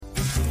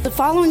The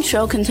following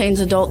show contains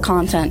adult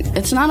content.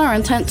 It's not our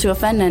intent to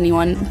offend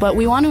anyone, but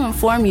we want to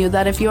inform you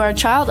that if you are a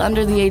child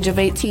under the age of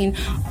 18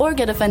 or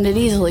get offended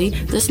easily,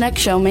 this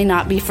next show may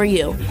not be for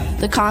you.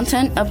 The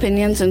content,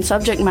 opinions, and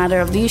subject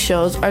matter of these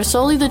shows are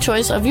solely the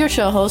choice of your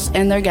show hosts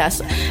and their guests,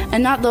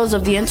 and not those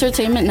of the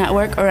Entertainment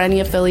Network or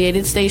any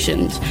affiliated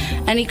stations.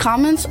 Any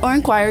comments or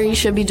inquiries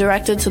should be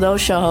directed to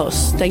those show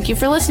hosts. Thank you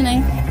for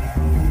listening.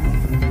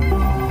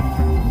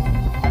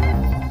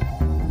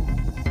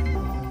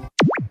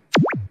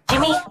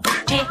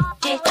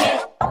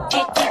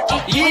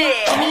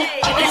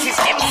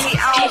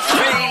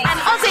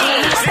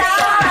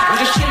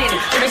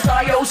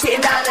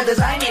 Sitting down and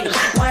designing,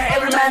 where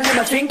every man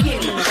never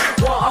thinking,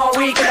 what are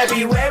we gonna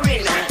be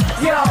wearing?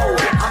 Yo,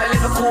 I'm a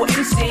Liverpool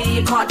MC,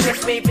 you can't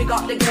test me. Big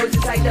up the girls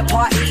inside the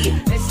party.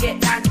 Let's get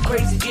down to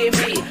crazy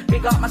Jimmy.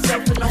 Big up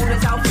myself and known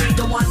as Alfie,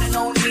 the one and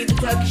only, the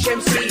Turkish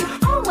MC.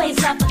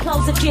 Always love the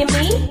clothes of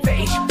Jimmy.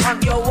 Fish,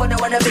 I'm your one I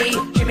wanna be.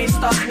 Jimmy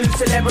Star, new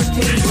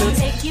celebrity. We'll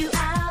take you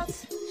out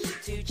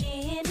to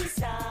Jimmy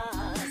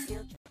Star's.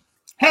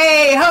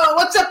 Hey ho,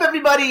 what's up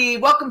everybody?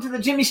 Welcome to the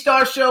Jimmy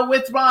Star Show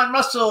with Ron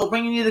Russell,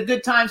 bringing you the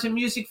good times in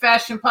music,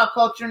 fashion, pop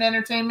culture, and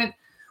entertainment.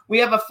 We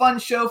have a fun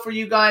show for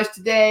you guys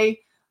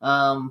today.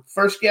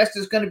 First guest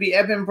is going to be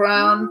Eban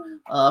Brown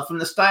from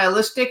the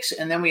Stylistics,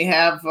 and then we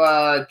have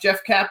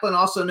Jeff Kaplan,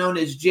 also known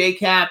as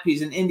J.Kap.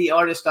 He's an indie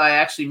artist I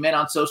actually met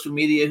on social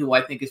media, who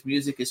I think his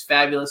music is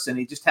fabulous, and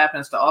he just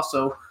happens to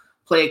also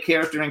play a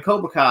character in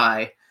Cobra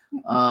Kai.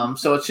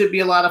 So it should be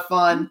a lot of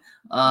fun.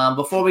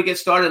 Before we get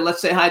started,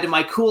 let's say hi to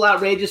my cool,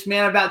 outrageous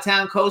man about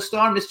town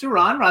co-star, Mr.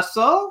 Ron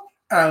Russell.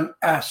 And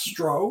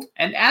Astro.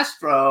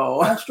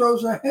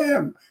 Astro's a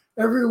ham.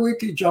 Every week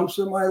he jumps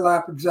in my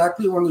lap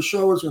exactly when the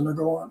show is going to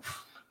go on.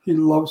 He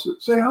loves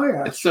it. Say hi,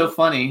 Astro. It's so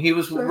funny. He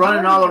was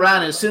running all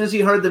around. As soon as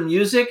he heard the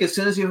music, as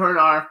soon as he heard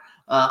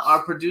our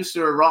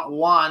producer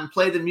Juan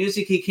play the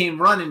music, he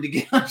came running to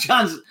get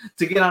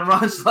on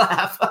Ron's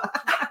lap.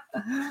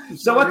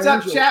 So what's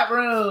up, chat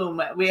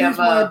room? We have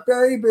my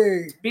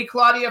baby. B.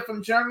 Claudia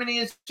from Germany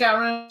is in the chat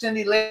room.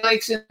 Cindy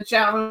Lake's in the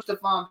chat room.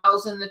 Stefan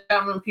Bell's in the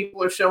chat room.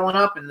 People are showing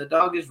up, and the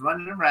dog is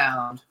running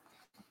around.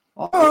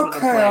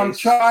 Okay, I'm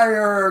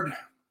tired.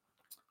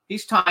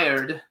 He's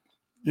tired.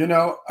 You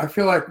know, I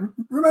feel like,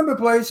 remember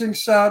Blazing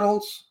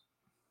Saddles?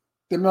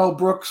 The Mel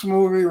Brooks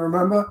movie,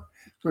 remember?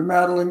 When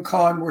Madeline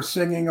Kahn was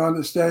singing on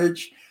the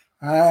stage.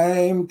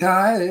 I'm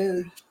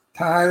tired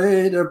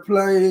of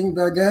playing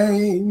the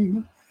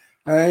game.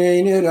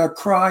 Ain't it a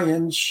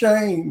crying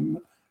shame?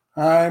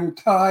 I'm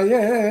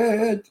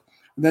tired.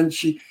 And then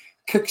she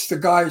kicks the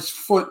guy's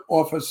foot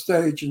off a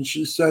stage and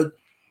she said,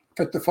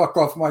 get the fuck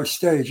off my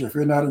stage if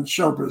you're not in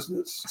show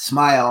business.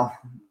 Smile.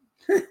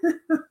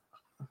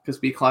 Because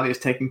B. Claudia's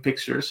taking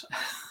pictures.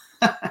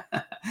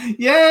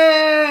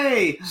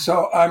 Yay!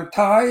 So I'm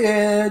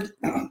tired.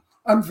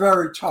 I'm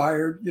very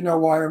tired. You know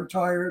why I'm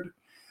tired?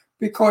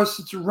 Because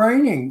it's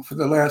raining for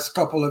the last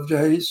couple of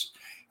days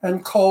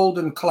and cold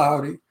and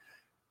cloudy.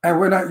 And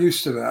we're not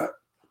used to that.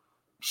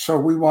 So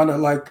we want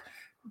to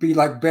be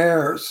like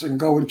bears and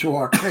go into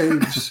our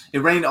caves.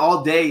 It rained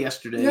all day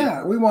yesterday.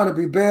 Yeah, we want to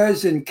be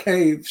bears in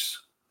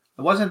caves.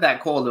 It wasn't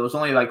that cold. It was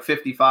only like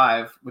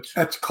 55, which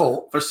that's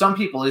cold. For some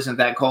people isn't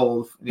that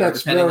cold,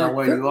 depending on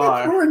where you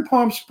are. We're in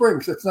Palm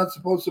Springs. It's not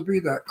supposed to be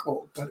that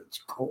cold, but it's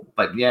cold.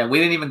 But yeah, we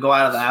didn't even go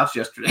out of the house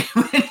yesterday.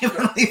 We didn't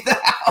even leave the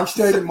house. I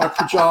stayed in my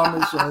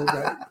pajamas all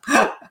day.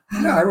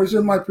 Yeah, I was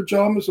in my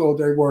pajamas all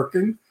day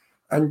working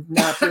and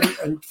napping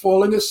and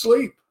falling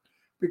asleep.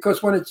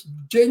 Because when it's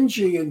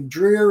dingy and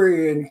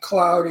dreary and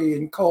cloudy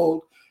and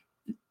cold,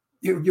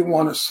 you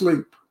want to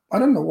sleep. I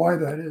don't know why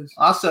that is.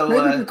 Also,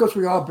 maybe because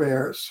we are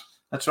bears.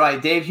 That's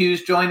right. Dave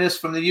Hughes joined us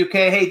from the UK.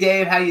 Hey,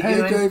 Dave, how you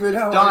doing? Hey, David,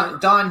 how are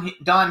you?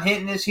 Dawn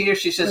Hinton is here.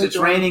 She says it's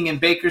raining in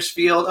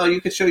Bakersfield. Oh, you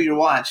could show your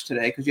watch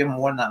today because you haven't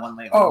worn that one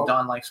lately. Oh,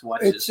 Dawn likes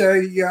watches. It's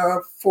a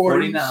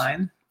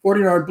 49.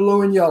 49,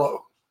 blue and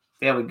yellow.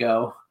 There we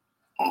go.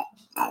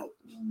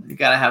 You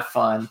got to have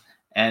fun.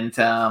 And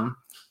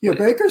yeah,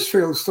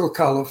 Bakersfield's still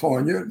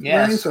California. It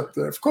rains up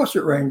there. Of course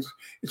it rains.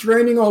 It's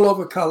raining all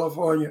over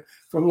California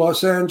from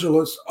Los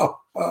Angeles up.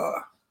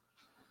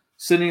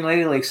 Sydney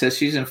Lady Lake says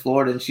she's in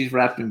Florida and she's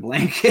wrapped in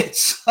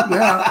blankets.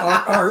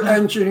 Yeah, our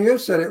engineer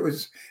said it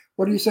was,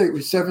 what do you say? It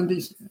was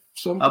 70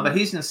 something? Oh, but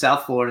he's in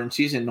South Florida and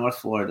she's in North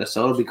Florida,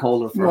 so it'll be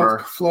colder for her.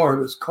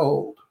 Florida's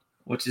cold.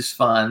 Which is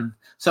fun.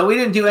 So we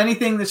didn't do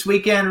anything this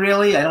weekend,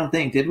 really? I don't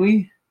think. Did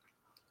we?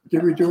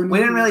 Did we do anything? We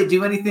didn't really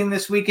do anything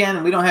this weekend,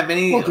 and we don't have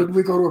any. Well, did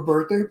we go to a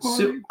birthday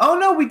party? Oh,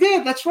 no, we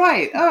did. That's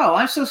right. Oh,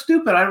 I'm so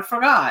stupid. I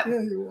forgot.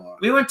 Yeah, you are.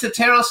 We went to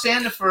Terrell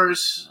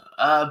Sandifer's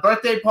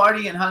birthday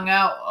party and hung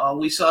out.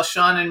 We saw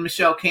Sean and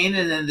Michelle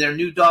Kanan and their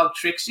new dog,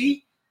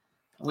 Trixie.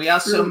 We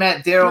also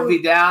met Daryl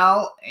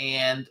Vidal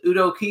and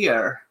Udo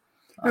Kier.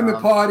 And the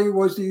party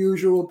was the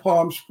usual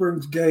Palm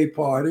Springs gay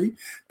party.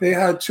 They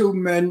had two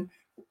men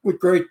with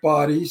great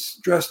bodies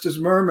dressed as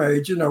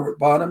mermaids, with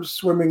bottoms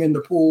swimming in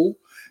the pool.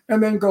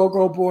 And then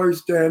go-go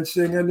boys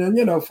dancing, and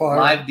then, fire.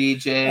 Live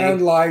DJ.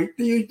 And light,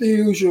 the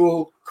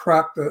usual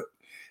crap that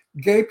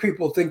gay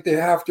people think they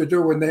have to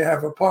do when they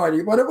have a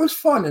party. But it was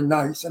fun and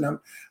nice, and I'm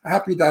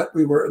happy that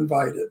we were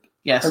invited.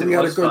 Yes, and we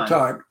had a good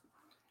time.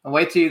 And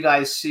wait till you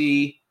guys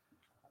see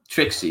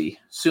Trixie.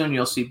 Soon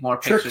you'll see more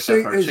pictures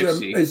of her.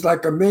 Trixie is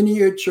like a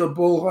miniature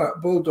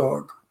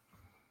bulldog.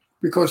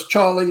 Because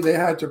Charlie, they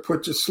had to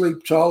put to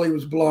sleep. Charlie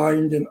was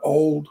blind and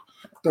old,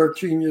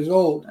 13 years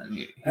old. And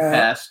he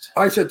passed.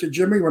 I said to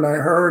Jimmy when I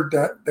heard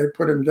that they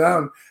put him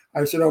down,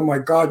 I said, oh my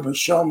God,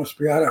 Michelle must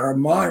be out of her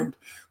mind.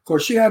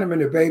 Because she had him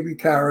in a baby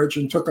carriage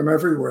and took him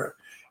everywhere.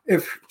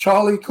 If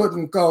Charlie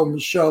couldn't go,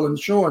 Michelle and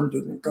Sean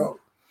didn't go.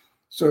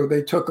 So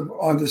they took him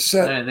on the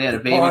set. And they had a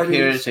baby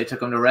carriage. They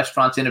took him to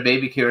restaurants in a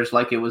baby carriage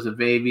like it was a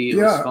baby. It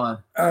was fun.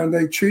 And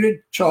they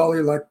treated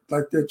Charlie like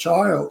their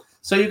child.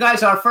 So you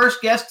guys, our first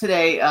guest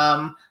today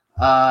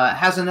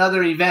has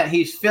another event.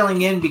 He's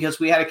filling in because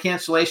we had a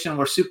cancellation.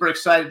 We're super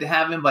excited to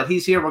have him, but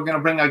he's here. We're going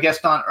to bring our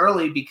guest on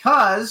early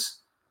because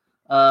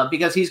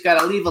he's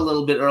got to leave a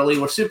little bit early.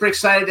 We're super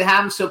excited to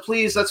have him. So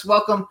please, let's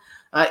welcome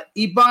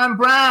Eban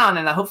Brown,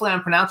 and hopefully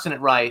I'm pronouncing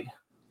it right.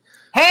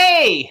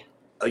 Hey!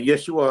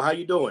 Yes, you are. How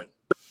you doing?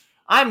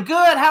 I'm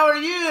good. How are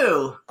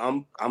you?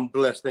 I'm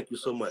blessed. Thank you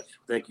so much.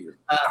 Thank you.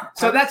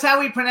 So that's how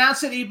we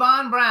pronounce it,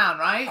 Eban Brown,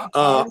 right?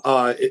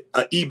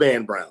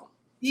 Eban Brown.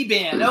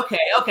 Eban.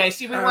 Okay.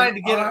 See, we wanted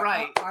to get it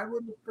right. I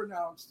would have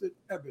pronounced it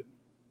Eban.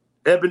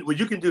 Eban. Well,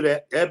 you can do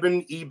that.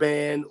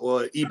 Eban,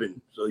 or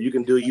Eben. So you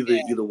can do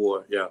either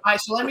war. Yeah. All right.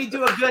 So let me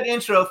do a good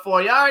intro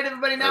for you. All right,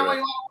 everybody. Now we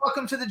want to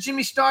welcome to the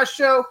Jimmy Star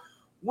Show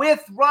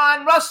with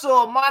Ron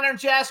Russell, modern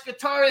jazz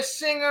guitarist,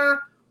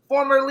 singer,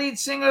 former lead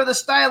singer of the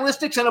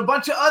Stylistics, and a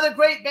bunch of other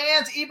great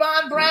bands.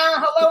 Eban Brown,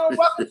 hello and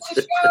welcome to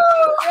the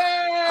show.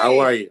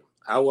 Yay!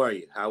 How are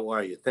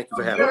you? Thank you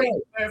for having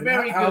me.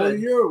 Very good. How are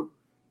you?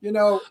 You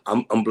know,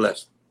 I'm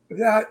blessed.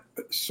 The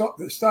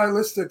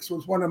Stylistics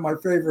was one of my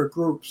favorite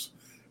groups,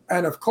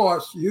 and of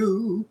course,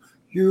 you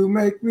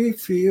make me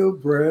feel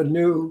brand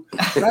new.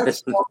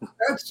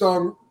 That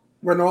song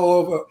went all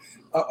over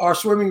our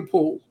swimming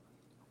pool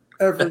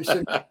every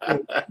single day.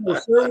 No,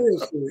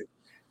 seriously,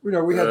 we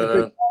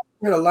had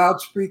we had a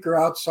loudspeaker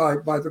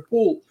outside by the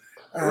pool.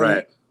 And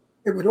right.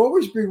 It would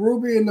always be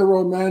Ruby and the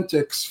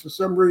Romantics for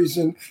some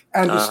reason,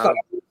 and the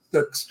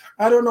Stylistics.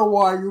 I don't know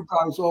why you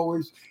guys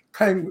always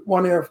came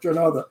one after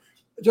another.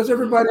 Does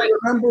everybody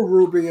remember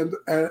Ruby and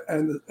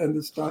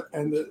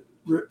the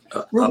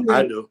Ruby?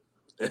 I do.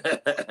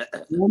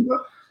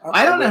 Remember?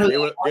 I don't know.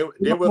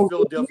 They were a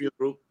Philadelphia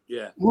group.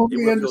 Yeah. Ruby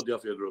they were a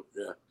Philadelphia group.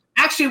 Yeah.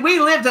 Actually, we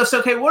lived us.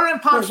 Okay, we're in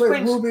Palm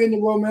Springs. Ruby and the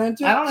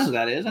Romantics. I don't know who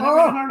that is. I never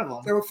even heard of them.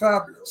 They were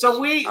fabulous. So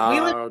we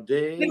Our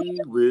day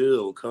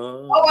will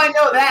come. Oh, I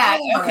know that.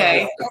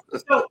 Okay.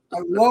 So I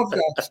love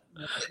that.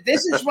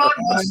 This is Ron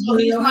Russell.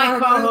 He's my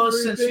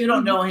co-host. Since you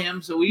don't know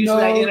him, so we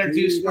usually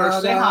introduce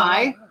first. Say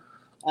hi.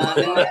 I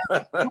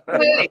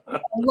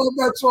love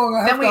that song.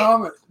 I have to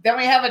hum it. Then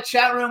we have a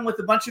chat room with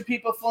a bunch of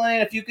people filling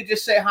in. If you could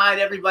just say hi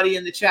to everybody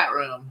in the chat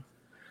room.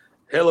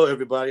 Hello,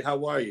 everybody.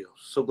 How are you?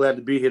 So glad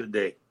to be here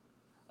today.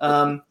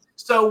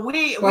 So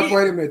we wait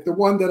a minute. The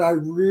one that I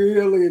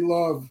really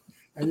love,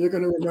 and you're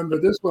going to remember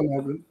this one,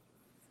 Evan.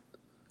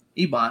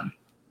 Eban.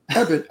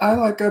 Eban. I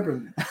like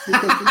Eban.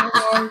 Because you know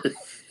why?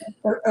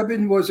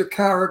 Eban was a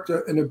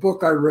character in a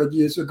book I read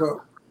years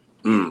ago.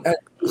 And he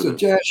was a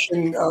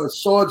dashing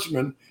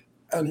swordsman,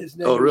 and his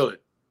name really? is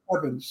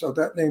Eban. So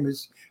that name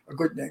is a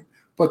good name.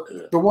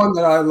 But the one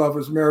that I love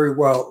is Mary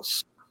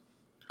Wells.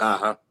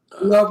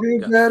 Love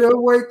you better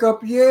wake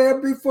up,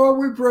 before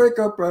we break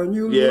up, and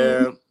you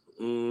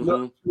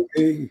love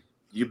me.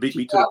 You beat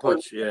me to the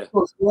punch, yeah. It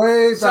goes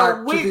way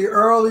back to the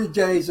early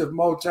days of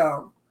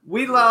Motown.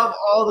 We love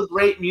all the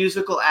great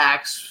musical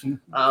acts.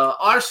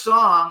 Our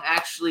song,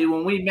 actually,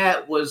 when we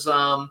met was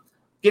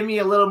Give Me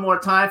a Little More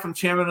Time from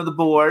Chairman of the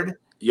Board.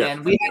 Yeah,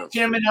 and we had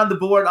Chairman on the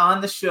Board on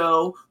the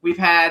show. We've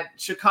had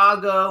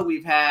Chicago.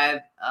 We've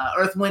had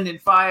Earth, Wind, and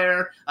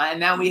Fire. And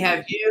now we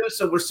have you.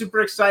 So we're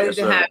super excited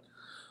to have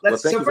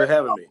thank you for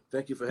having me.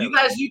 Thank you for having me.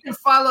 You guys, you can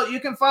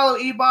follow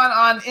Eban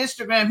on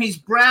Instagram. He's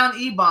Brown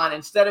Eban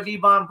instead of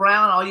Eban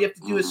Brown. All you have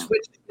to do is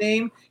switch the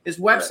name. His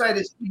website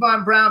is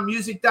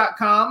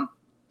ebanbrownmusic.com.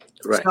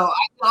 Right. So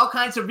I did all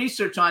kinds of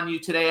research on you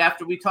today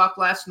after we talked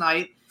last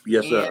night.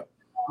 Yes, sir.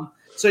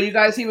 So you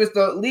guys, he was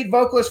the lead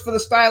vocalist for the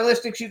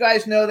Stylistics. You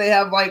guys know they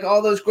have like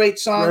all those great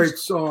songs. Great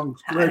songs.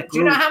 Great do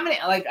you know how many?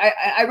 Like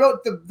I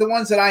wrote the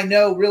ones that I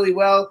know really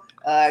well.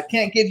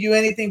 Can't Give You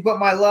Anything But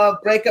My Love.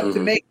 Break Up to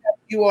Make Up.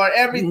 You Are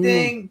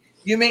Everything.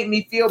 You Make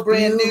Me Feel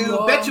Brand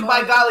New. Bet You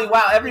By Golly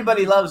Wow.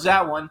 Everybody loves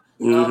that one.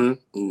 So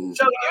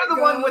you're the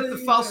one with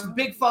the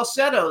big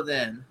falsetto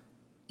then.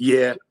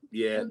 Yeah.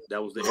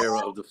 That was the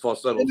era of the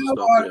falsetto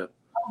stuff. Yeah.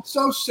 I'm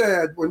so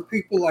sad when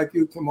people like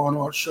you come on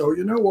our show.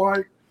 You know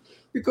why?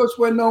 Because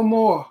we're no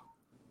more.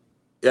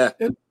 Yeah.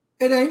 It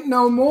ain't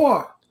no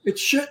more.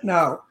 It's shit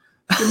now.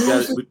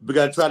 We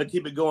got to try to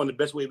keep it going the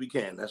best way we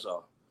can. That's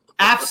all.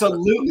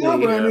 Absolutely. No,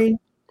 but I mean,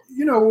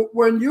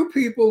 when you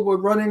people were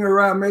running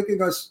around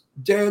making us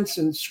dance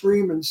and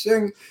scream and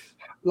sing,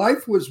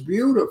 life was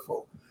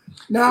beautiful.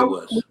 Now we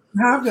don't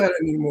have that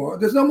anymore.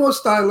 There's no more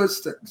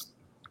Stylistics.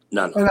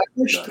 No. And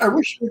I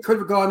wish we could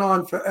have gone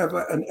on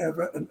forever and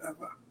ever and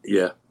ever.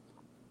 Yeah.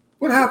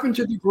 What happened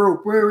to the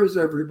group? Where is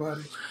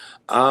everybody?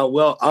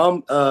 Well,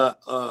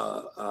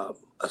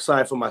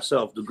 aside from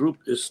myself, the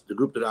group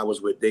that I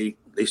was with. They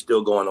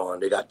still going on.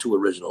 They got 2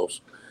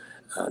 originals.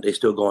 They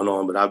still going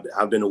on, but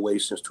I've been away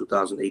since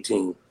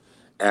 2018.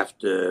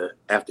 After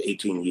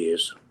 18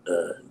 years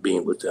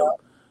being with them,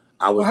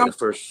 I was in the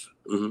first.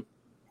 Mm-hmm.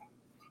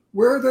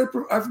 Where are they?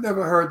 I've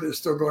never heard this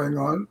still going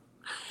on.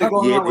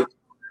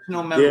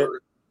 No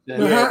member.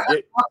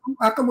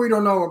 How come we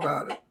don't know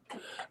about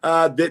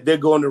it? They're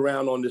going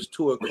around on this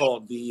tour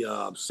called the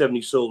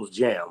 70 Souls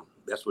Jam.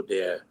 That's what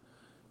they're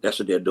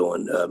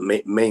doing.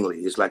 Mainly,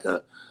 it's like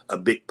a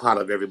big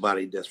pot of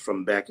everybody that's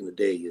from back in the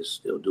day is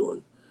still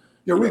doing.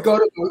 Yeah, we go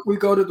to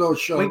those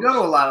shows. We go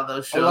to a lot of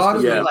those shows. A lot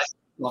of them.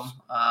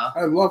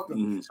 I love them.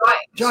 Mm-hmm. So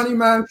Johnny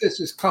Mathis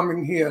is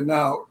coming here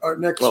now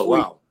next week.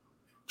 Wow.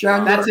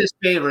 January, that's his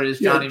favorite is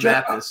Johnny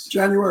Mathis.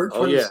 January 20th.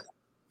 Oh yeah,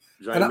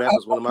 Johnny Mathis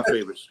is one of my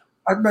favorites.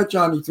 I've met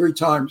Johnny 3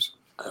 times,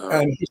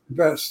 and he's the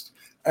best.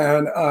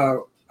 And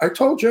I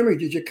told Jimmy,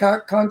 did you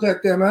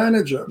contact their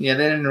manager? Yeah,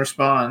 they didn't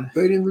respond.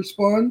 They didn't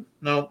respond?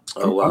 No.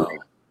 Oh wow.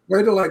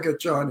 Wait till I get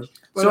Johnny.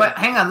 But, So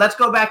hang on, let's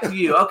go back to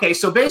you. Okay,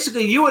 so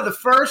basically you were the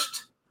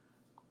first.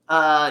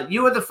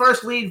 You were the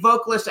first lead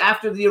vocalist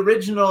after the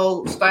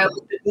original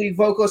stylistic lead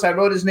vocalist. I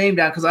wrote his name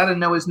down because I didn't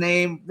know his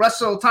name.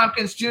 Russell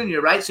Tompkins Jr.,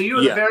 right? So you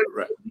were the very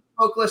first lead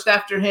vocalist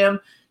after him.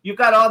 You've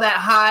got all that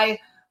high,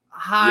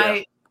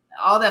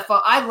 all that.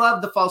 I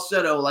love the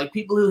falsetto. Like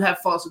people who have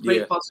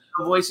great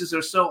falsetto voices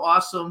are so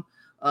awesome.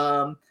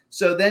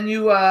 So then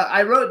you,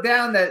 I wrote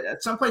down that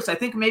at some place, I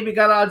think maybe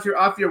got off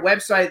your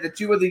website, that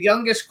you were the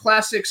youngest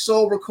classic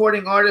soul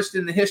recording artist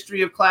in the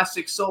history of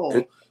classic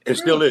soul. It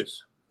still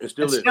is. It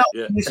still is.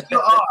 Yeah. You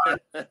still are.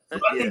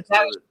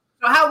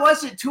 So how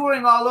was it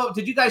touring all over?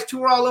 Did you guys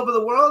tour all over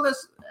the world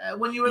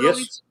when you were the lead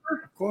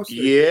singer? Of course.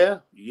 Yeah.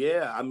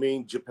 I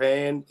mean,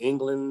 Japan,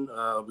 England,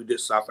 we did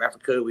South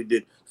Africa, we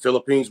did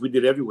Philippines, we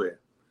did everywhere.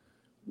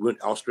 We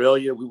went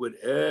Australia, we went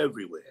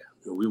everywhere.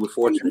 We were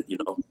fortunate, you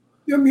know.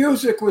 Your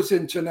music was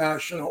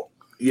international.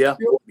 Yeah.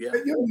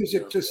 Your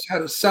music just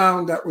had a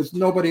sound that was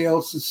nobody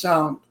else's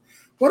sound.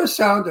 What a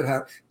sound it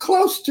had.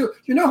 Close to,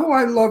 you know who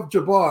I love?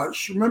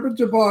 DeBarge. Remember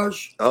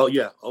DeBarge? Oh,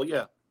 yeah.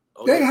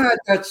 They had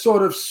that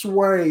sort of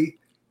sway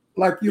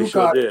like you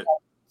got,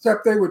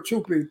 except they were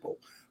 2 people.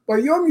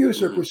 But your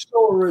music was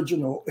so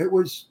original. It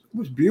was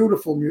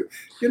beautiful music.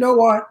 You know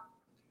what?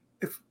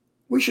 If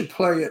we should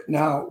play it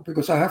now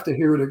because I have to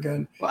hear it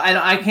again. Well,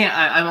 I can't.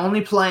 I'm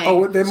only playing.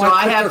 Oh, they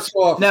might kick us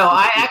off. No,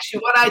 I actually,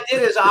 what I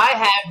did is I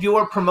have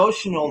your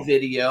promotional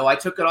video. I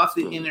took it off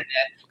the internet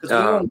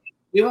because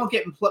we won't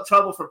get in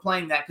trouble for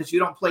playing that because you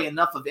don't play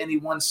enough of any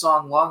one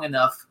song long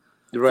enough.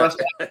 Right.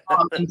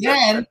 And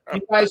then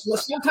you guys,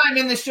 sometime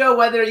in the show,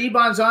 whether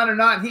Eban's on or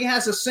not, he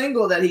has a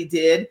single that he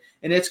did,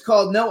 and it's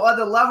called "No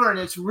Other Lover," and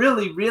it's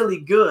really, really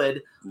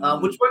good. Which we're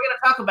going to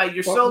talk about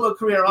your solo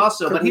career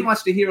also, but he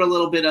wants to hear a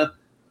little bit of.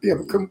 Yeah,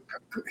 but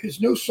his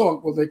new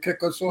song, will they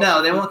kick us off?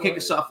 No, they won't kick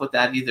us off with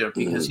that either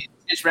because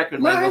his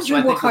record label. Imagine so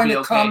I think what kind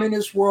we'll of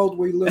communist world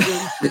we live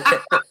in.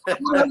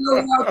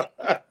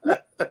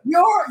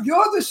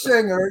 You're the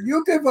singer.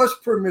 You give us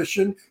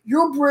permission.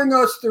 You bring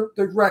us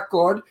the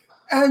record.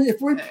 And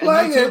if we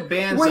play it,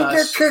 we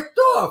get kicked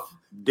off.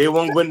 They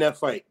won't win that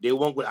fight. They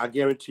won't win. I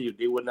guarantee you,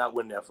 they will not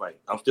win that fight.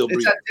 I'm still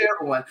breathing. It's a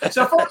terrible one.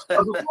 So, folks,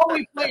 before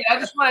we play, I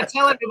just want to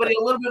tell everybody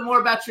a little bit more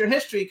about your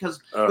history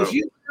because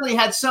you really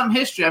had some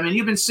history. I mean,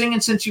 you've been singing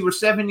since you were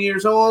 7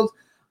 years old.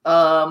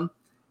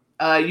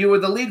 You were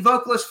the lead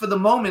vocalist for the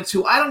Moments,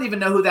 who I don't even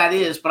know who that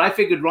is, but I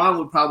figured Ron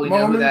would probably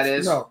know who that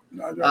is. No,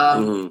 I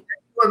don't. You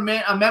were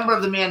a member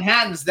of the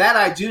Manhattans. That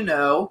I do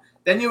know.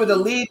 Then you were the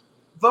lead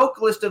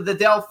vocalist of the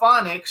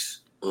Delphonics.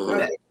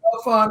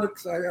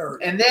 Delphonics, I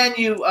heard. And then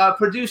you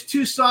produced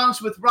 2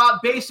 songs with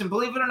Rob Bass, and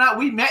believe it or not,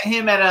 we met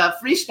him at a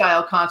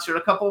freestyle concert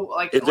a couple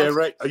Is that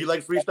right? Are you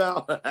like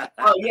freestyle?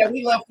 Oh yeah,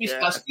 we love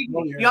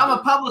freestyle. I'm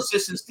a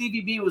publicist, and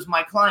Stevie B was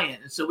my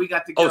client, and so we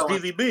got to go. Oh,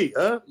 Stevie B,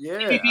 huh? Yeah,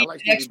 Stevie B, I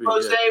like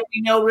Expose. Stevie B,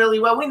 we know really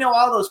well. We know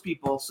all those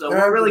people, so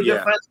we're really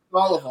good friends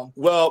with all of them.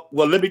 Well,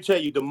 let me tell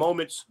you, the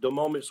Moments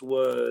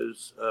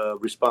was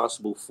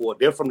responsible for.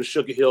 They're from the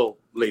Sugar Hill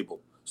label,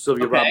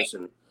 Sylvia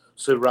Robinson.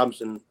 Sylvia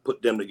Robinson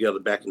put them together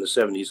back in the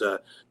 70s.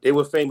 They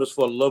were famous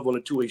for Love on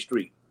a Two-Way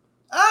Street.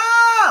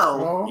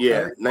 Oh!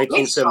 Yeah,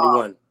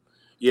 1971.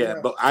 Yeah,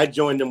 but I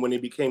joined them when they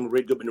became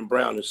Ray Goodman and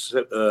Brown. In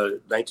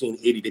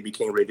 1980, they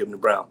became Ray Goodman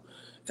and Brown.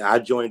 And I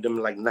joined them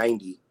in like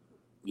 90,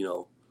 you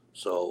know.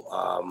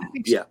 So,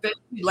 yeah.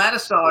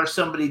 Lattisaw or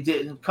somebody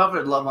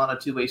covered Love on a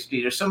Two-Way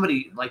Street or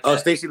somebody like that.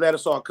 Stacey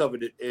Lattisaw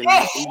covered it in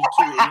 82,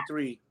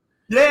 83.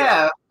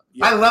 Yeah.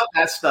 Yeah. I love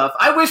that stuff.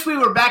 I wish we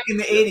were back in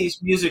the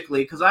 80s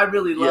musically because I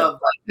really love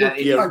that.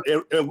 Yeah,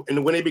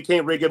 and when they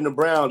became Ray Goodman and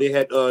Brown, they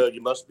had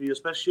 "You Must Be a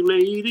Special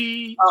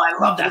Lady." Oh,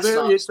 I love that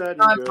song. Exciting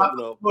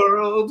girl,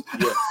 world.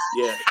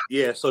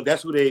 Yeah. So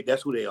that's who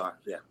they are.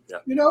 Yeah.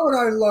 You know what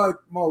I like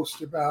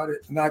most about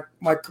it, and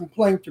my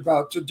complaint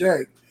about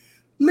today,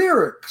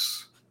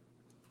 lyrics.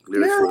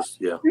 Lyrics,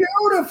 yeah.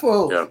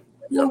 Beautiful. Yeah.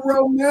 You're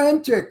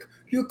romantic.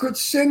 You could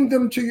sing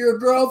them to your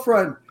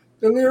girlfriend.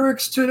 The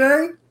lyrics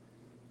today,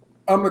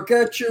 I'm going to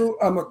get you,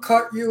 I'm going to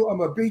cut you, I'm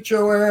going to beat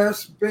your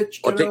ass,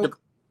 bitch. Or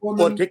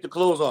take the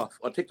clothes off.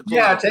 Take the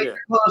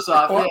clothes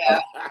off.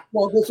 Yeah.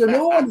 Well, there's a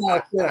new one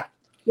out there.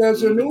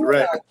 There's a new one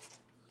out there.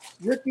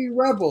 Ricky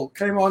Rebel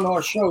came on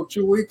our show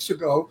 2 weeks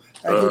ago,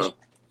 and his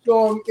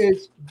song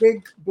is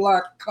Big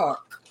Black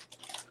Cock.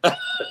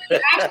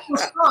 Actual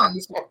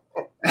songs.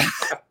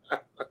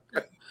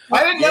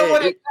 I didn't know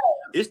what it was.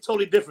 It's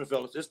totally different,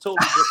 fellas. It's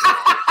totally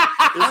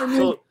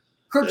different.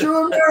 Could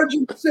you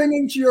imagine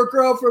singing to your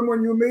girlfriend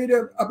when you meet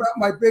her about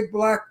my big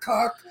black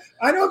cock?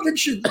 I don't think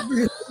she'd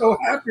be so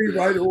happy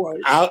right away.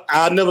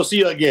 I'll never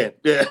see her again.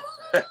 Yeah.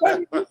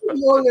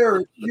 Your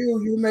lyrics,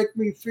 you make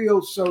me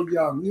feel so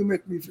young. You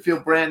make me feel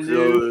brand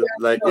new.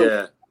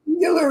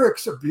 Your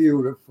lyrics are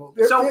beautiful.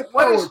 They're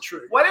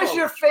poetry. What is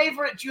your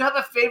favorite? Do you have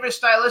a favorite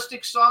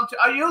stylistic song?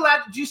 Are you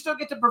allowed? Do you still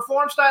get to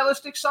perform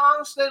stylistic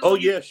songs?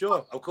 Yeah,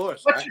 sure, of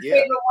course. What's your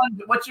favorite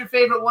one? What's your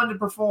favorite one to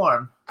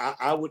perform?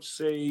 I would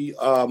say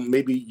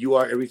maybe "You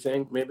Are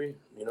Everything." Maybe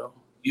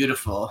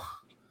beautiful.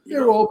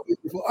 They're all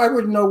beautiful. I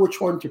wouldn't know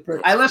which one to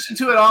pick. I listened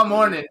to it all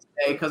morning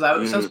today because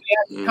since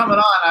we had coming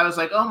on, I was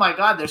like, oh my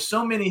God, there's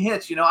so many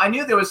hits. I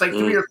knew there was like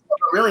 3 or 4,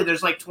 but really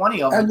there's like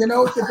 20 of them. And you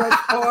know what the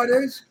best part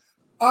is?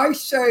 I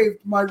saved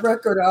my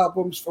record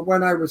albums for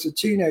when I was a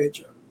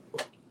teenager.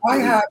 I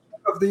have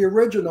of the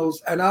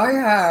originals, and I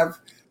have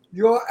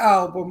your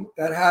album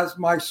that has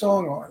my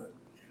song on it.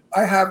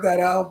 I have that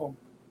album.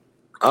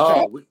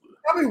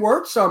 Probably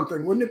worth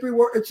something, wouldn't it be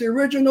worth? It's the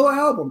original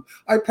album.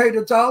 I paid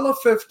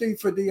 $1.50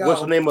 for the album.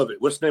 What's the name of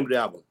it? What's the name of the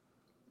album?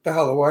 The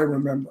hell do I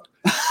remember?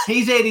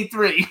 He's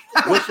 83.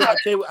 I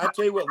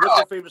tell you what. What's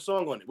your favorite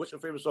song on it? What's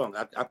your favorite song?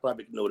 I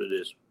probably know what it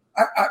is.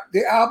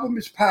 The album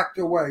is packed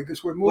away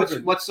because we're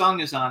moving. What song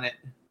is on it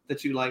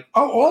that you like?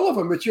 Oh, all of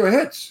them. It's your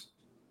hits.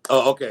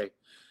 Oh, okay.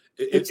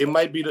 It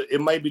might be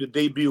the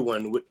debut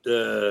one with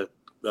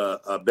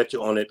Bet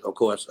You on it, of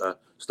course.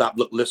 Stop,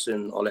 Look,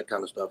 Listen, all that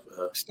kind of stuff.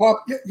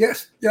 Stop.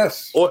 Yes.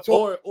 Or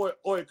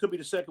it could be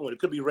the second one. It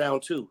could be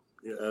round 2.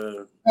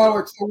 No,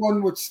 it's the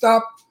one with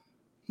Stop,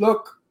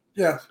 Look.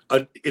 Yes.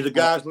 Is the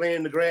guys laying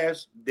in the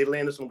grass? They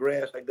laying in some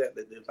grass like that?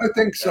 I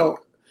think so.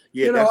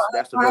 Yeah,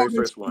 that's the very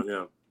first one.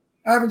 Yeah.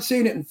 I haven't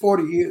seen it in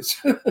 40 years.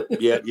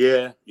 yeah.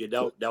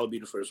 That would be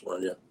the first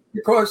one. Yeah.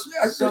 Because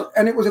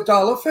and it was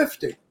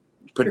 $1.50.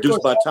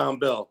 Produced by Tom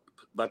Bell.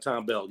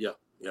 Yeah.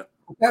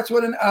 That's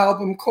what an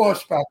album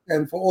cost back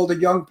then for all the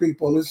young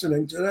people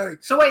listening today.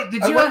 So wait,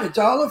 did you have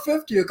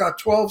 $1.50? You got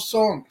 12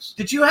 songs.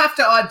 Did you have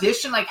to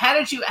audition? Like, how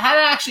did it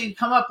actually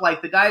come up?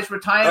 Like the guy's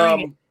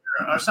retiring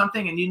or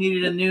something, and you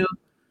needed a new.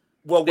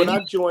 Well, when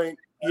I joined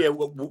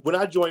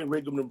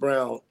Brigham and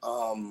Brown,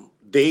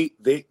 they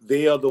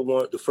are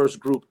the first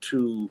group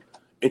to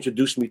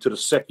introduce me to the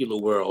secular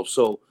world.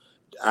 So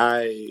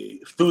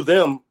through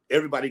them,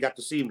 everybody got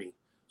to see me.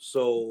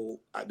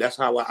 So that's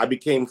how I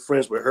became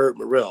friends with Herb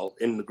Morrell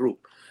in the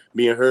group.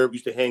 Me and Herb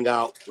used to hang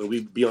out when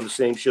we'd be on the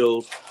same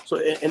shows. So,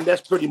 and that's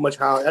pretty much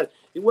how it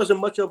wasn't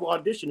much of an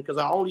audition because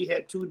I only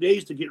had 2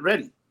 days to get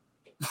ready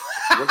when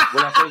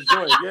I first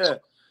joined. Yeah,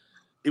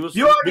 it was.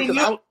 You already knew the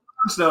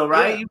songs, though,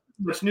 right? Yeah. You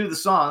pretty much knew the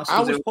songs.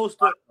 I was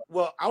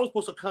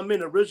supposed to come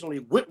in originally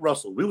with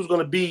Russell.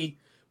 Me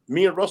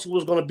and Russell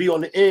was going to be on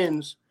the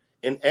ends,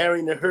 and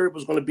Aaron and Herb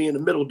was going to be in the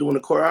middle doing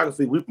the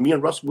choreography. Me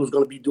and Russell was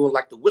going to be doing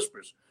like the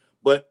whispers.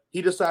 But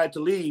he decided to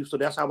leave, so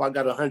that's how I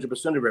got 100%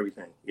 of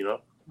everything,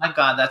 My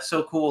God, that's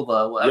so cool,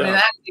 though. I mean,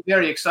 that's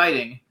very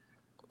exciting.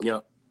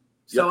 Yeah.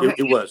 So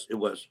it was.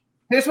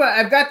 Here's what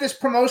I've got. This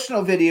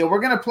promotional video.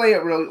 We're gonna play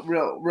it real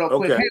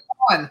quick. Okay.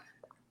 Hey,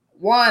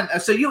 one.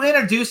 So you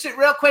introduce it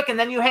real quick, and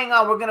then you hang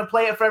on. We're gonna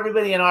play it for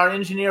everybody, and our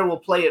engineer will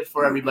play it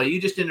for everybody.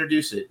 You just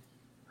introduce it.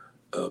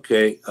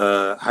 Okay.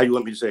 How you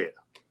want me to say it?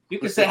 You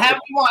can say, "Happy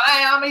one.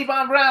 Hey, I'm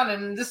Eban Brown,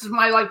 and this is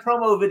my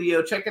promo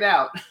video. Check it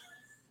out."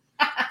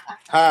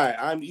 Hi,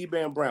 I'm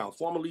Eban Brown,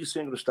 former lead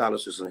singer of the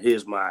Stylistics, and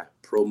here's my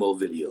promo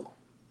video.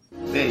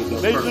 There you go.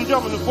 Ladies and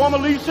gentlemen, the former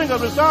lead singer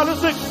of the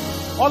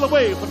Stylistics, all the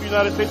way from the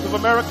United States of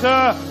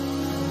America,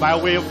 by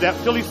way of that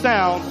Philly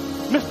sound,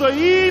 Mr.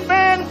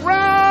 Eban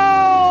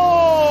Brown.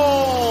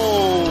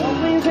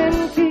 Wings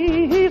and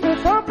keys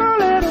and papa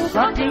little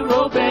rock and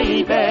roll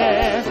baby.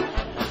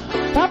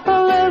 Papa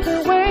loves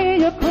the way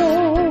you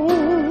grow.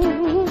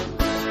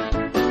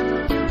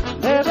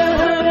 Never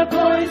heard a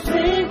boy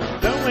sing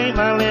the way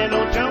my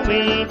little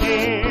Joey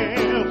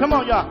did. Come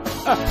on, y'all.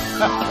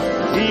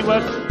 He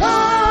was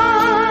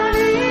born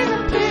in the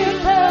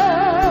theater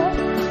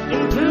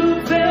in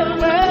Blueville,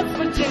 West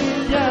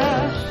Virginia.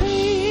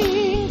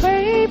 Sing,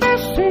 baby,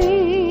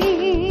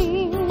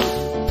 sing.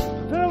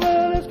 The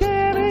world is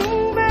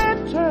getting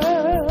better.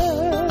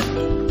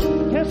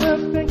 Yes,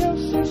 something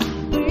else is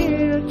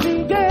here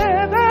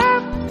together.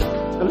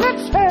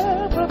 Let's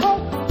have a ball.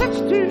 Let's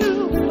do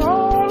it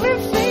all we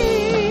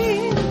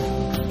sing.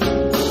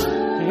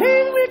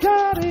 Hey, we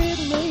got it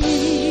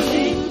made.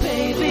 Sing,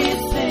 baby,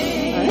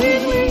 sing. Hey,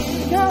 we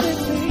got it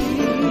made.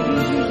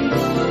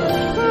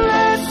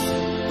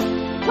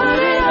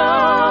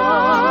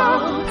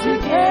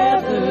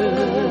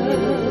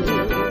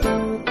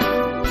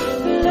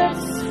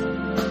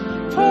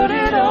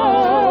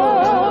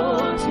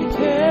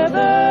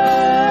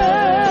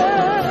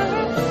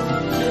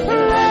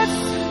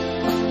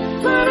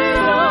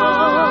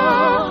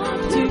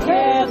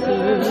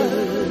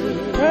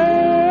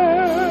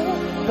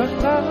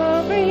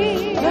 love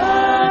me.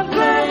 God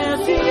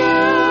bless you.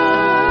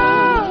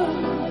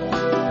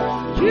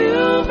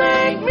 You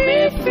make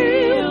me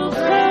feel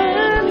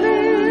brand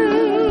new.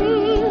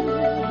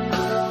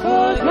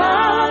 For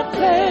God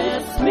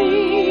bless me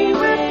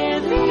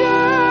with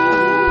you.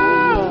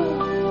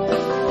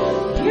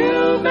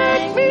 You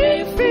make me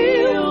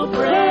feel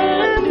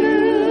brand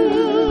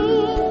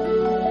new.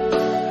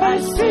 I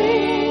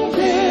sing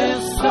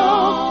this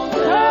song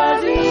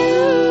 'cause you.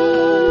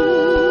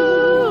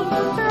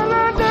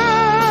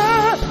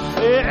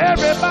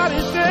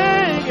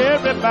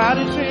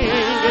 Everybody sing,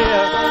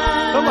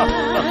 yeah. Come on.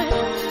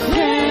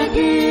 Can't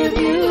give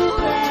you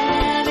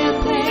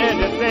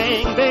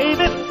Anything,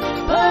 baby.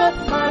 but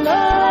my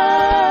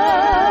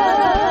love,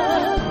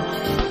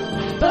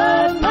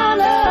 but my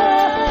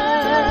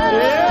love.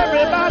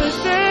 Everybody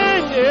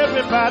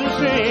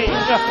sing.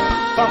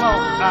 Come on.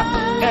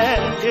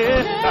 And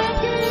yeah.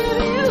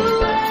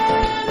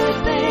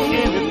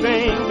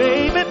 Anything,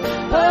 baby.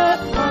 But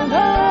my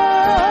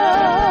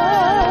love,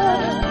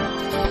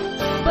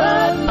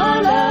 but my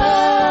love.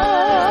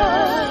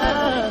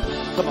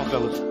 Come on,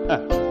 fellas.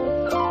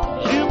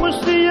 You will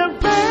see a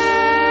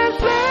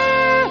face.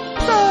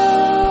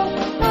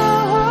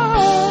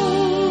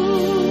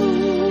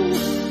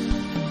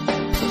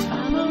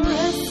 I'm a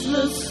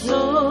restless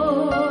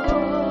soul.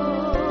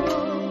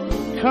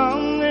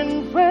 Come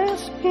and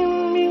rescue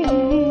me.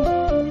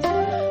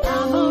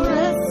 I'm a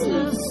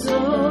restless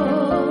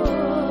soul.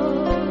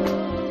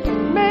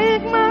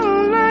 Make my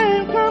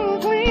life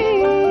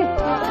complete.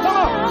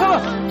 Come on.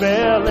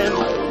 Feeling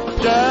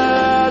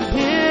just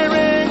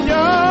hearing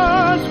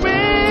your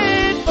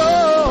sweet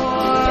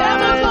voice.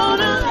 Never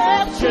gonna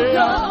let you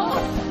go.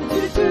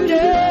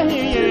 Yeah.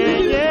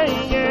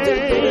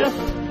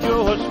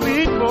 Your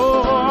sweet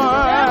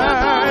voice.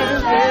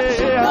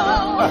 Yeah.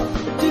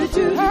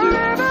 I'll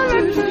never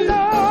let you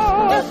go.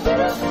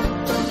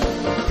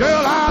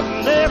 Girl, I'll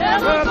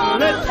never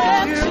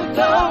let you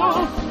go.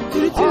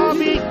 All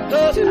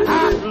because I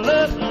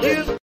love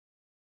you.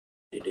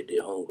 They did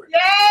their homework.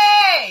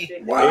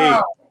 Yay!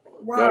 Wow.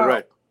 Wow. All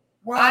right.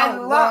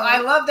 Wow. I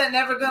love that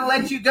Never Gonna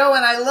Let You Go,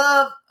 and I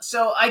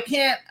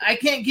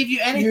can't give you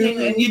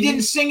anything, and you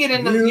didn't sing it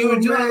you were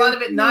doing a lot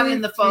of it not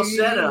in the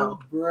falsetto.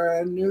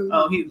 Brand new.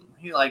 Oh, he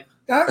like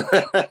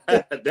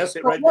That, That's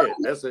it right there.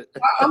 That's it.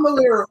 I'm a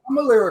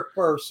lyric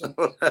person.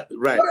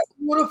 Right. What a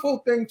beautiful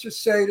thing to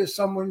say to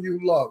someone you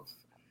love.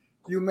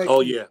 You make Oh,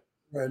 me yeah.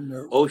 brand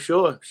new. Oh,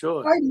 sure.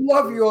 I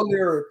love your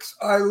lyrics.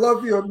 I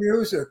love your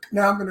music.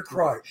 Now I'm going to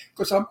cry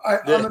because I'm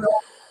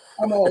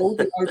old.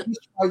 And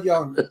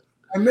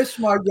I miss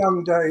my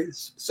young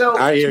days. so.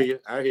 I hear you.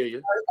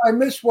 I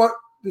miss what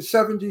the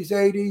 70s,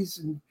 80s,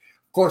 and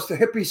of course the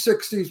hippie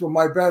 60s were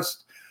my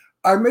best.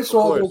 I miss Of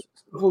all course. those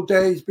beautiful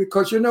days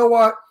because you know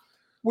what?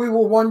 We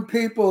were one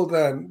people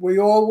then. We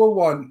all were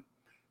one.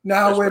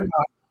 Now That's we're right.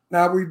 not.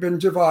 Now we've been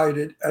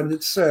divided, and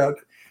it's sad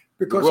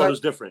The because world I is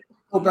different.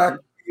 go back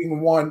to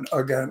being one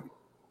again.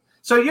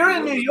 So you're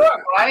in New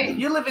York, right?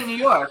 You live in New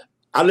York.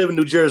 I live in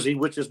New Jersey,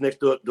 which is next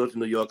door to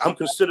New York. I'm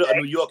considered a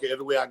New Yorker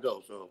everywhere I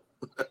go. So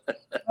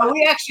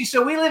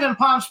We live in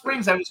Palm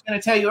Springs. I was going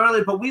to tell you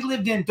earlier, but we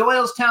lived in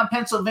Doylestown,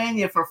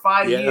 Pennsylvania for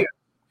 5 Yeah. years,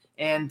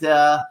 and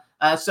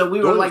so we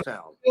were like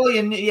Doylestown. Philly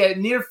and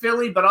near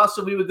Philly, but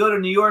also we would go to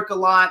New York a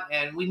lot,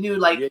 and we knew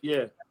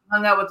Yeah.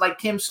 hung out with like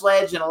Kim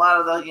Sledge and a lot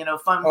of the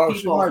fun Oh,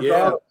 she's people. my Yeah.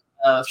 darling.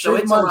 So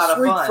She's it's a my lot of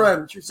sweet fun.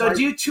 friend. She's So my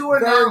do you tour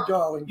very now?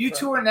 darling You friend.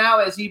 tour now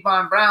as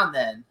Eban Brown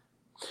then?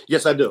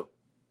 Yes, I do.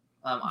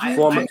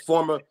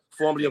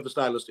 Formerly of the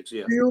Stylistics.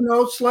 Yeah. Do you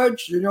know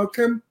Sledge? Do you know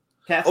Kim?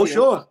 Oh,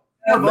 sure.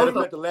 Yeah, I met both her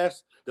of at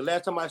the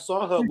last time I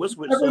saw her was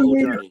with Ever Solo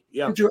meet- Journey.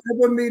 Yeah. Did you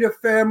ever meet a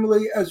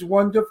family as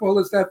wonderful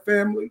as that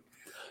family?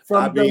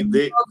 I mean,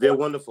 they're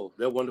wonderful.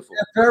 They're wonderful.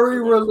 They're very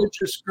They're wonderful.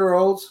 religious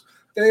girls.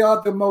 They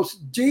are the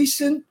most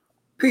decent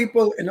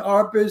people in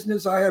our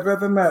business I have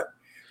ever met.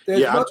 There's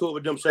Yeah, I nothing toured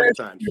with them several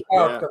times.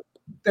 about Yeah. them.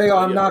 They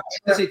are Yeah. not.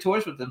 Because he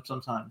tours with them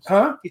sometimes.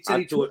 Huh? He said I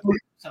he toured. tours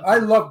I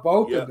sometimes. love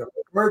both Yeah. of them.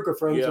 Very good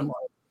friends Yeah. of mine.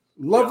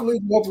 Lovely,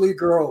 lovely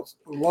girls.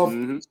 Lovely.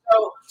 Mhm.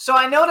 So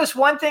I noticed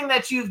one thing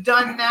that you've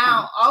done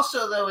now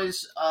also though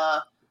is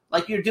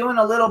like you're doing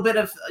a little bit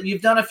of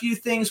you've done a few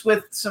things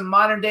with some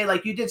modern day,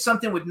 like you did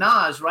something with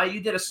Nas, right?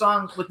 You did a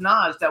song with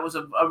Nas that was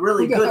a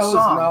really Who the good hell is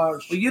song.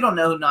 Nas? Well, you don't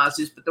know who Nas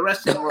is, but the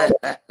rest of the world.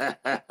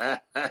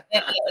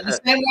 The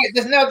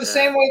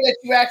same way that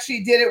you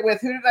actually did it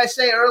with who did I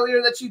say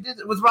earlier that you did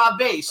it with Rob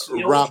Bass? You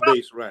know, Rob it's probably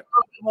Bass, right? a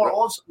little bit more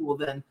old school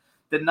than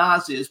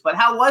Nas is. But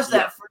how was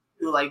that for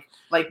you? Like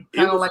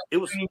kind of like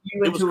bringing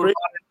you into a modern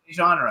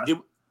genre.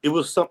 It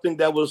was something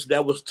that was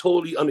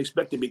totally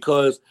unexpected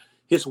because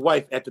his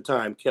wife at the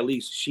time,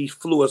 Kelly's, she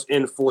flew us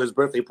in for his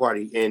birthday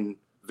party in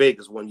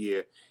Vegas one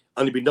year,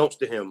 unbeknownst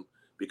to him,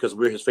 because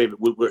we're his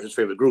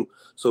favorite group.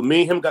 So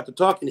me and him got to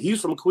talking.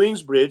 He's from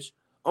Queensbridge.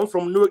 I'm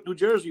from Newark, New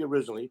Jersey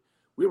originally.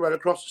 We're right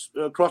across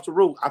the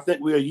road. I think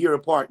we're a year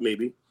apart,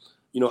 maybe.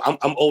 You know,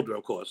 I'm older,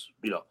 of course.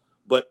 You know,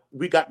 but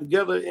we got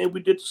together and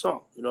we did the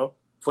song. You know,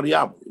 for the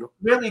album. You know,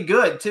 Really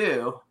good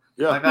too.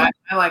 Yeah. Like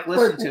I like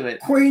listen to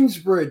it.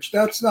 Queensbridge,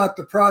 that's not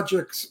the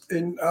projects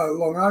in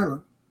Long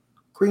Island,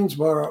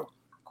 Queensboro.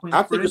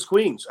 I think it's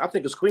Queens. I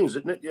think it's Queens,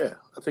 isn't it? Yeah,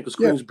 I think it's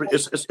Queens.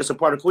 It's a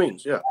part of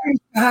Queens. Yeah. I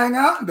used to hang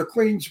out in the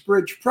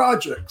Queensbridge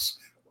projects.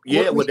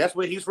 Yeah, well, that's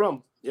where he's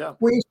from. Yeah.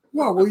 We used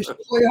to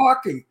play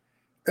hockey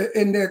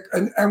in there,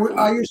 and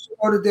I used to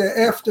go to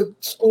their after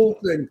school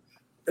thing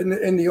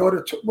in the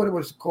auditorium. What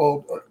was it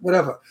called?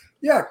 Whatever.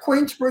 Yeah,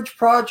 Queensbridge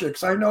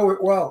projects. I know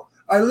it well.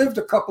 I lived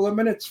a couple of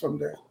minutes from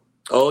there.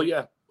 Oh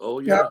yeah.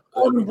 We're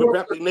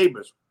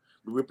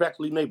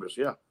practically neighbors.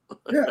 Yeah.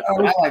 Yeah, I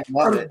was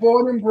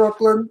born in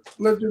Brooklyn,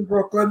 lived in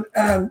Brooklyn,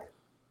 and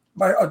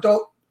my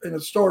adult in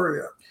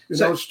Astoria. You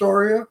know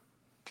Astoria?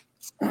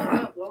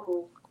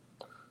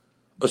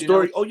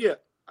 Astoria. Oh yeah,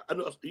 I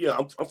know. Yeah,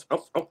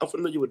 I'm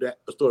familiar with that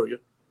Astoria.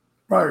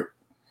 Right.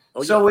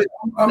 Oh, so yeah.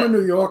 I'm a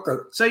New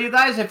Yorker. So you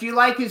guys, if you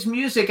like his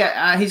music,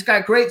 he's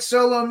got great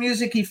solo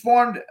music. He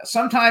formed a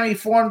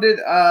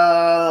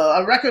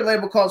record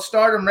label called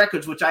Stardom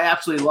Records, which I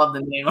absolutely love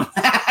the name of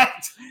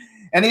that.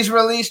 And he's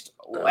released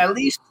at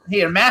least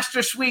here,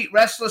 Master Suite,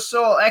 Restless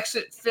Soul,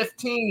 Exit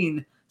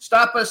 15,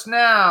 Stop Us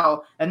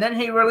Now. And then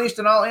he released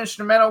an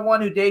all-instrumental one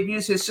who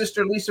debuts his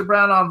sister Lisa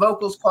Brown on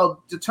vocals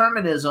called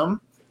Determinism.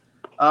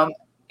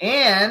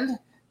 And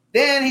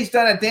then he's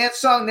done a dance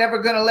song,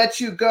 Never Gonna Let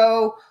You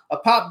Go, a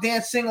pop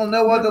dance single,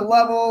 No Other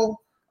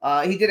Level.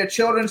 He did a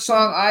children's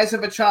song, Eyes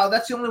of a Child.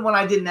 That's the only one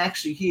I didn't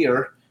actually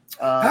hear.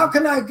 How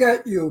can I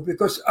get you?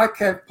 Because I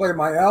can't play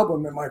my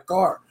album in my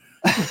car.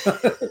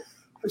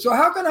 So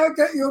how can I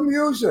get your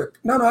music?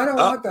 No, I don't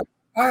want that.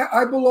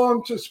 I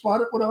belong to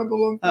Spotify. What do I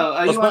belong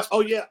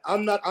to? Yeah,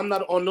 I'm not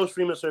on no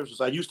streaming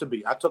services. I used to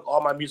be. I took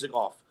all my music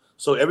off.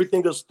 So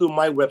everything goes through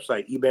my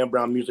website,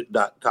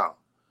 ebanbrownmusic.com.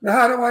 Now,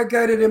 how do I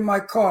get it in my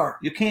car?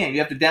 You can't. You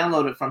have to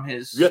download it from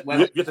his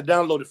website. You have to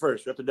download it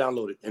first. You have to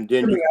download it, and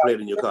then you can play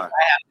it in your car.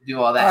 I have to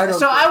do all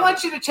that. I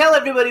want you to tell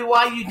everybody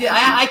why you did.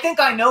 I think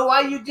I know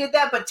why you did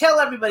that, but tell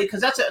everybody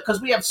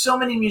because we have so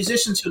many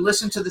musicians who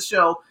listen to the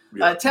show.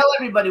 Yeah. Tell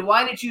everybody,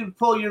 why did you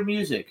pull your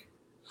music?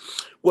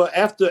 Well,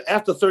 after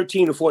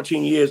 13 or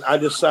 14 years, I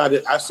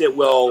said,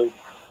 well,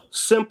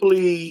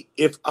 simply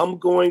if I'm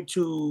going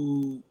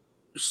to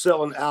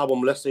sell an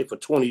album, let's say for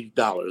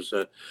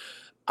 $20,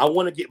 I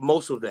want to get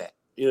most of that.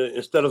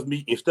 Instead of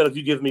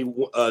you giving me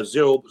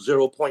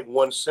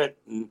 0.1 cent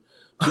and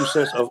 2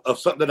 cents of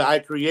something that I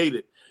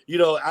created.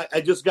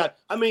 I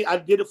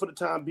did it for the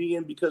time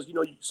being because,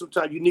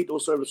 sometimes you need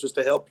those services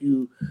to help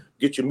you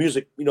get your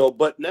music,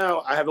 but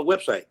now I have a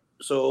website.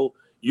 So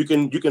you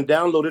can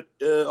download it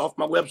off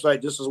my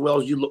website just as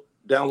well as you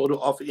download it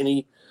off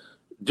any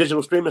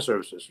digital streaming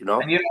services,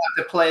 And you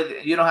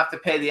don't have to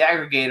pay the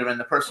aggregator and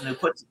the person who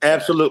puts it there.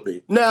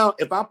 Absolutely. Now,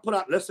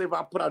 let's say if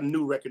I put out a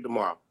new record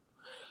tomorrow,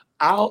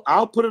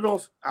 I'll put it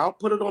on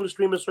the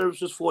streaming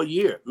services for a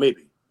year,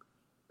 maybe.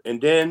 And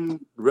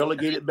then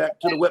relegate it back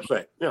to the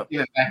website. Yeah.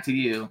 Give it back to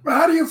you.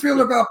 How do you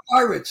feel about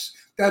pirates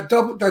that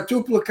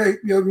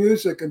duplicate your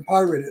music and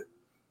pirate it?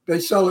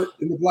 They sell it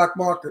in the black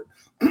market.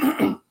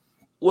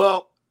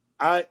 Well,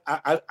 I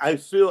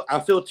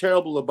feel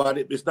terrible about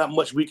it. There's not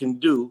much we can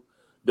do.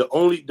 The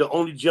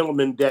only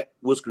gentleman that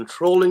was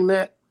controlling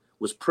that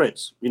was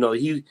Prince.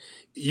 You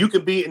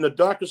could be in the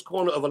darkest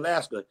corner of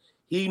Alaska.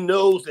 He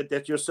knows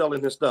that you're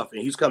selling his stuff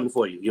and he's coming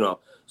for you.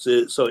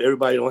 So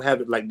everybody don't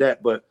have it like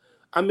that. But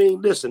I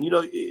mean, listen,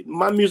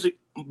 my music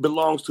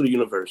belongs to the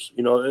universe.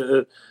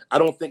 I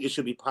don't think it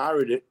should be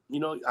pirated.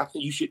 I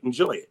think you should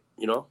enjoy it.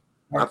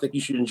 I think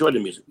you should enjoy the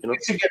music. You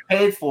should get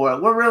paid for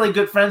it. We're really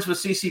good friends with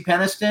CeCe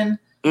Peniston.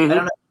 Mm-hmm. I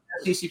don't know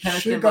if you know CeCe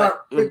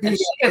Peniston, and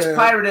she gets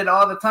pirated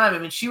all the time. I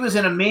mean, she was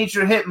in a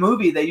major hit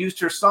movie. They used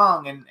her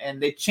song, and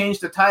they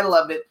changed the title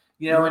of it,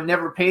 and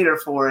never paid her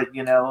for it.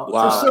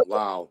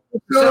 Wow.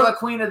 Priscilla,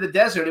 Queen of the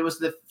Desert. It was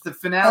the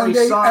finale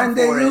song. And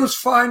they used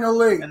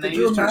Finally. And they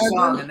used her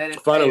song, and they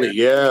didn't Finally, pay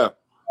her. yeah.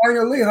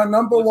 Finally, her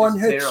number one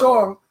hit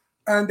song,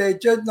 and they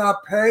did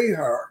not pay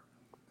her.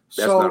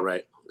 That's not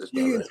right.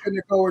 She is going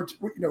to go into,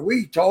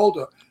 we told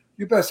her,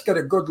 you best get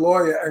a good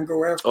lawyer and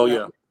go after her. Oh,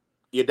 yeah.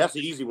 Yeah, that's the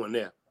easy one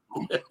there.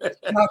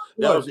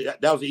 that was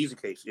the easy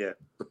case, yeah.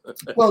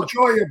 Well,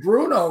 Joya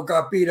Bruno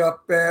got beat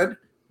up bad.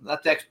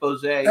 That's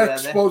Expose.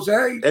 Expose.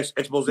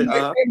 Expose. They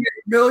made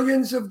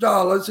millions of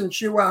dollars, and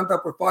she wound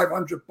up with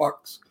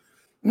 $500.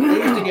 They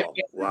used to get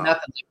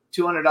nothing,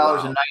 $200 a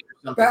night or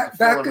something.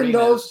 Back in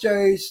those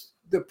days,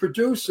 the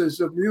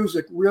producers of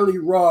music really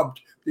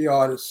robbed the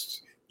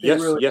artists. Yes.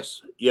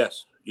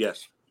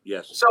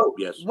 So,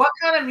 what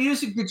kind of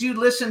music did you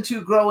listen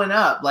to growing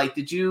up? Like,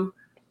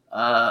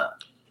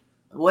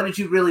 what did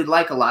you really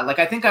like a lot? Like,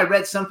 I think I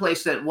read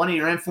someplace that one of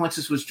your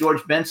influences was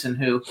George Benson,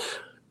 who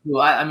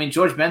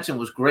George Benson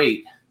was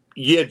great.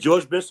 Yeah,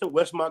 George Benson,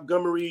 Wes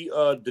Montgomery,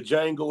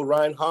 Django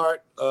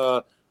Reinhardt,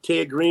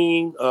 Ted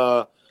Green.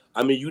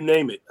 You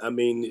name it.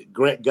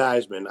 Grant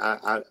Geisman.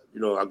 I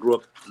grew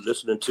up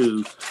listening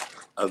to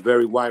a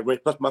very wide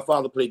range. Plus, my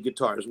father played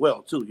guitar as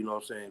well, too. You know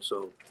what I'm saying?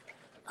 So,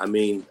 I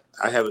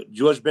have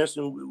George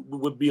Benson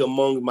would be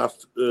among my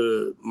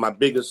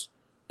biggest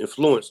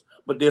influence,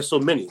 but there's so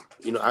many.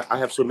 You know, I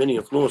have so many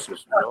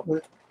influences. You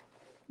know.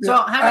 So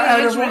how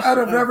many injuries? Out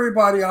of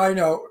everybody I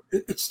know,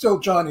 it's still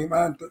Johnny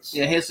Mathis.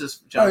 Yeah, his is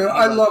Johnny.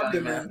 I love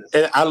him, man.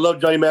 And I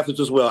love Johnny Mathis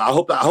as well. I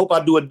hope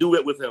I do a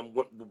duet with him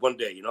one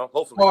day. You know,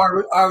 hopefully.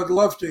 Oh, I would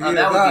love to hear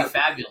that. That would be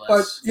fabulous.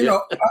 But you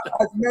know,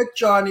 I've met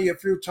Johnny a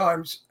few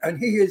times, and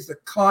he is the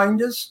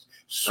kindest,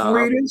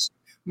 sweetest,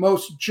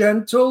 most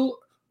gentle,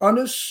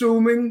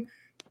 unassuming.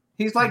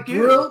 He's like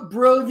you.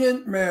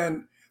 Brilliant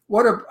man.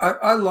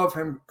 I love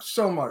him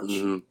so much.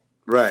 Mm-hmm.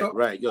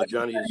 Right. Yo,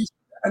 Johnny is.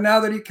 And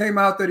now that he came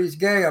out that he's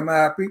gay, I'm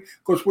happy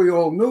because we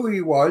all knew he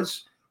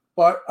was.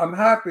 But I'm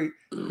happy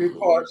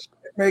because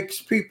it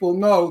makes people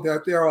know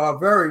that there are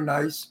very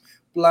nice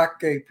black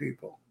gay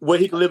people. Well,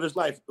 he can live his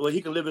life. Well,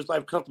 he can live his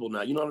life comfortable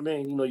now. You know what I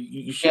mean? You know,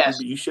 you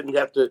shouldn't. You shouldn't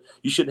have to.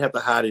 You shouldn't have to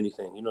hide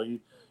anything. You know, you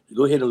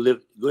go ahead and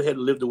live. Go ahead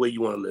and live the way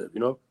you want to live. You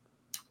know.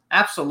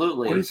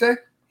 Absolutely. What did he say?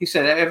 He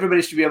said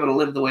everybody should be able to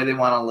live the way they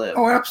want to live.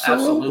 Oh,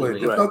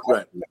 absolutely.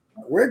 Right.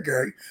 We're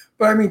gay,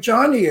 but I mean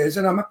Johnny is,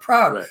 and I'm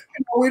proud. Right.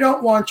 You know, we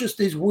don't want just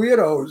these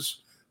weirdos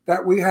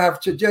that we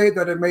have today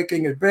that are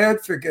making it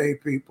bad for gay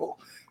people.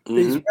 Mm-hmm.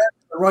 These men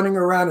are running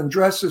around in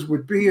dresses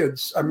with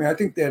beards. I mean, I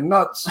think they're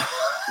nuts.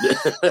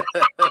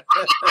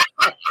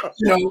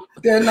 You know,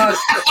 they're not.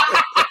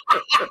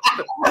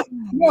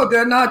 No,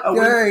 they're not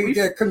gay.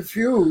 They're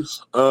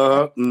confused.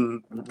 Yeah.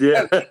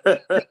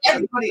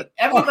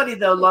 Everybody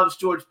though loves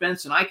George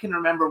Benson. I can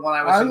remember when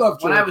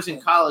I was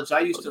in college.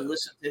 I used to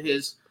listen to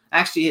his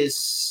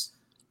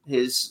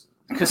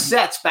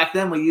cassettes. Back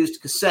then, we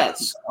used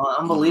cassettes.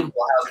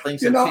 Unbelievable how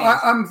things. You know,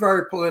 I'm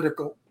very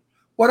political.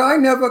 What I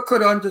never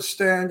could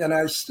understand, and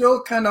I still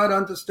cannot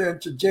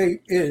understand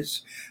today,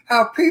 is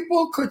how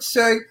people could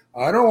say,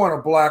 "I don't want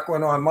a black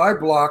one on my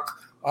block.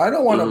 I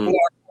don't want a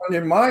black one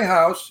in my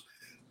house."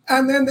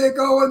 And then they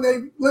go and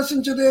they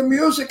listen to their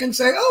music and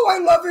say, "Oh, I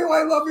love you,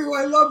 I love you,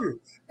 I love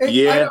you."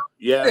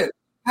 Yeah.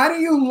 How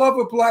do you love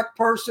a black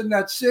person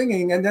that's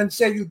singing and then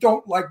say you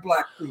don't like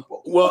black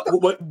people? Well,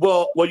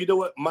 you know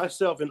what?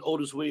 Myself and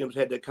Otis Williams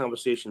had that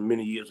conversation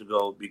many years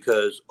ago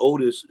because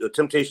Otis, the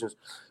Temptations,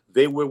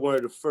 they were one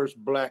of the first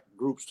black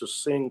groups to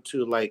sing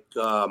to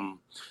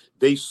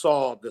they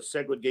saw the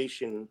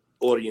segregation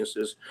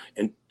audiences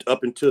and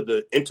up into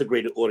the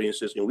integrated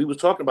audiences. And we was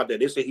talking about that.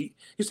 They said he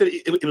said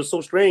it was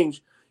so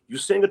strange. You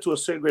sing it to a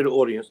segregated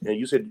audience and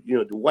you said, you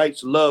know, the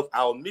whites love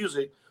our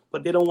music,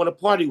 but they don't want to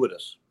party with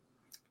us.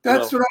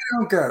 That's what I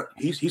don't get.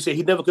 He said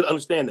he never could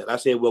understand that. I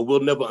said, well, we'll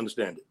never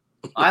understand it.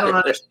 I don't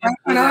understand.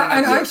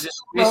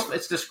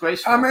 It's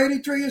disgraceful. I'm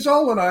 83 years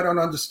old and I don't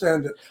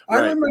understand it. I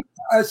remember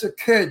as a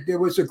kid, there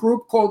was a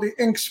group called the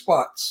Ink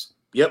Spots.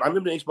 Yep, I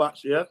remember the Ink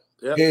Spots. Yeah.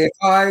 If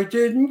I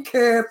didn't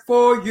care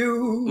for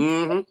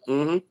you.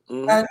 And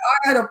I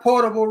had a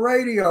portable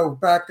radio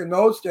back in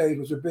those days. It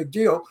was a big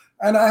deal.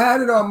 And I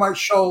had it on my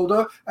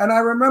shoulder. And I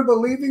remember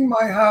leaving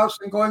my house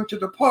and going to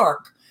the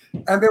park.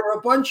 And there were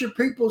a bunch of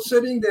people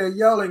sitting there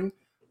yelling,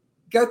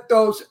 "Get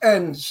those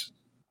ends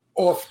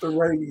off the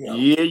radio."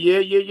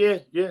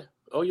 Yeah.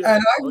 Oh, yeah.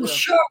 And I was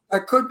shocked.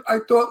 I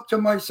thought to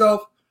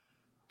myself,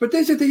 but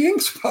these are the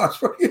Ink Spots.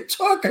 What are you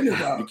talking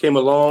about? We came a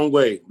long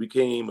way. That was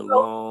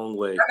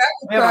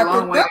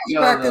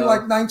back in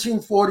like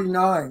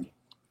 1949.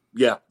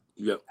 Yeah.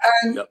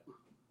 And,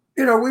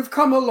 you know, we've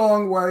come a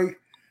long way.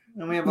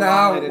 And we have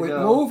now with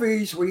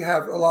movies, we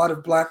have a lot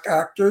of black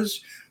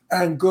actors.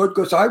 And good,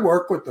 because I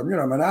work with them. You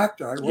know, I'm an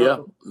actor. I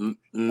work with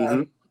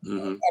them.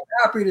 I'm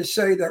happy to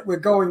say that we're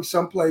going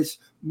someplace.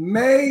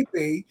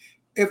 Maybe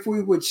if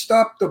we would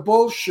stop the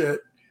bullshit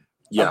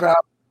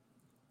about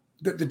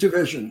the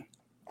division.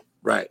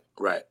 Right.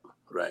 But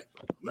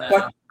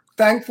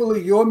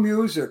thankfully, your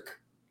music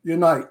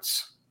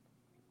unites.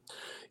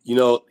 You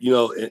know,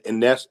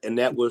 and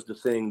that was the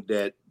thing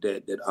that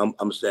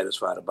I'm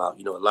satisfied about.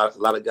 You know, a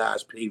lot of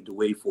guys paved the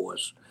way for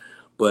us.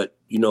 But,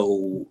 you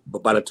know,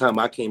 by the time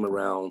I came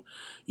around,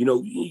 you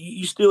know,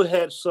 you still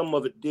had some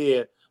of it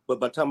there. But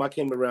by the time I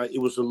came around, it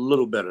was a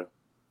little better.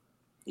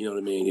 You know what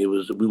I mean? We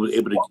were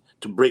able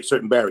to break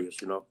certain barriers,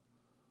 you know.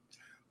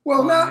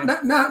 Well,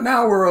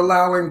 now we're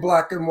allowing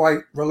black and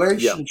white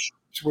relationships,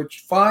 which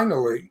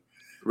finally.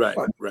 Right.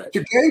 To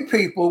gay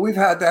people, we've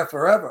had that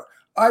forever.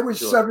 I was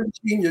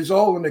 17 years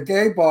old in a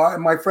gay bar,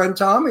 and my friend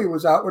Tommy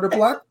was out with a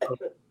black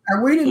person.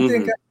 And we didn't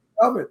think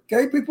anything of it.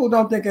 Gay people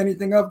don't think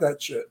anything of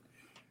that shit.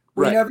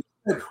 We never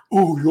said,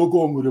 "Oh, you're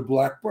going with a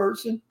black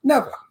person."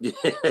 Never. No,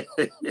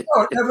 it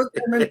never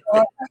came in.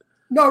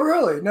 No,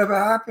 really, it never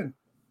happened.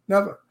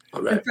 Never.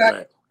 Right, in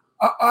fact,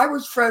 I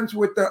was friends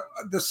with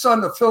the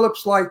son of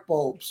Philips Light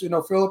Bulbs. You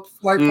know, Philips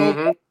Light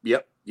Bulbs?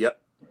 Yep. I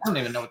don't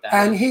even know what that is.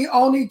 And he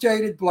only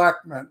dated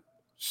black men.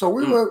 So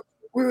we were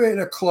in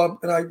a club,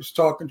 and I was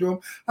talking to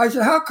him. I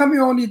said, "How come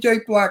you only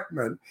date black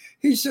men?"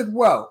 He said,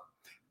 "Well,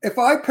 if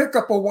I pick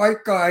up a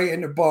white guy in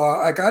the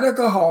bar, I got to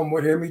go home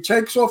with him. He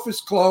takes off his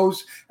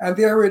clothes, and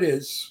there it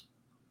is."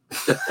 He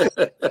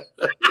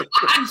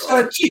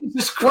said,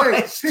 Jesus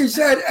Christ. He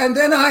said, and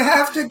then I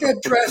have to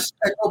get dressed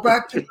and go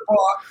back to the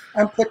bar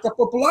and pick up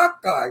a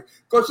black guy.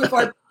 Because if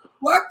I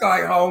black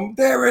guy home.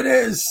 There it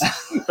is.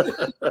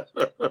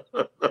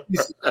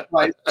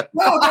 Right.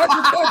 No,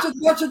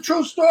 that's a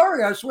true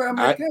story. I swear,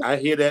 I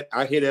hear that.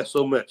 I hear that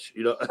so much.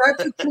 You know,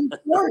 that's a true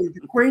story.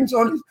 The Queen's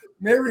on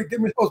Mary.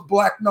 Give me those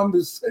black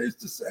numbers. They used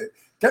to say,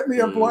 "Get me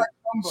a black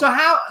number."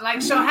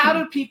 So how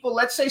do people?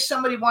 Let's say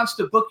somebody wants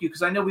to book you,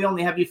 because I know we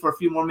only have you for a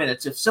few more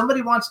minutes. If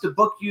somebody wants to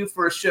book you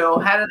for a show,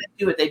 how do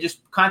they do it? They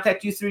just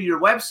contact you through your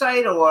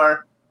website,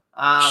 or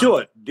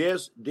sure.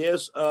 There's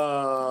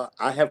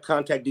I have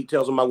contact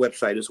details on my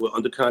website as well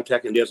under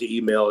contact, and there's an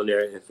email in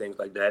there and things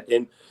like that.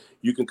 And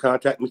you can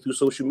contact me through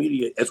social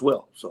media as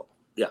well. So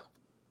yeah.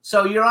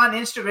 So you're on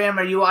Instagram.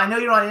 I know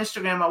you're on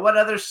Instagram. Or what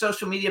other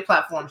social media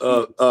platforms?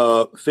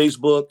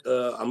 Facebook.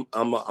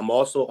 I'm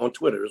also on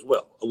Twitter as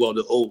well. Well,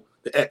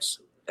 the X,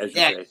 as you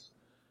say.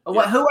 Who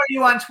are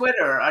you on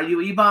Twitter? Are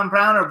you Eban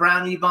Brown or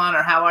Brown Eban,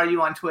 or how are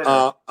you on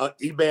Twitter?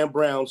 Eban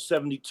Brown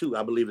 72,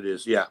 I believe it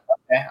is. Yeah.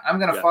 Okay, I'm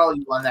gonna follow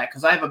you on that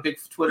because I have a big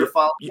Twitter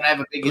following. And I have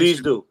a big Please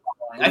Instagram do.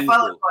 following. I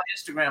followed you on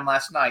Instagram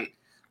last night.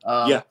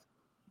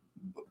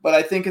 But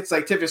I think it's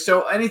like typical.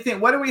 So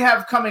what do we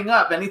have coming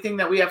up? Anything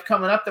that we have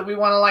coming up that we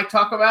want to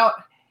talk about?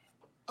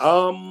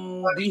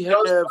 We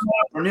have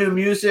new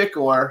music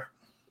or.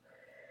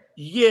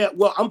 Yeah,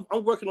 well,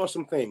 I'm working on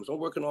some things. I'm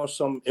working on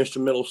some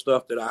instrumental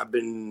stuff that I've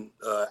been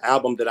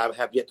album that I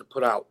have yet to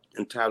put out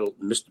entitled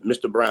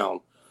Mr. Brown.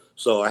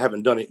 So I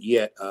haven't done it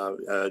yet.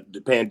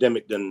 The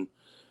pandemic done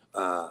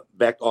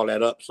backed all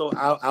that up. So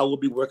I will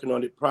be working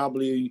on it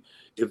probably,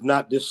 if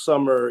not this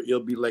summer,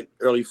 it'll be like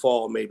early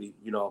fall maybe,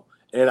 you know.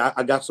 And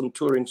I got some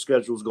touring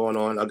schedules going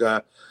on. I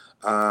got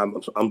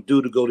I'm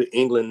due to go to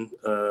England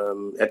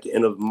at the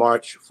end of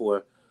March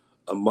for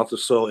a month or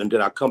so, and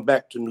then I come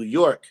back to New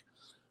York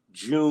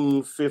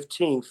June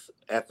 15th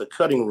at the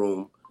Cutting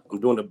Room.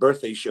 I'm doing a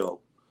birthday show.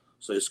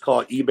 So it's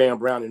called Eban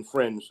Brown and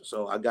Friends.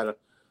 So I got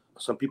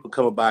some people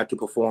coming by to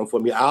perform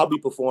for me. I'll be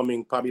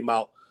performing probably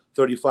about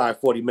 35,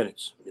 40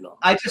 minutes, you know.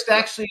 I just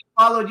actually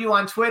followed you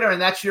on Twitter, and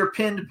that's your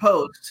pinned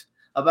post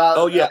about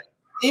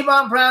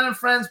Eban Brown and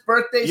Friends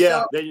birthday show.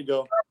 Yeah, there you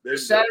go.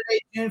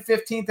 Saturday, June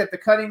 15th at the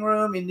Cutting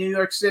Room in New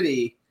York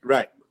City.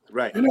 Right.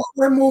 You know,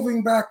 we're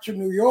moving back to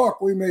New York.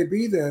 We may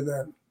be there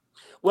then.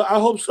 Well, I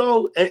hope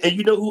so. And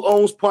you know who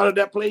owns part of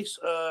that place,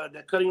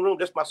 that Cutting Room?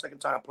 That's my second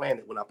time playing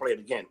it when I play it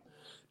again.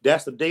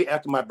 That's the day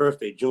after my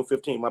birthday, June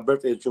 15th. My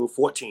birthday is June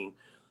 14th.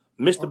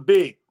 Mr.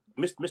 Big,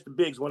 Mr.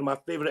 Big's one of my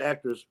favorite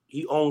actors.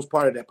 He owns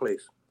part of that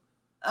place.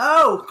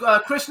 Oh,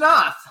 Chris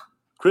Noth.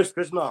 Chris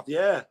Noth,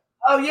 yeah.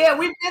 Oh, yeah,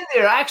 we've been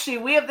there. Actually,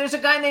 there's a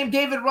guy named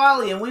David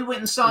Raleigh, and we went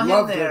and saw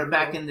him there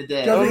back in the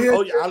day.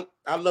 Yeah,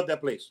 I love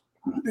that place.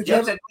 Do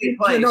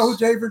you know who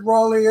David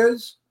Raleigh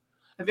is?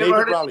 Have you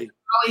ever heard of him?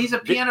 He's a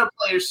piano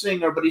player,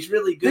 singer, but he's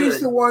really good.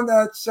 He's the one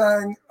that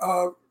sang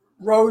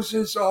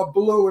 "Roses Are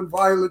Blue and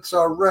Violets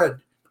Are Red."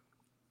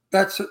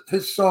 That's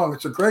his song.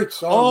 It's a great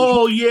song.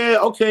 Oh yeah,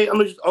 okay.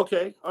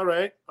 Okay, all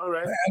right.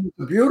 And it's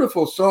a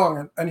beautiful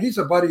song, and he's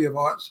a buddy of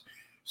ours,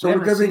 so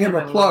we're giving him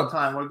a plug.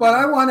 But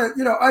I want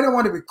to, I don't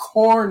want to be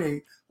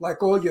corny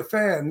like all your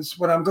fans,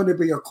 but I'm going to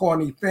be a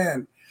corny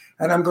fan,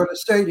 and I'm going to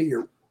say to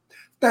you,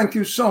 thank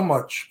you so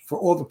much for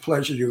all the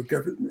pleasure you've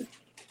given me.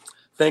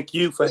 Thank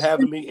you for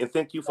having me, and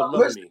thank you for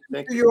loving me.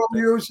 Thank you. Your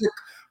music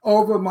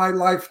over my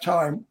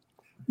lifetime.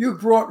 You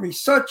brought me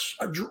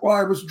while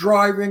I was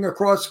driving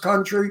across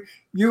country,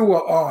 you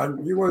were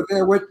on. You were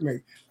there with me.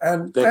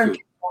 And thank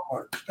you so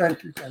much.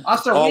 Thank you.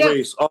 Also,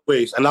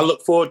 always. And I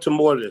look forward to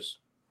more of this.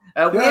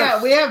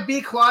 We have B.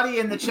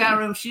 Claudia in the chat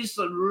room. She's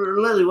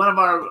literally one of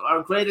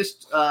our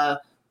greatest, I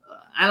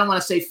don't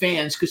want to say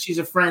fans because she's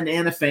a friend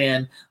and a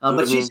fan,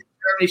 but she's in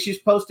Germany. She's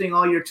posting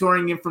all your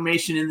touring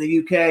information in the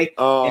UK.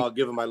 Oh,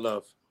 give her my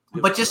love.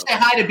 But just say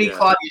hi to B.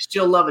 Claudia.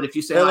 She'll love it if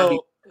you say hi.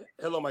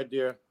 Hello, my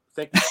dear.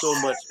 Thank you so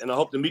much, and I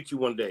hope to meet you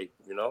one day.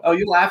 You know. Oh,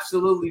 you'll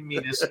absolutely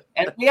meet us.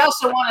 And we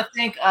also want to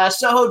thank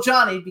Soho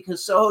Johnny,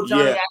 because Soho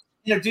Johnny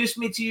introduced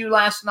me to you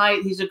last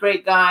night. He's a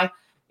great guy,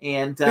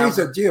 and he's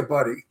a dear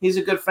buddy. He's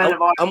a good friend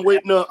of ours. I'm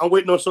waiting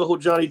on Soho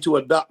Johnny to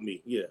adopt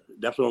me. Yeah,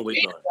 that's what I'm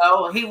waiting on.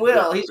 Oh, he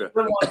will. He's a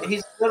good one.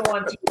 He's a good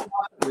one to.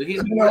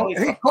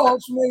 He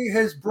calls me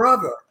his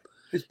brother.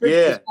 His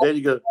there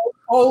you go.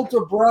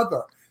 Older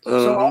brother.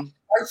 So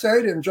I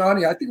say to him,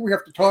 Johnny, I think we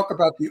have to talk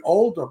about the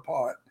older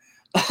part.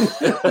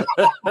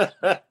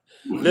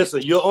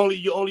 Listen, you're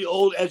only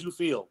old as you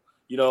feel.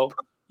 You know,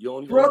 you're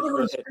only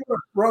brother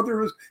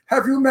is.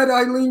 Have you met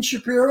Eileen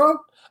Shapiro?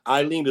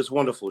 Eileen is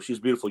wonderful. She's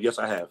beautiful. Yes,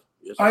 I have.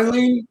 Yes,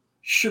 Eileen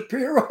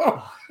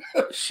Shapiro.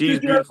 She's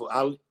beautiful.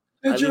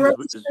 Did you ever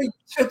see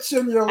tits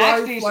in your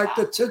life like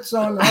the tits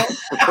on her?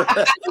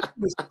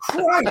 Jesus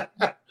Christ.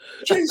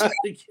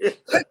 Jesus.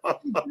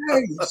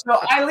 So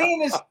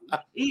Eileen is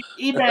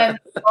Eban.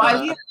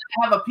 Eileen and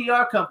I have a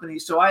PR company.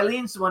 So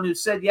Eileen's the one who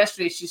said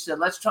yesterday, she said,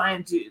 let's try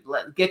and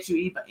get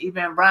you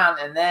Eban Brown.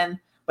 And then,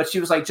 but she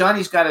was like,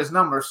 Johnny's got his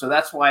number. So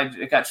that's why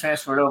it got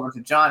transferred over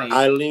to Johnny.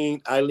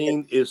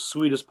 Eileen is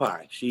sweet as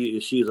pie. She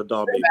is a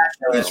dog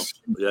baby.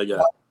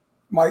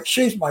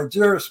 She's my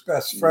dearest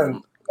best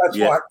friend. That's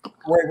why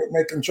we're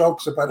making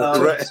jokes about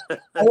it. Right.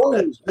 I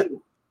always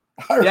do.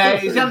 Yeah,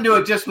 he's gonna do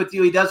it just with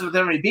you. He does it with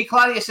everybody. B.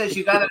 Claudia says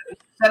you got to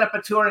set up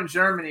a tour in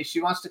Germany.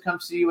 She wants to come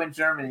see you in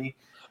Germany.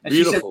 And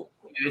Beautiful.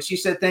 She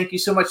said thank you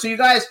so much. So you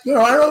guys,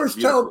 I always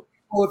tell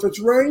people if it's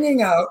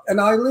raining out and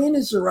Eileen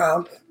is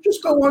around,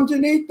 just go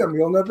underneath them.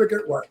 You'll never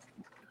get wet.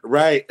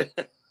 Right.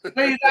 so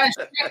you guys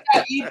check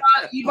out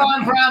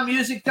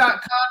EbanBrownMusic.com.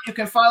 You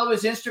can follow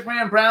his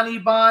Instagram, Brown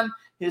Eban.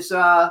 His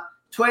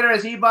Twitter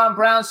is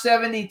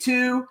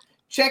EbanBrown72.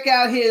 Check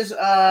out his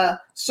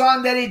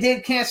song that he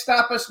did, Can't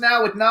Stop Us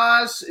Now, with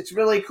Nas. It's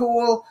really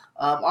cool.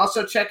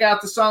 Also check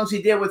out the songs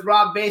he did with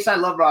Rob Bass. I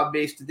love Rob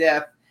Bass to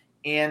death.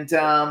 And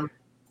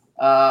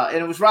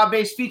it was Rob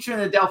Bass featuring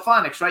the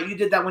Delphonics, right? You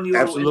did that when you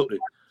Absolutely.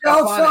 were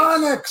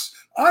Delphonics.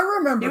 I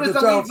remember he was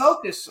the lead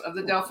vocalist of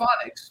the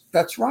Delphonics.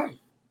 That's right.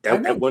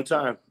 At one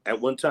time,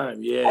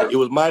 yeah. It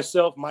was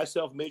myself,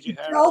 Major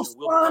Harris.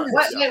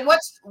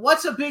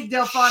 What's a big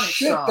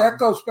Delphonics song? That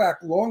goes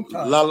back a long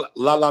time. La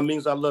La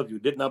means I love you.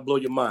 Didn't I blow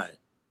your mind?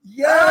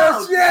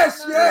 Yes.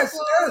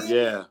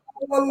 Yeah.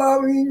 La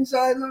La means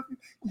I love you.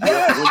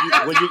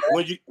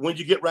 Yes. When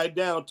you get right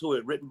down to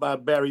it, written by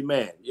Barry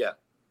Mann. Yeah.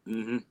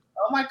 Mm-hmm.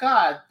 Oh my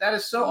God, that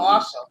is so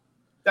awesome.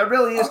 That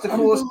really is the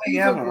coolest thing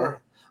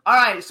ever. All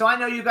right, so I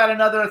know you got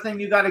another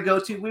thing you got to go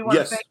to. We want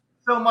to thank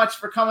you so much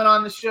for coming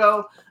on the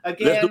show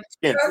again. Let's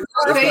do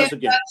it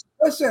again.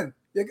 Listen,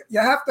 you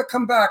have to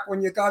come back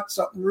when you got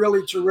something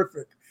really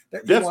terrific.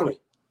 Definitely.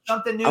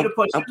 Something new to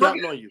push. I'm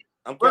counting on you.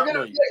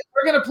 We're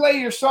gonna play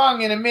your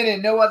song in a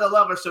minute, No Other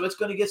Lover, so it's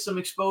gonna get some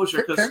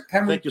exposure.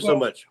 Thank you so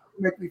much.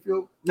 Make me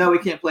feel. No, we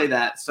can't play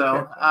that. So,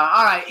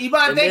 all right,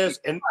 Eban,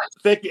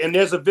 thank you. And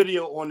there's a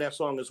video on that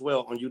song as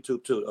well on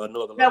YouTube too.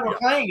 No Other Lover. Yeah, we're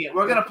playing it.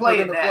 We're gonna play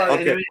it now.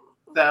 Okay.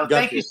 So,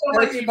 thank you so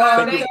much,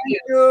 Eban. Thank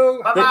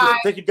you. Bye-bye.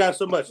 Thank you guys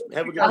so much.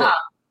 Have a good day.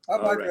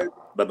 Bye-bye. Right.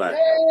 Bye-bye.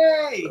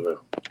 Hey.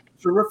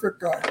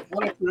 Terrific guy.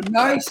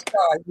 Nice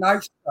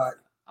guy.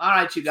 All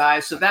right, you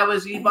guys. So that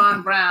was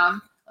Eban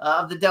Brown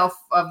of the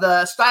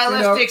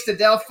Stylistics, the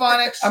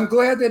Delphonics. I'm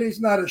glad that he's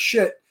not a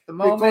shit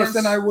because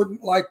then I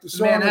wouldn't like the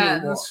song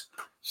anymore.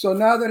 So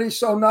now that he's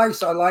so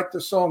nice, I like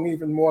the song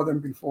even more than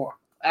before.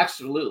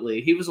 Absolutely.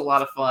 He was a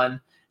lot of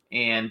fun.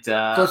 And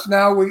because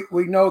now we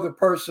know the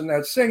person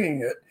that's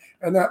singing it,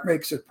 and that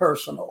makes it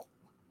personal.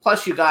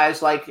 Plus, you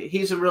guys, like,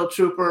 he's a real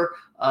trooper.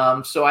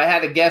 So I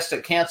had a guest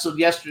that canceled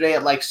yesterday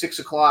at like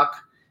 6:00,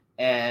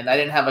 and I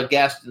didn't have a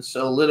guest, and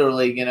so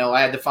literally, I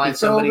had to find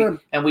somebody,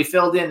 and we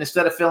filled in.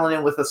 Instead of filling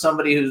in with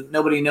somebody who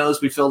nobody knows,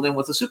 we filled in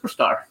with a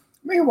superstar.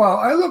 Meanwhile,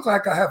 I look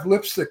like I have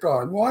lipstick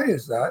on. Why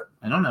is that?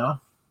 I don't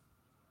know.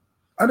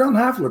 I don't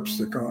have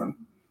lipstick on.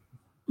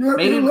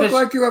 You look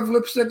like you have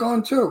lipstick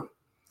on too.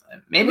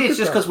 Maybe it's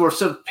just because we're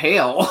so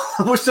pale.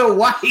 We're so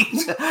white.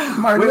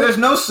 There's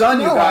no sun,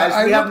 you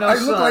guys. We have no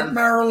sun. I look like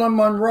Marilyn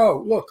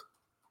Monroe. Look.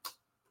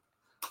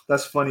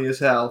 That's funny as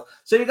hell.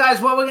 So, you guys,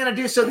 what we're going to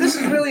do, so this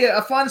is really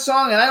a fun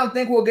song, and I don't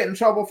think we'll get in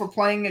trouble for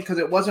playing it because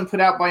it wasn't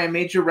put out by a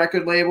major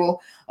record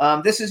label.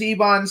 This is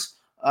Eban's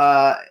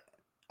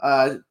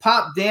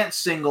pop dance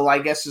single, I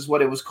guess is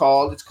what it was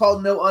called. It's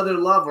called No Other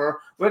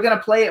Lover. We're going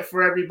to play it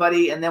for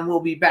everybody, and then we'll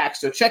be back.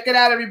 So check it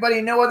out,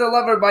 everybody. No Other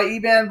Lover by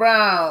Eban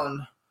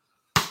Brown.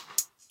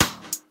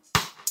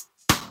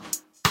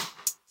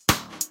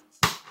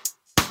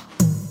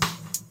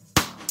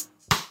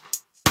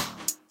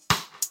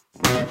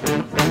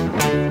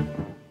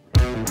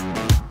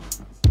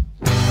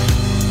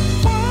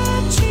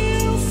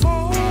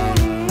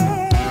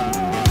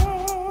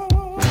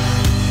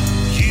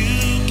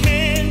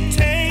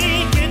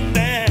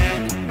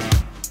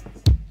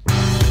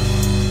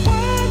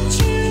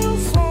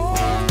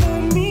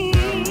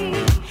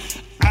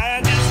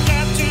 I just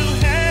got to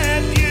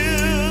have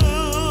you.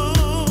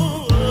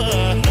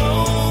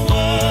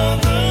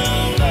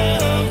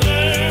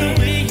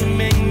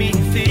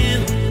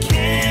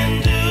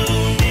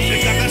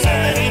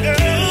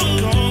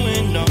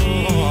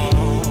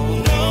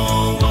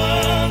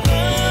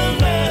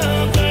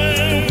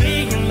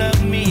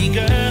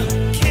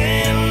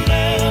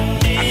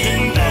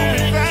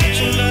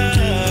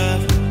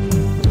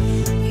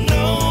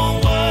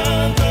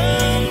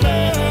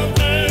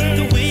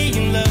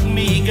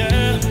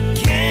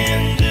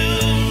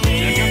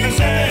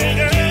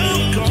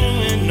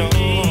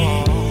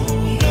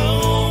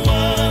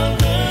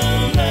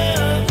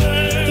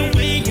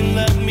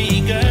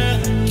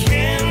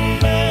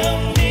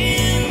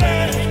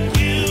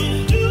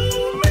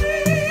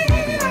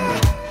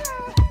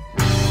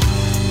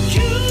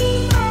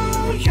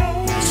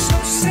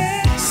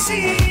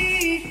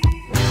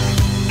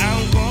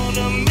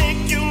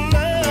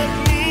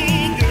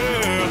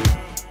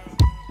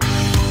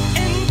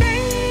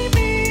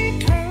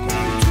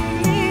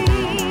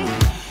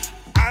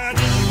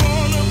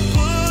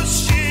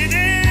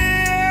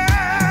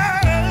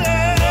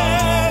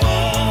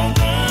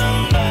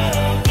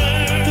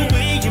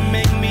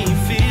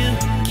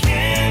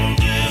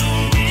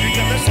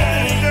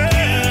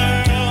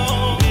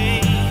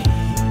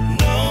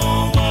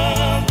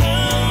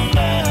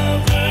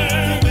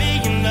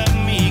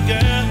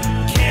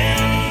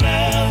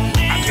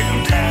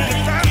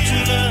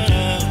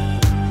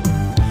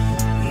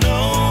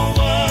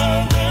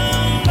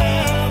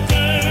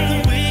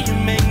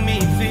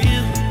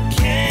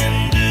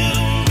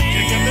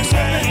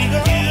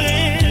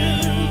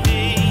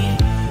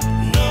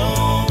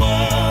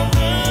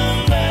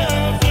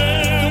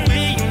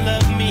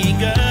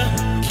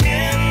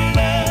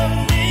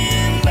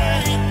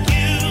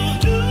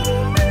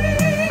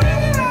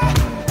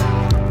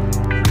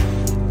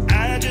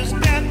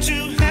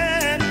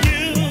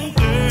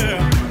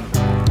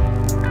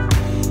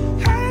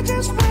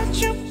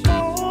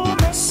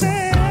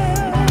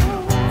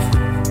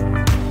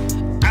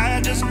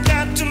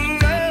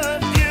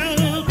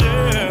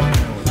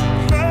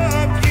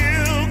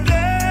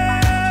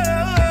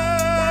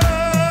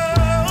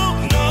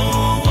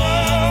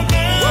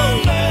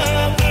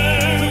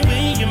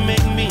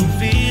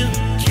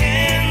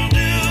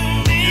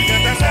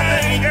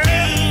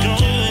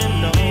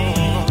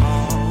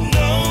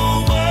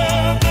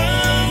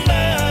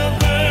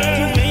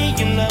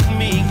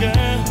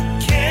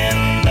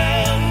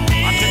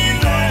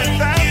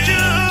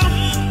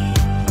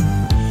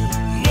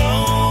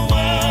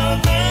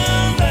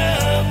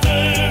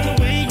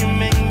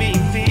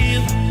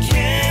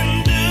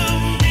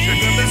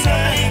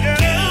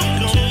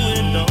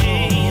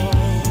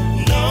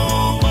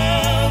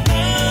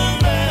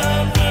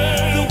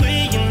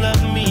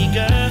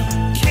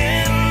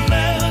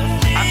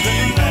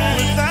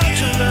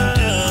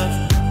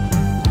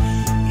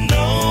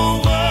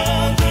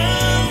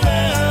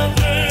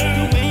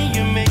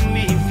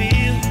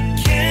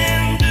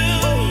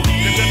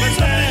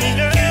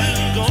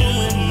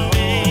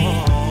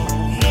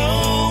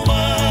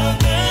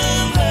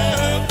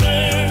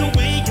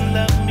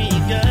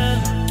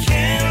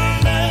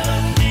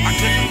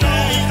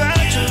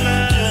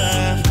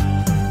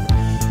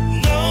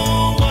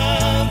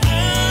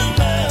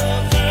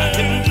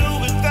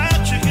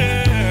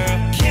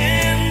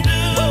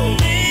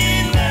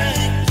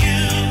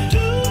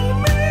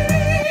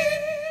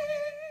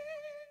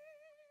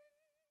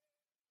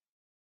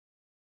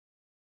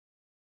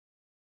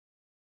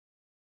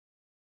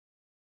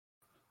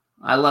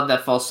 I love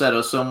that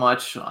falsetto so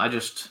much.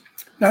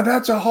 Now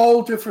that's a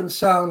whole different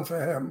sound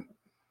for him.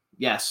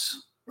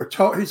 Yes.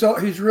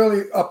 He's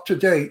really up to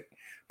date.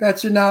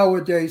 That's a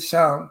nowadays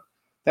sound.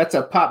 That's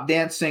a pop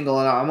dance single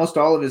and almost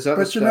all of his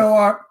other stuff. But you know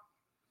what?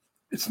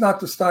 It's not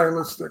the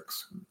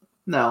stylistics.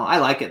 No, I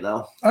like it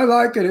though. I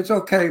like it. It's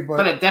okay,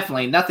 but it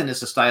definitely nothing is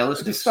the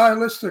stylistics. The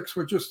stylistics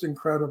were just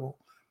incredible.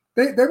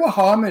 They were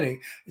harmony.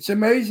 It's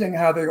amazing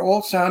how they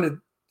all sounded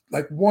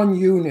like one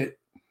unit.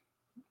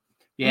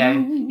 Yeah,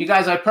 you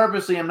guys, I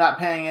purposely am not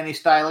playing any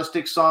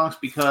stylistic songs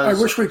because I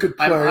wish we could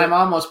play. I'm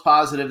almost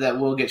positive that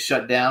we'll get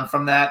shut down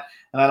from that,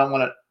 and I don't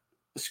want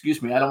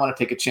to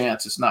take a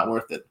chance. It's not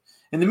worth it.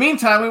 In the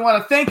meantime, we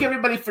want to thank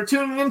everybody for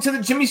tuning into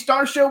the Jimmy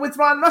Star Show with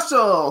Ron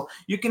Russell.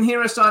 You can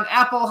hear us on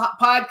Apple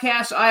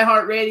Podcasts,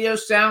 iHeartRadio,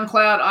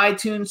 SoundCloud,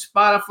 iTunes,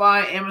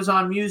 Spotify,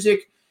 Amazon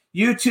Music,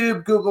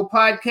 YouTube, Google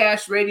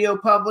Podcasts, Radio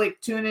Public,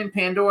 TuneIn,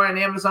 Pandora, and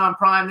Amazon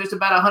Prime. There's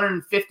about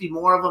 150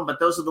 more of them, but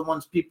those are the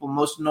ones people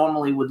most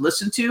normally would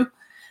listen to.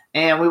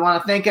 And we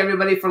want to thank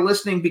everybody for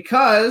listening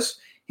because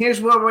here's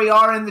where we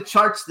are in the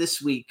charts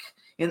this week.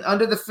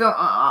 Under the film,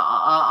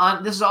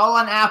 this is all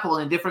on Apple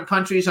in different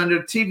countries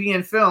under TV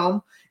and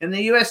film. In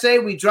the USA,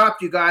 we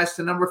dropped you guys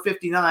to number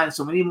 59,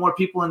 so we need more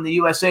people in the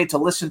USA to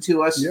listen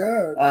to us.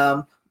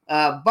 Yeah.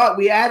 But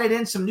we added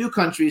in some new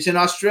countries. In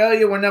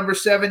Australia, we're number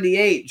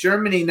 78.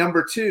 Germany,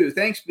 number 2.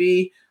 Thanks,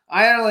 B.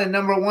 Ireland,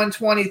 number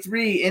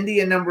 123.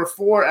 India, number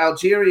 4.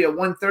 Algeria,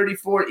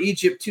 134.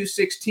 Egypt,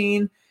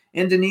 216.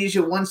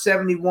 Indonesia,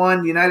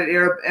 171. United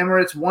Arab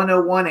Emirates,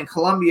 101. And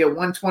Colombia,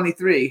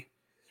 123.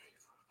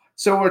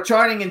 So we're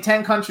charting in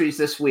 10 countries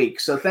this week.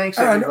 So thanks,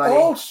 everybody. And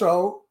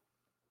also,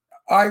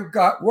 I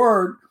got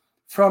word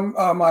from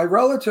my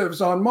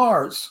relatives on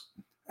Mars,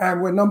 and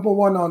we're number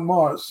 1 on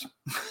Mars.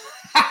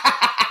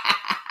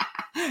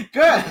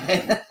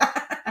 Good.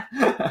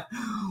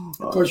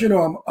 Because, you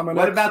know, I'm an...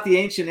 What about the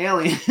ancient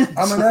aliens?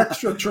 I'm an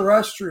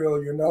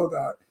extraterrestrial, you know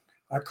that.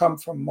 I come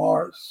from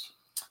Mars.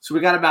 So we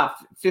got about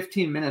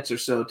 15 minutes or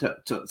so to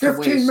 15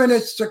 waste.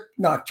 minutes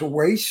not to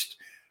waste.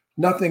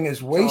 Nothing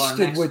is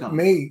wasted with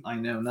me. I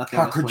know, nothing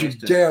How is could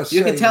wasted. you dare say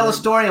You can tell that? a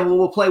story, and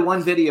we'll play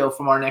one video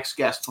from our next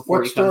guest before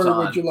What he comes story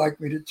on. would you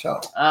like me to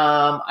tell?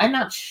 I'm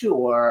not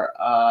sure.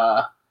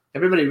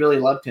 Everybody really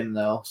loved him,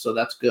 though, so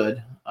that's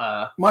good.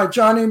 My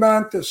Johnny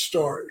Manthis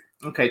story.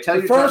 Okay, tell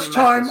The your first Johnny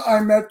time Mathis. I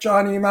met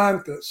Johnny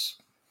Manthis,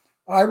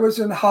 I was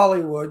in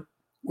Hollywood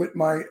with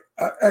my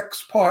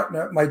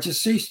ex-partner, my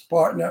deceased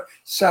partner,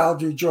 Sal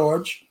G.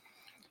 George,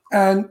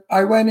 and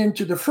I went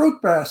into the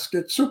Fruit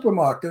Basket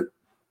supermarket,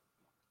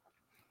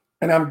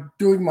 and I'm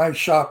doing my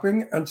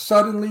shopping, and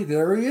suddenly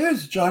there he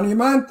is, Johnny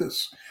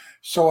Manthis.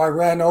 So I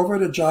ran over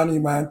to Johnny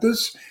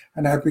Manthis,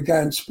 and I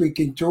began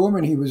speaking to him,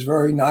 and he was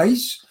very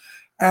nice.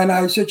 And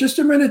I said, just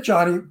a minute,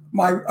 Johnny,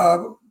 my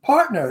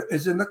partner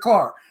is in the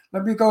car.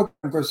 Let me go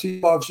because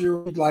he loves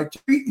you. He'd like to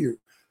meet you.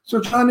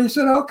 So Johnny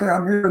said, okay,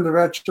 I'm here in the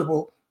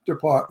vegetable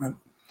department.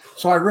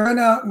 So I ran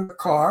out in the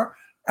car,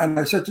 and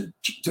I said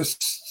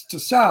to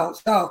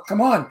Sal,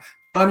 come on,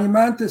 Johnny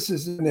Manthis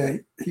is in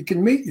there. He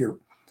can meet you.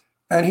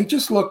 And he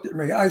just looked at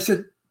me. I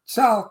said,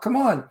 Sal, come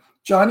on.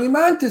 Johnny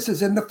Manthis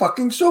is in the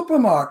fucking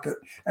supermarket.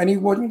 And he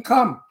wouldn't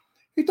come.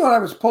 He thought I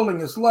was pulling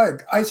his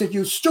leg. I said,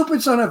 you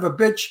stupid son of a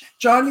bitch.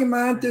 Johnny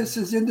Manthis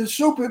is in the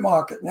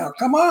supermarket now.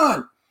 Come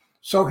on.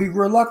 So he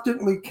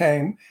reluctantly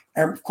came.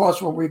 And, of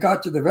course, when we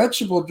got to the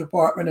vegetable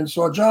department and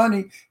saw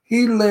Johnny,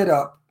 he lit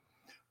up.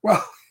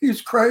 Well,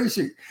 he's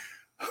crazy.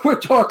 We're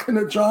talking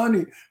to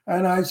Johnny.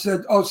 And I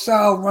said, oh,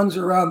 Sal runs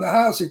around the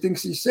house. He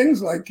thinks he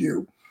sings like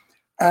you.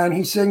 And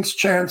he sings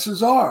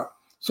Chances Are.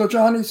 So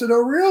Johnny said,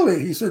 oh, really?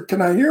 He said,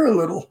 can I hear a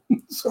little?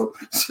 So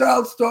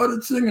Sal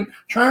started singing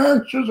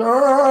Chances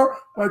Are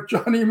like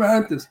Johnny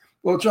Manthis.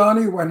 Well,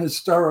 Johnny went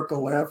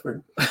hysterical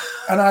laughing.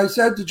 And I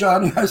said to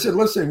Johnny, I said,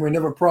 listen, we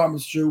never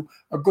promised you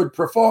a good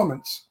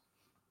performance.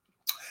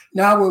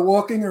 Now we're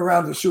walking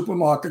around the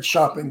supermarket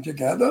shopping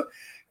together,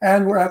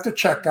 and we're at the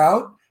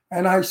checkout.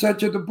 And I said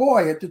to the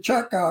boy at the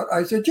checkout,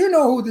 I said, do you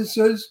know who this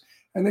is?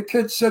 And the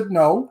kid said,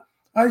 no.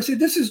 I said,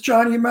 this is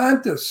Johnny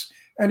Manthis.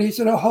 And he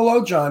said, oh,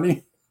 hello,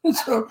 Johnny.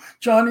 So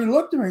Johnny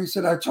looked at me. He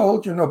said, I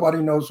told you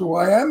nobody knows who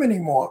I am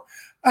anymore.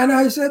 And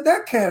I said,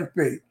 that can't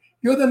be.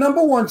 You're the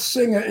number 1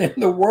 singer in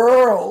the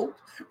world.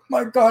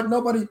 My God,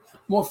 nobody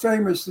more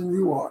famous than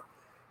you are.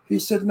 He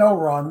said, no,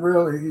 Ron,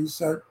 really. He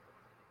said,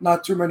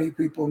 not too many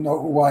people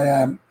know who I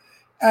am.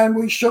 And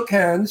we shook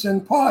hands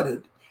and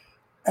parted.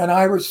 And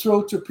I was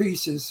thrilled to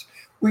pieces.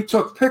 We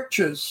took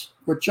pictures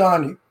with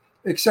Johnny,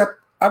 except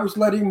I was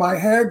letting my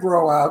hair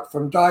grow out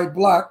from dyed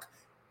black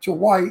to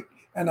white,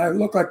 and I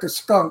looked like a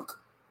skunk.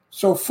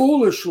 So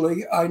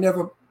foolishly, I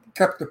never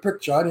kept the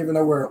picture. I didn't even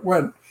know where it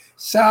went.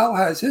 Sal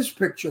has his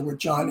picture with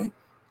Johnny,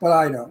 but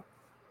I don't.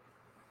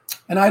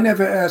 And I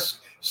never asked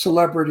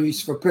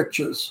celebrities for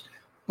pictures,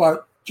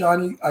 but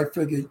Johnny, I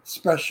figured,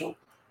 special.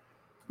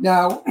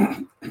 Now,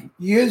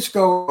 years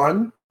go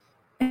on,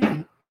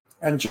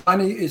 and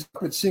Johnny is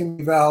up at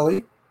Simi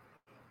Valley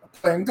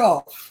playing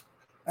golf.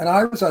 And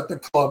I was at the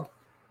club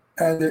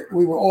and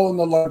we were all in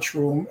the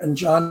lunchroom, and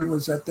Johnny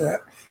was at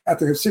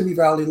the Simi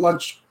Valley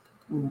lunch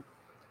room.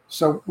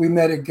 So we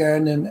met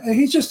again, and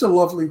he's just a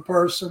lovely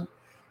person.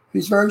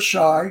 He's very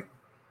shy.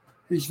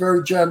 He's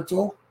very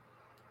gentle.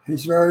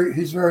 He's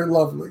very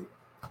lovely.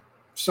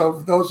 So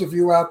for those of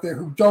you out there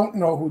who don't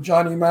know who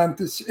Johnny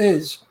Mathis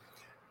is,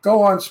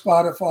 go on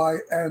Spotify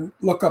and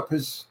look up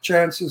his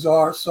Chances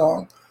Are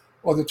song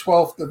or The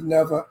 12th of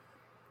Never.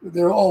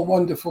 They're all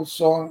wonderful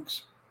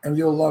songs, and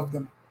you'll love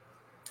them.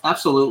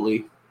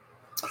 Absolutely.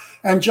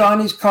 And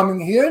Johnny's coming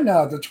here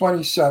now, the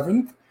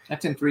 27th.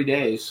 That's in 3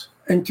 days.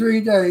 In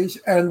 3 days,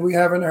 and we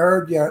haven't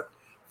heard yet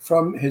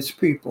from his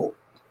people.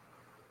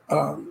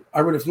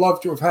 I would have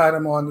loved to have had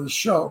him on the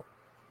show.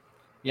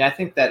 Yeah, I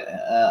think that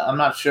I'm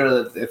not sure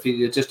that if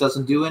he just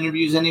doesn't do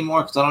interviews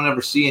anymore, because I don't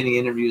ever see any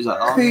interviews.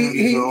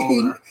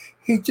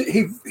 He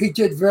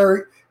did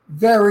very,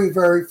 very,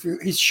 very few.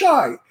 He's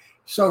shy,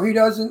 so he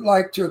doesn't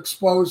like to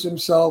expose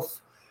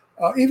himself.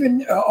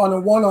 Even on a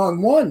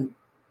one-on-one,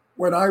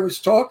 when I was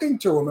talking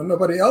to him and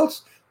nobody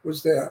else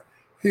was there,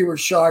 he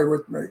was shy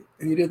with me.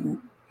 He didn't.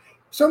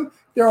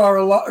 There are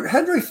a lot.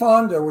 Henry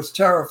Fonda was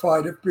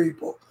terrified of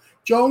people.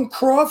 Joan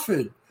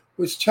Crawford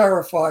was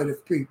terrified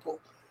of people.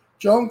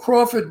 Joan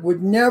Crawford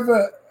would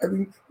never,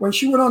 when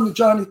she went on the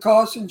Johnny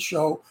Carson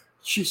show,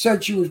 she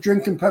said she was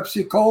drinking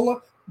Pepsi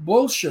Cola.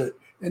 Bullshit.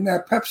 In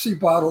that Pepsi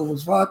bottle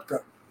was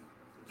vodka.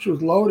 She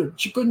was loaded.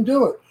 She couldn't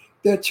do it.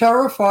 They're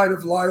terrified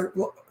of life,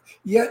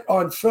 yet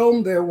on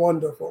film they're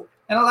wonderful.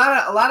 And a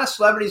lot of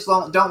celebrities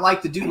don't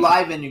like to do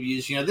live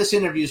interviews. You know, this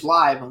interview's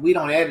live, and we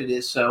don't edit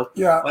it, so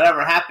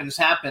whatever happens,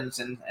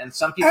 and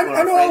some people are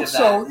afraid of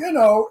that. And also, you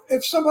know,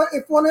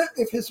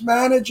 if his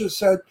manager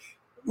said,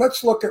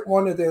 let's look at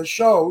one of their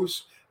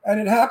shows, and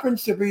it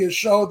happens to be a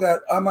show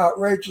that I'm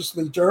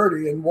outrageously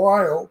dirty and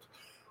wild,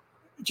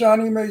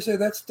 Johnny may say,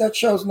 that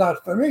show's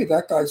not for me.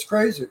 That guy's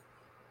crazy.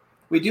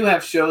 We do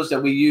have shows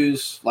that we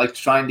use, like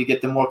trying to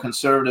get the more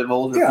conservative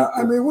older people.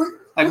 I mean,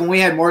 like when we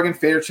had Morgan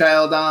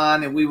Fairchild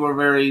on, and we were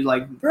very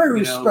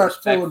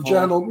respectful and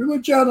gentle. We were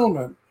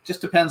gentlemen.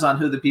 Just depends on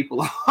who the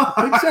people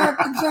are.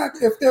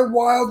 Exactly. If they're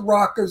wild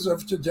rockers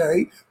of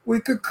today, we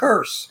could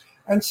curse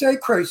and say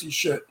crazy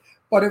shit.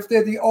 But if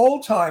they're the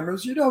old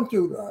timers, you don't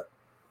do that.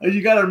 And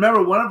you got to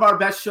remember, one of our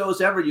best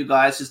shows ever, you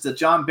guys, is the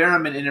John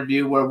Barrowman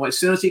interview, where as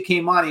soon as he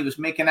came on, he was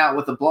making out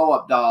with a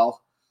blow-up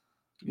doll.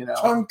 You know,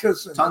 tongue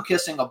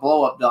kissing a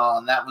blow-up doll,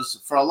 and that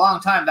was, for a long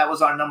time, that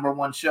was our number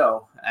one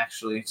show.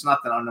 Actually, it's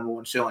not that our number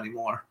one show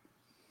anymore.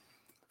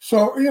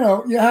 So you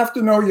know, you have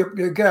to know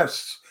your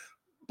guests.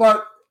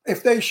 But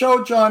if they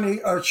show Johnny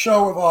a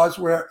show of ours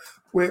where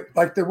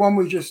like the one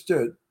we just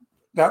did,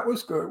 that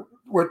was good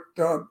with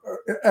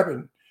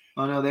Eban.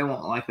 Oh no, they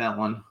won't like that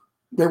one.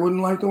 They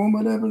wouldn't like the one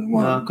with Eban.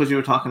 No, because you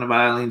were talking about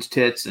Eileen's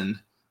tits and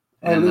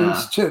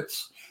Eileen's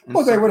tits.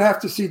 Well, they would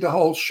have to see the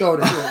whole show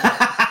to hear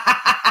that.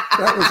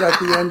 That was at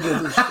the end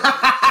of the show.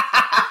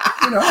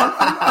 You know,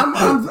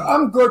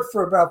 I'm good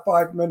for about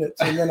 5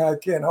 minutes, and then I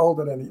can't hold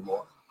it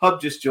anymore.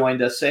 Hub just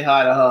joined us. Say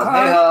hi to Hub.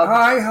 Hi, hey, Hub.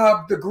 Hi,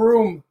 Hub, the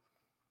groom.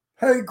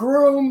 Hey,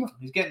 groom.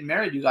 He's getting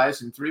married, you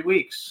guys, in 3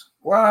 weeks.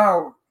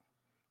 Wow.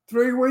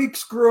 3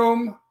 weeks,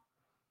 groom.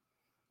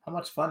 How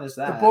much fun is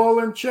that? The ball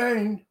and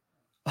chain.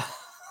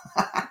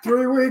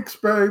 3 weeks,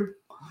 babe.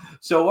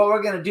 So what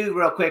we're going to do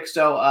real quick.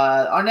 So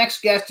our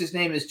next guest, his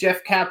name is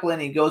Jeff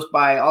Kaplan. He goes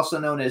by, also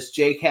known as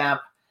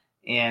J.Kap.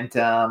 And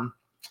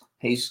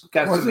he's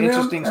got some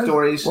interesting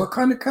stories. What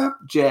kind of cap?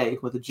 J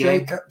with a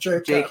J.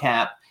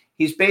 J.Kap.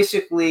 He's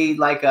basically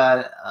like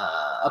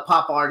a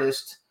pop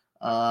artist.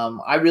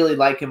 I really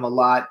like him a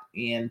lot.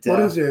 And what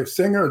is he? A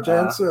singer, a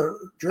dancer,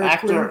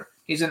 actor? Queen?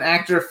 He's an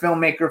actor,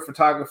 filmmaker,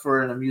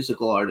 photographer, and a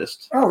musical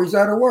artist. Oh, he's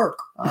out of work.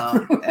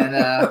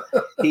 And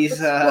he's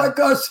like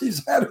us.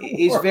 He's out of work.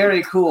 He's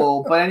very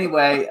cool. But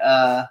anyway,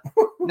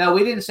 no,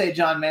 we didn't say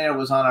John Mayer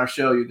was on our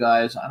show, you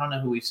guys. I don't know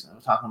who we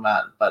were talking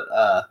about, but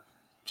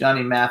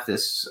Johnny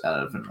Mathis.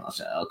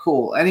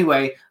 Cool.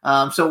 Anyway,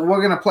 so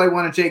we're gonna play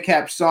one of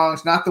J.Kap's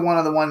songs, not one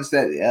of the ones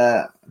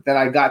that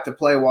I got to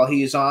play while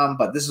he's on,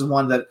 but this is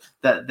one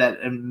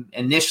that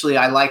initially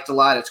I liked a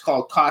lot. It's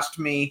called "Cost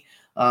Me."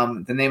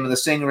 The name of the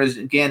singer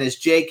is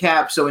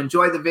J.Kap. So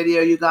enjoy the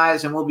video, you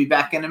guys, and we'll be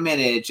back in a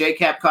minute.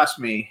 J.Kap, "Cost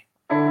Me."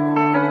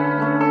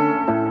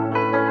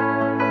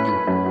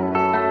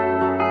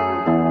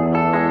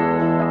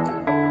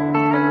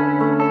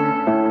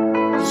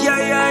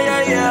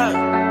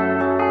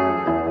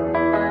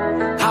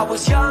 I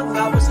was young,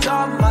 I was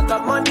dumb, I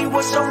thought money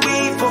was so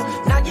evil.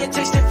 Now you're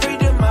tasting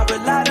freedom, I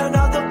relied on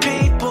other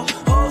people.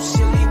 Oh,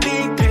 silly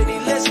me,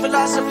 pitiless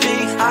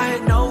philosophy. I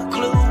had no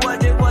clue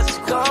what it was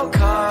gonna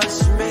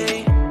cost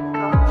me.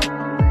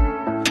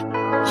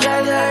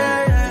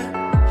 Yeah.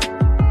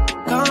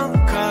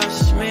 Gonna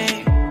cost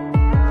me.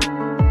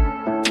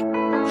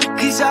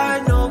 'Cause I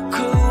had no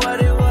clue what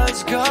it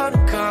was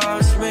gonna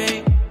cost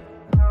me.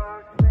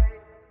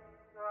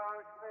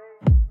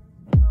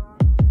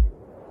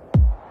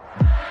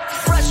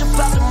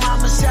 About the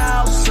mama's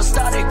house, I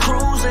started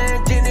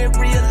cruising, didn't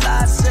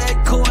realize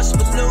that course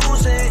for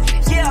losing.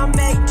 Yeah, I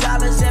make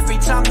dollars every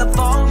time the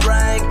phone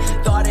rang.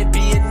 Thought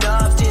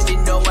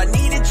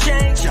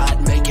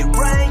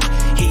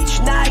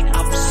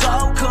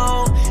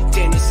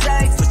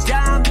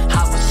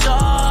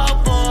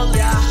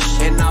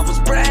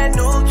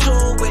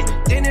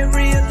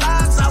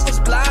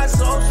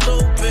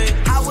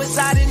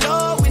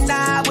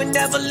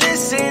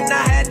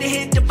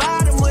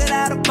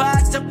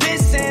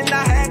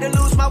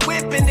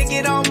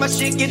my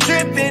shit get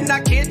trippin'.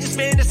 I can't just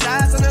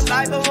fantasize on the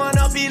life I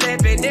wanna be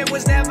living. It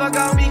was never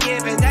gonna be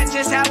given. That's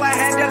just how I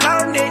had to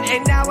learn it.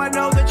 And now I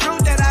know the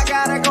truth that I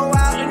gotta go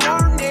out and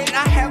earn it.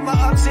 I have my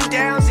ups and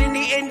downs. In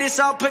the end, it's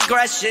all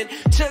progression.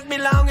 Took me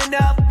long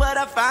enough, but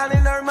I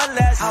finally learned my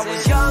lesson. I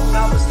was young,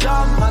 I was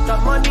dumb. I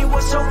thought money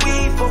was so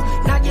evil.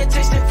 Not yet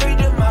tasting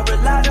freedom. I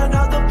relied on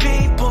other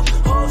people.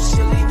 Oh,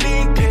 silly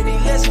me,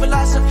 penniless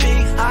philosophy.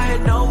 I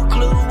had no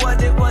clue what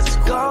it was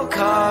gonna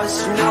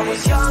cost me. I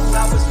was young,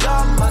 I was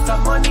dumb. I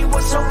thought money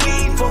was so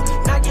evil.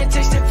 Not yet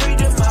tasting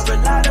freedom. I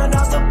relied on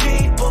other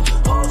people.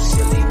 Oh,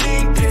 silly me,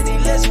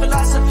 penniless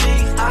philosophy.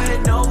 I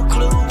had no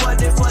clue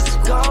what it was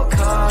gonna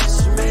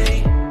cost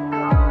me.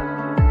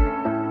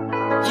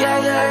 Yeah,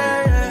 yeah,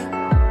 yeah,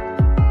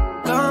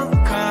 yeah.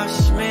 Gonna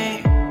cost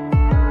me.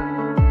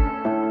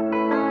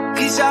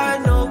 'Cause I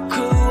had no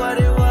clue what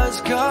it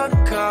was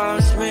gonna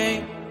cost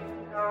me.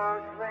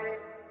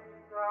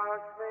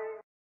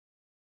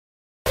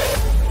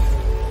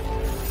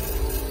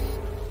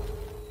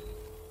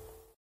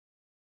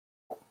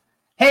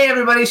 Hey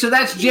everybody, so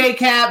that's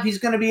J.Kap. He's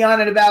going to be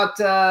on at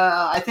about,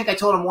 I think I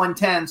told him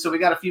 1:10, so we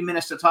got a few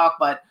minutes to talk,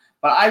 but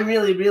I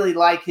really, really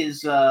like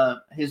his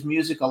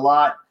music a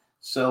lot,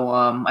 so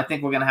I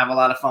think we're going to have a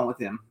lot of fun with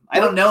him.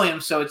 I don't know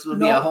him, so it'll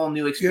be a whole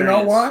new experience. You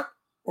know what?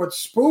 What's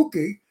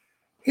spooky,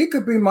 he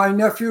could be my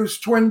nephew's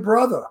twin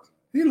brother.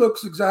 He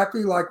looks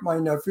exactly like my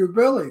nephew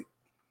Billy.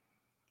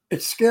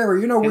 It's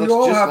scary. You know, we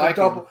all have a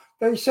double.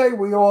 They say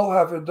we all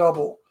have a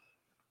double.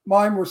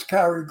 Mine was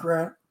Cary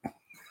Grant.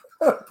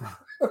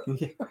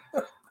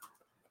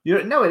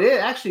 No,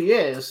 it actually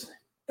is.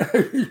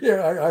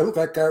 Yeah, I look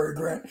like Cary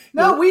Grant.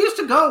 No, we used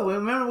to go.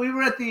 Remember, we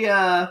were at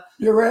the.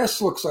 Your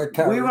ass looks like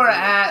Cary. We were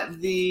at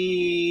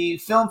the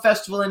film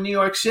festival in New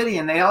York City,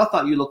 and they all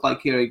thought you looked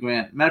like Cary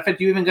Grant. Matter of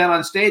fact, you even got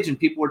on stage, and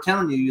people were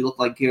telling you looked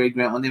like Cary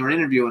Grant when they were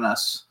interviewing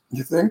us.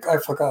 You think? I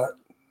forgot.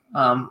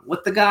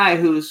 With the guy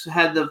who's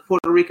had the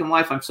Puerto Rican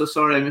wife. I'm so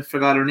sorry, I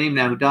forgot her name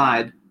now. Who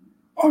died?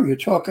 Oh, you're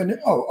talking.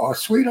 Oh, our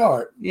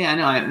sweetheart. Yeah, I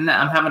know.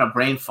 I'm having a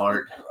brain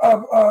fart.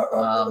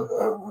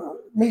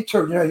 Me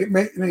too. You know, you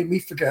made me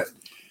forget.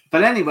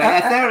 But anyway,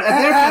 at their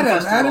film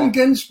festival, Adam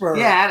Ginsberg.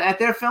 Yeah, at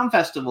their film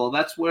festival,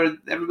 that's where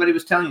everybody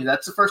was telling you.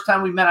 That's the first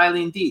time we met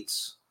Eileen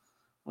Dietz.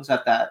 Was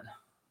at that?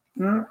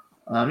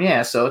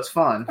 Yeah, so it's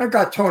fun. I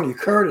got Tony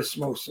Curtis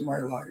most of my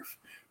life,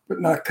 but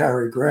not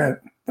Cary Grant.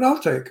 But I'll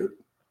take it.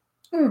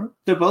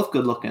 They're both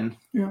good looking.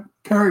 Yeah,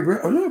 Cary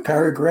Grant. Oh, yeah,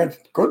 Cary Grant,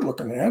 good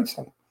looking,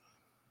 handsome.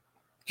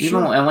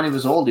 And when he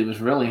was old, he was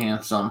really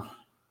handsome.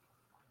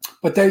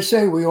 But they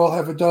say we all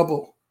have a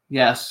double.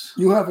 Yes.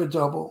 You have a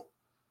double.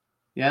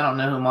 Yeah, I don't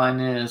know who mine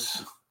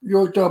is.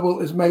 Your double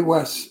is Mae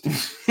West.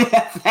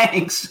 Yeah,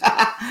 thanks.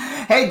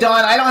 Hey,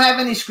 Dawn, I don't have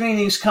any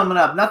screenings coming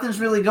up. Nothing's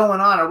really going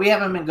on, or we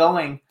haven't been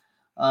going.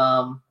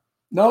 No,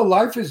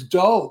 life is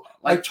dull.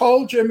 I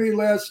told Jimmy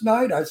last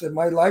night, I said,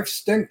 my life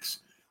stinks.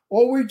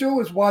 All we do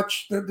is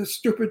watch the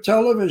stupid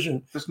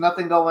television. There's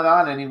nothing going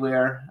on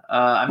anywhere.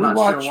 I'm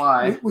not sure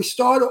why. We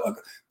started.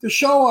 The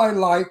show I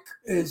like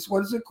is,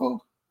 what is it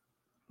called?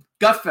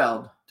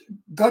 Gutfeld.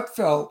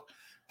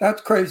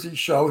 That crazy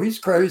show. He's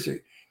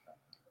crazy.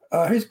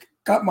 He's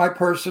got my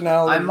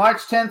personality. On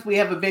March 10th, we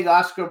have a big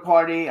Oscar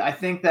party. I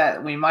think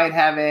that we might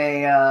have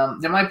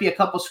there might be a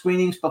couple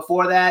screenings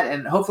before that,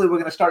 and hopefully we're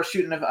going to start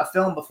shooting a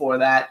film before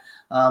that.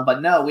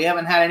 But no, we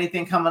haven't had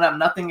anything coming up,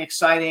 nothing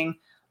exciting.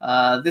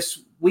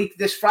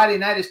 This Friday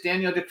night is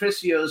Daniel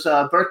DeCriscio's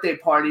birthday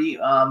party,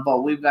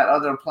 but we've got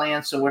other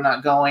plans, so we're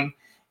not going.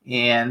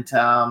 And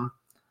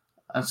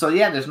so,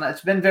 yeah,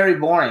 it's been very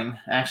boring,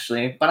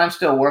 actually, but I'm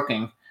still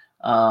working.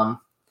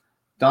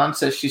 Dawn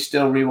says she's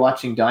still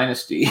rewatching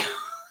Dynasty.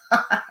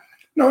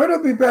 No,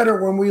 it'll be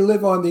better when we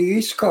live on the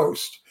East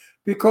Coast,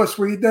 because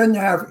we then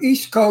have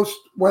East Coast,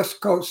 West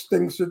Coast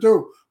things to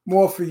do,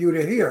 more for you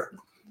to hear.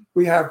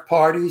 We have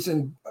parties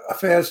and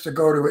affairs to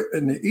go to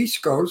in the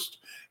East Coast,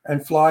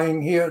 and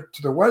flying here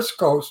to the West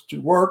Coast to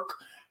work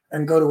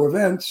and go to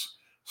events.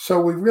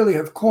 So we really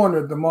have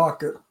cornered the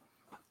market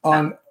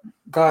on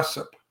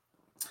gossip.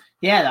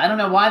 Yeah, I don't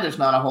know why there's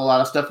not a whole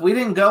lot of stuff. We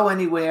didn't go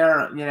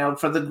anywhere,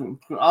 for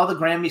all the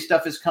Grammy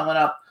stuff is coming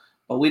up,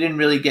 but we didn't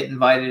really get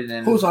invited.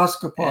 Whose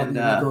Oscar party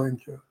are you going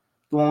to?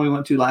 The one we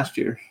went to last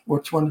year.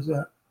 Which one is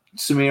that?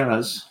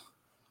 Samira's.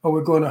 Oh,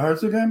 we're going to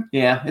hers again?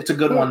 Yeah, it's a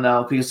good one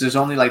though, because there's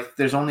only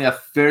a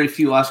very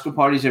few Oscar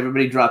parties.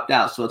 Everybody dropped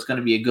out, so it's going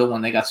to be a good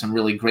one. They got some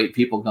really great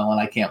people going.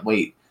 I can't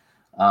wait.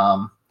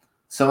 Some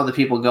of the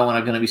people going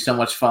are going to be so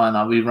much fun.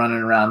 I'll be running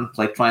around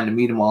trying to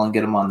meet them all and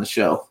get them on the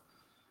show.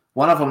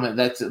 One of them,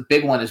 that's a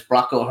big one, is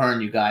Brock O'Hearn.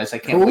 You guys, I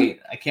can't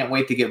wait. I can't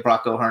wait to get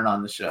Brock O'Hearn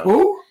on the show.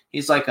 Who?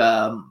 He's like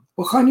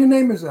what kind of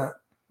name is that?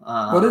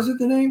 What is it?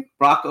 The name?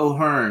 Brock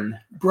O'Hearn.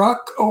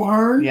 Brock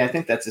O'Hearn. Yeah, I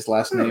think that's his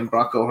last name,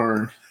 Brock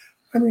O'Hearn.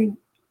 I mean.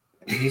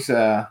 He's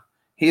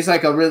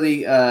like a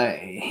really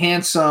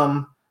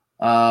handsome,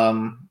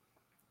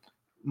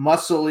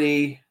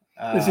 muscly.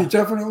 Is he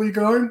definitely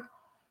going?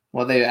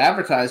 Well, they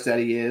advertised that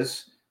he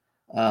is.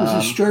 Is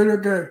he straight or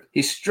gay?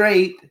 He's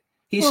straight.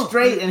 He's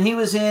straight, and he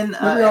was in.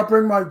 Maybe I'll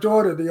bring my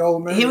daughter, the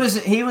old man. He was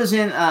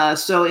in.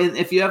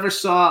 If you ever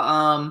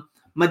saw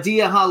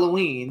Medea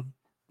Halloween,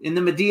 in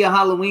the Medea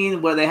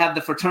Halloween where they have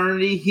the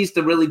fraternity, he's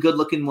the really good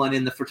looking one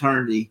in the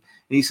fraternity.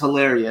 And he's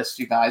hilarious,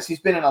 you guys. He's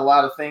been in a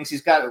lot of things.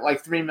 He's got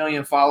like 3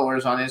 million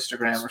followers on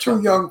Instagram. He's or too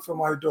something. young for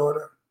my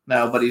daughter.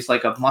 No, but he's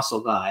like a muscle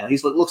guy. He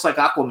looks like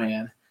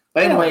Aquaman.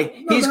 But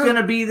anyway, he's going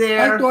to be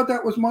there. I thought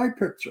that was my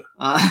picture.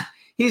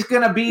 He's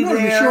going to be there.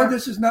 You sure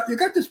this is not? You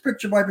got this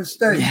picture by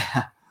mistake.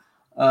 Yeah.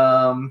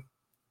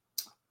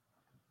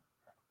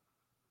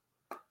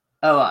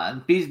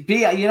 B,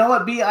 you know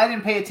what, B? I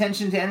didn't pay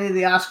attention to any of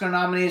the Oscar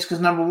nominees because,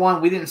 number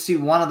one, we didn't see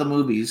one of the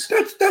movies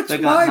that's that my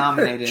got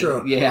nominated.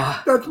 Picture.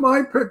 Yeah. That's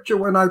my picture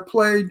when I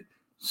played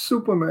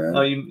Superman.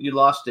 Oh, you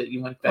lost it.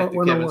 You went back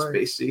to Kevin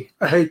Spacey.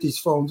 I hate these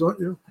phones, don't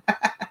you?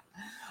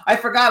 I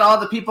forgot all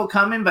the people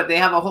coming, but they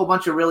have a whole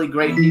bunch of really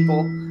great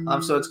people.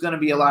 So it's going to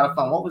be a lot of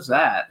fun. What was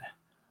that?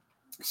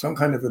 Some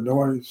kind of a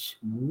noise.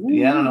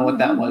 Yeah, I don't know what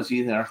that was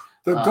either.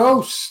 The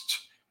ghost.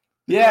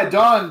 Yeah,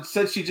 Dawn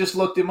said she just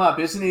looked him up.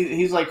 Isn't he?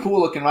 He's like cool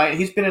looking, right?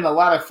 He's been in a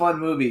lot of fun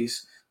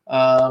movies. He's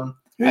a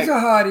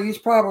hottie. He's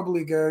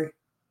probably gay.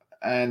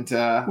 And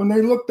when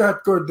they look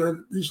that good, they're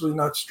usually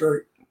not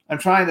straight. I'm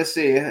trying to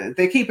see.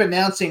 They keep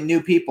announcing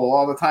new people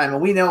all the time,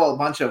 and we know a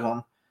bunch of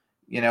them.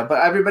 You know,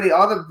 but everybody,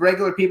 all the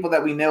regular people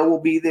that we know will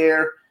be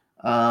there.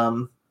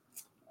 But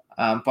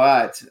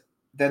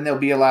then there'll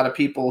be a lot of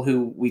people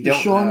who we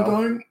don't know.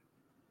 Going?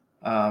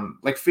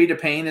 Like Frida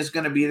Payne is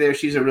going to be there.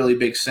 She's a really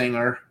big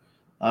singer.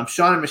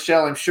 Sean and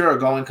Michelle, I'm sure, are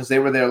going because they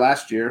were there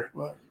last year.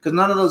 Because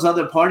none of those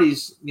other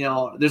parties, you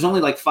know, there's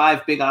only like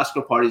 5 big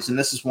Oscar parties, and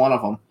this is one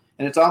of them.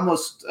 And it's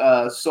almost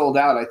sold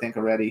out, I think,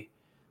 already.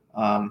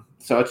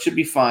 So it should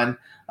be fun.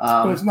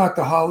 But it's not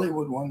the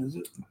Hollywood one, is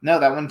it? No,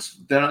 that one's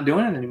they're not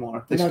doing it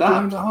anymore. They stopped. Not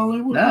doing the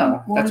Hollywood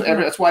no, one?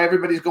 That's why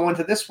everybody's going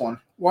to this one.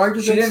 Why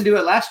did she didn't do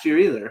it last year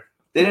either?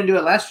 They didn't do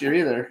it last year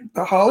either.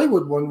 The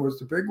Hollywood one was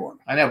the big one.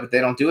 I know, but they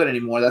don't do it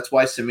anymore. That's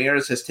why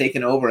Samira's has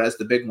taken over as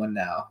the big one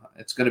now.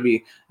 It's gonna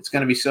be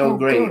so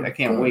great. Good, I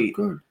can't wait.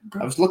 Good.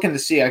 I was looking to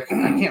see. I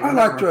can't remember. I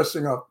like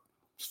dressing up.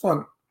 It's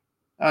fun.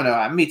 Oh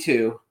no, me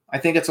too. I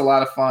think it's a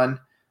lot of fun.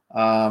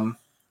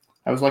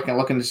 I was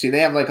looking to see. They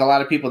have like a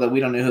lot of people that we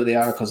don't know who they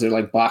are because they're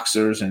like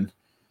boxers and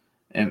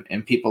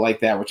people like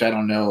that, which I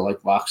don't know,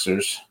 like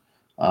boxers.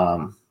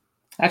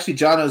 Actually,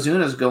 John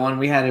Ozuna's going.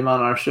 We had him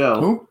on our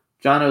show. Who?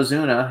 John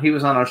Ozuna. He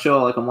was on our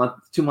show like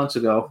 2 months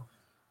ago.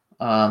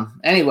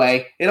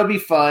 Anyway, it'll be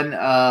fun.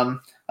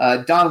 Don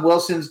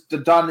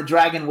the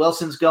Dragon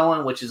Wilson's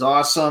going, which is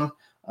awesome.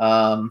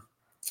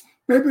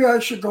 Maybe I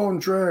should go in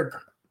drag.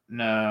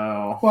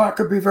 No. Well, I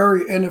could be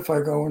very in if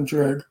I go in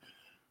drag.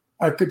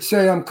 I could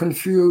say I'm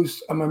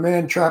confused. I'm a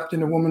man trapped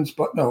in a woman's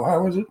body. No,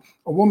 how is it?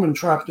 A woman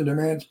trapped in a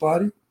man's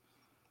body.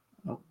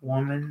 A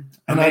man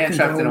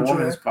trapped in a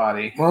woman's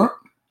body. What?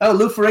 Oh,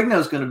 Lou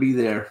Ferrigno's going to be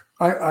there.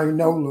 I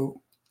know Lou.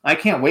 I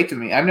can't wait to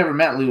meet. I've never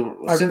met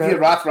Lou. Cynthia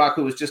Rothrock,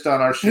 who was just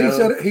on our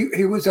show.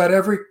 He was at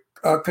every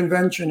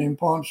convention in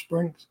Palm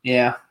Springs.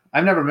 Yeah.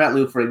 I've never met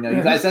Lou Ferrigno.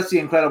 You guys, that's the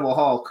Incredible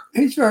Hulk.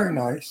 He's very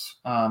nice.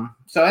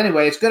 So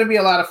anyway, it's going to be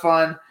a lot of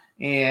fun.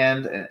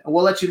 And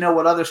we'll let you know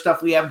what other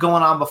stuff we have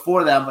going on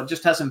before that, but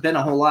just hasn't been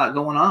a whole lot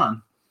going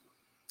on.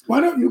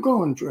 Why don't you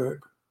go in drag?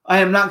 I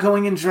am not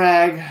going in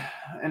drag,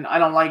 and I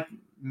don't like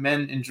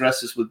men in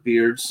dresses with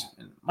beards.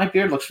 My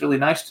beard looks really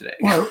nice today.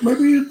 Well,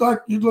 maybe you'd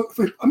look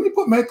fit. Let me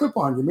put makeup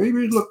on you. Maybe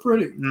you'd look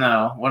pretty.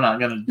 No, we're not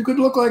going to. You could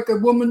look like a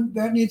woman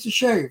that needs a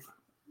shave.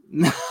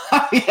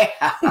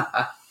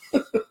 Yeah.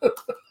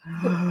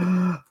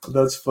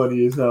 That's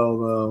funny as hell,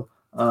 though.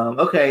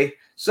 Okay,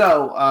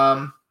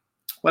 so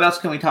what else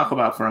can we talk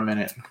about for a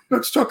minute?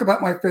 Let's talk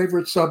about my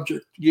favorite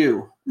subject.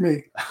 You.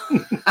 Me.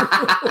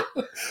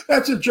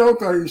 That's a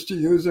joke I used to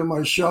use in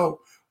my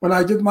show. When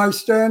I did my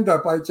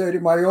stand-up, I'd say to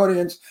my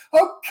audience,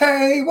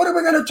 okay, what are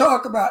we going to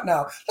talk about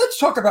now? Let's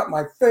talk about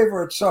my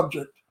favorite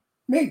subject,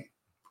 me.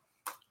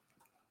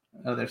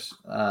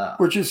 Oh,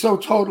 which is so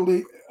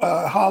totally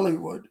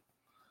Hollywood.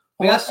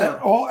 So.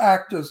 All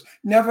actors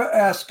never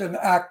ask an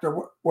actor,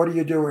 what are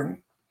you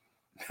doing?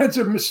 That's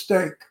a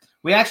mistake.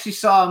 We actually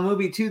saw a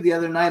movie, too, the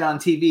other night on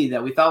TV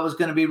that we thought was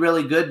going to be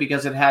really good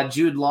because it had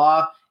Jude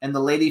Law and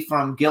the lady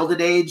from Gilded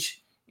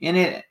Age in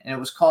it, and it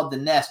was called The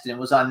Nest, and it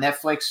was on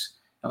Netflix,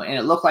 and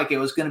it looked like it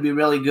was going to be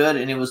really good,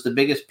 and it was the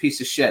biggest piece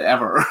of shit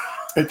ever.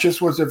 It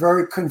just was a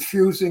very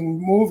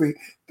confusing movie.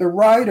 The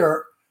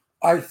writer,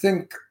 I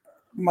think,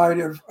 might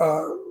have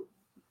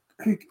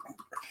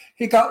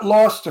he got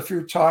lost a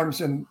few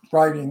times in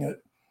writing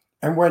it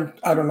and went,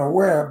 I don't know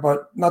where,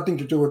 but nothing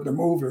to do with the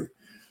movie.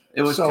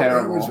 It was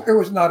terrible. It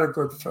was not a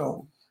good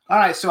film. All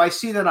right, so I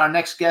see that our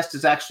next guest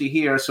is actually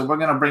here, so we're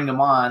going to bring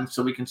him on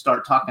so we can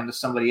start talking to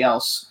somebody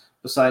else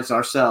besides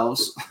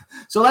ourselves.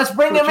 So let's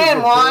bring him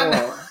in,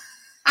 Juan.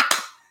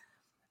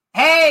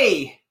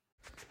 Hey!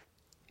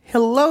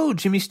 Hello,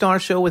 Jimmy Star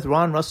Show with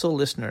Ron Russell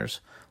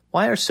listeners.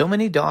 Why are so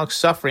many dogs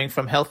suffering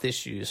from health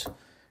issues?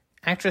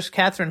 Actress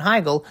Katherine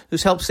Heigl,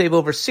 who's helped save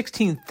over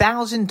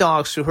 16,000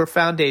 dogs through her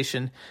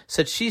foundation,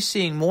 said she's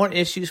seeing more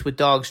issues with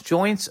dogs'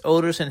 joints,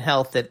 odors, and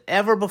health than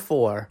ever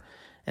before.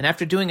 And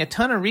after doing a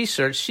ton of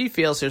research, she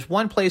feels there's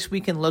one place we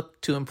can look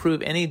to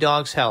improve any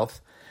dog's health: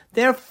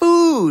 their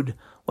food.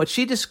 What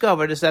she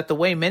discovered is that the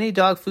way many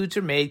dog foods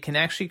are made can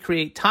actually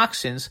create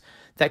toxins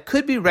that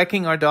could be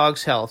wrecking our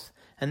dog's health.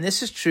 And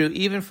this is true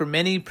even for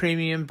many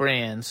premium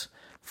brands.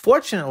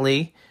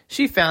 Fortunately,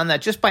 she found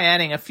that just by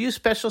adding a few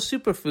special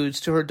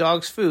superfoods to her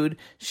dog's food,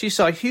 she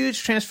saw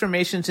huge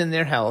transformations in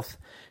their health.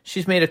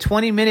 She's made a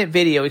 20-minute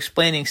video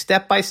explaining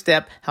step by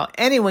step how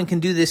anyone can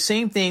do this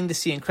same thing to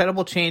see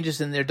incredible changes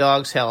in their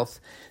dog's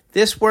health.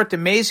 This worked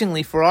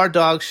amazingly for our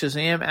dogs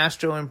Shazam,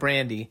 Astro, and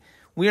Brandy.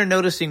 We are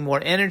noticing more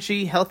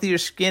energy, healthier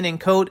skin and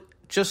coat,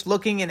 just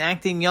looking and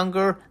acting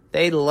younger.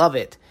 They love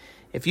it.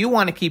 If you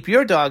want to keep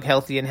your dog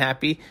healthy and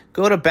happy,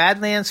 go to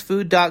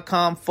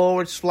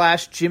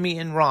badlandsfood.com/Jimmy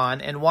and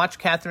Ron and watch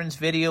Catherine's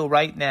video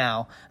right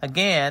now.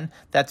 Again,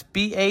 that's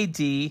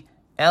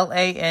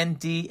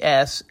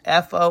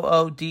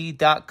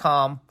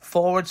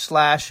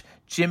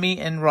badlandsfood.com/Jimmy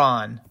and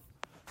Ron.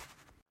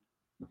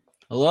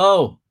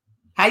 Hello.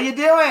 How you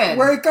doing?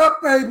 Wake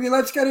up, baby.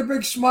 Let's get a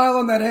big smile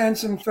on that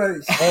handsome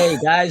face. Hey,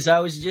 guys, I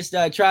was just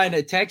trying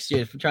to text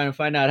you, trying to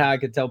find out how I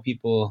could tell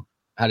people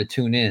how to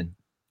tune in.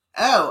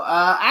 Oh,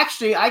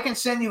 actually, I can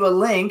send you a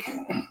link.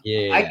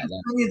 Yeah. I can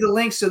send you the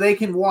link so they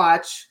can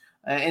watch.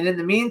 And in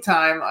the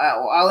meantime,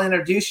 I'll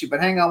introduce you. But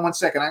hang on one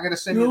second. I'm going to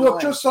send you the look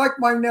link. just like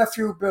my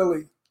nephew,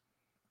 Billy.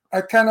 I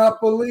cannot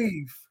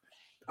believe.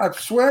 I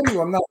swear to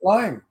you, I'm not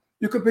lying.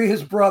 You could be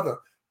his brother.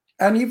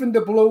 And even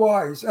the blue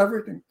eyes,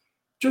 everything.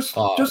 Just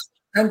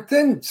and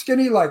thin,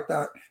 skinny like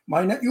that.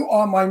 You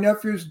are my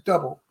nephew's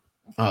double.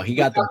 Oh, he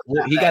got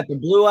the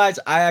blue eyes.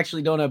 I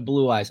actually don't have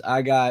blue eyes.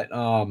 I got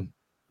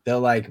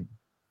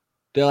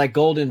they're like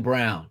golden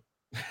brown.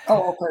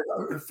 Oh, okay.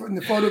 In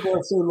the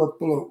photographs, they look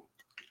blue.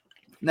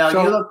 No,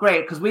 you look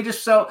great because we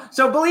just so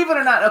believe it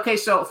or not. Okay,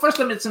 so first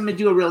let me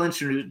do a real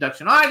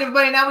introduction. All right,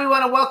 everybody. Now we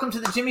want to welcome to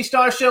the Jimmy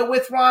Star Show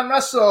with Ron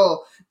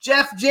Russell,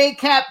 Jeff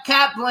J.Kap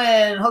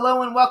Kaplan.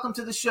 Hello and welcome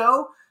to the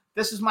show.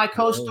 This is my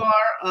co-star,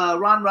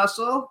 Ron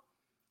Russell.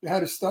 You had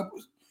to stop.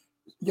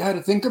 You had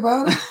to think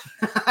about it.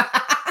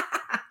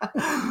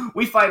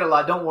 We fight a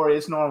lot. Don't worry,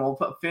 it's normal.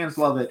 Fans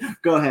love it.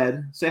 Go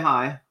ahead, say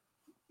hi.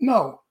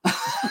 No.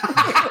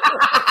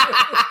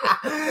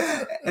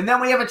 And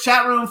then we have a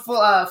chat room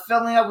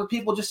filling up with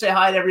people. Just say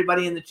hi to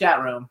everybody in the chat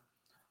room.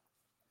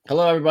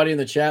 Hello, everybody in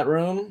the chat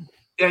room.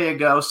 There you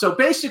go. So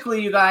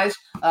basically, you guys,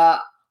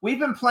 we've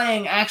been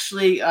playing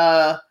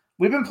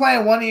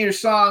one of your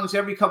songs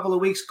every couple of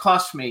weeks.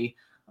 Cost Me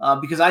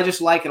because I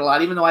just like it a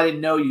lot. Even though I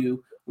didn't know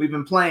you, we've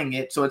been playing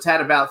it. So it's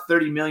had about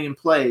 30 million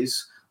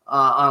plays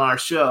on our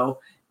show.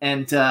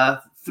 And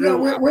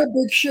we're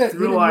big shit.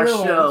 Through our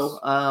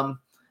show.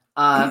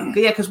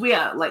 Because we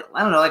I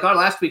don't know, like our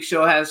last week's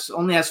show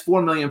only has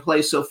 4 million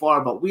plays so far,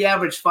 but we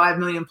averaged 5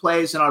 million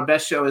plays, and our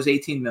best show is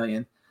 18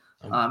 million.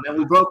 And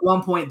we broke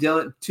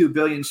 1.2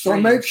 billion streams. So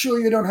make sure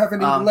you don't have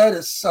any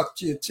lettuce stuck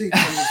to your teeth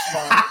in this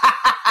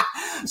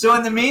one. So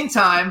in the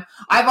meantime,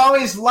 I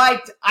always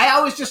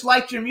just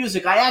liked your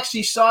music. I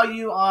actually saw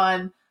you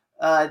on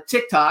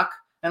TikTok,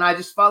 and I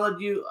just followed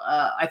you.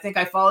 I think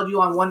I followed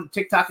you on one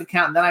TikTok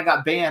account, and then I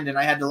got banned, and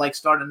I had to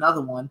start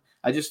another one.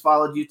 I just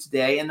followed you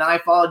today, and then I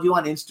followed you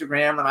on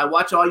Instagram, and I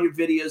watch all your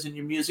videos and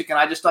your music, and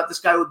I just thought this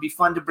guy would be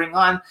fun to bring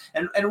on.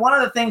 And one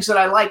of the things that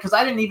I like, because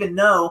I didn't even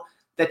know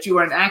that you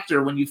were an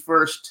actor when I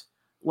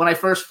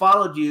first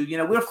followed you. You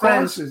know, we're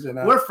friends.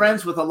 We're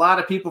friends with a lot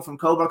of people from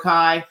Cobra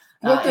Kai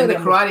and the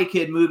Karate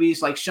Kid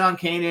movies. Like Sean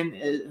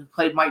Kanan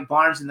played Mike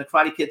Barnes in the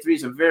Karate Kid 3.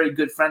 He's a very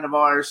good friend of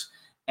ours.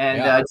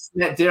 And just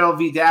met Daryl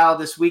Vidal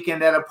this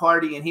weekend at a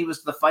party, and he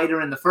was the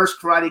fighter in the first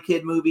Karate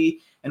Kid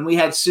movie. And we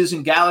had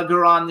Susan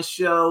Gallagher on the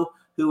show,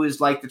 who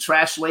is like the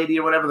trash lady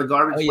or whatever, the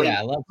garbage lady. Yeah,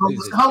 I love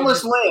Susan.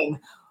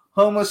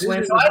 Homeless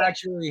Lynn.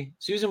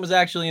 Susan was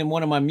actually in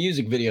one of my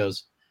music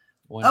videos.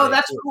 Oh,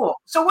 that's cool.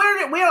 So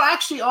where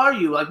actually are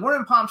you? Like, we're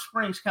in Palm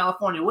Springs,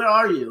 California. Where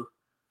are you?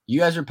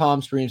 You guys are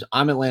Palm Springs.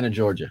 I'm Atlanta,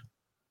 Georgia.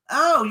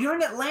 Oh, you're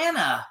in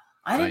Atlanta.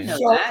 I didn't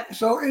know that.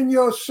 So in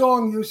your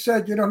song, you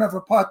said you don't have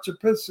a pot to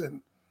piss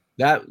in.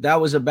 That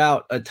was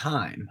about a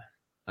time.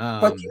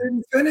 But you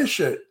didn't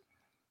finish it.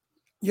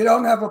 You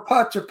don't have a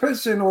pot to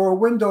piss in or a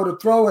window to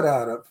throw it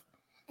out of.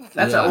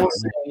 That's a whole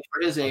saying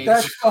for his age.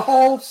 That's the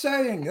whole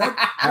saying.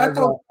 That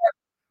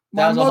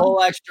was a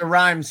whole extra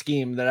rhyme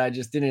scheme that I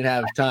just didn't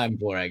have time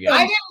for, I guess.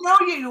 I didn't know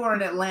you were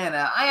in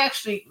Atlanta. I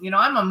actually,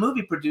 I'm a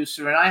movie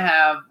producer, and I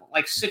have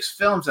like 6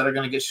 films that are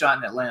going to get shot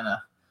in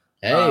Atlanta.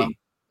 Hey,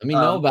 let me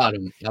know about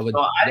them.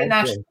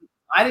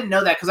 I didn't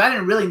know that because I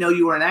didn't really know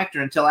you were an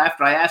actor until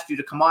after I asked you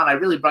to come on. I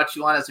really brought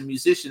you on as a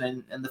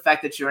musician, and the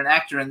fact that you're an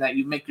actor and that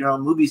you make your own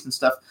movies and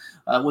stuff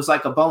was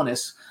like a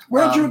bonus.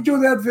 Where'd you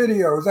do that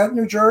video? Is that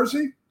New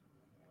Jersey?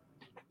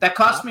 That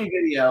Cost Me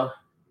video.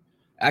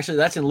 Actually,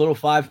 that's in Little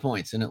 5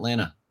 Points in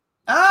Atlanta.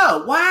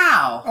 Oh,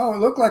 wow. Oh, it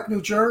looked like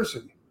New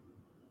Jersey.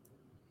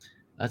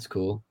 That's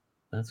cool.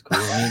 That's cool.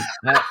 I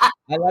mean,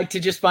 I like to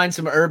just find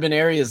some urban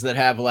areas that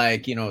have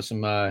like,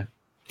 some,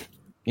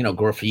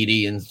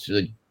 graffiti and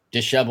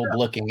disheveled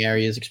looking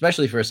areas,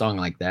 especially for a song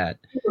like that.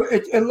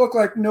 It looked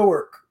like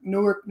Newark,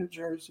 New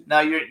Jersey. Now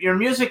your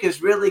music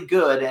is really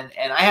good,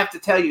 and I have to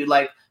tell you,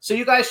 like, so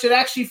you guys should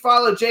actually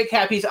follow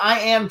J.Kap. He's I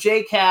am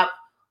J.Kap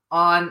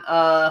on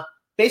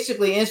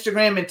basically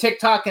Instagram and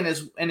TikTok, and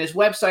his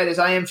website is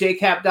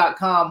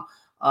iamjkap.com.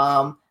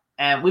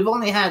 And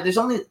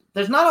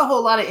there's not a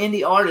whole lot of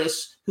indie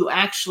artists who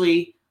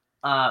actually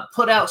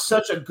put out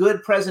such a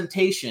good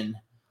presentation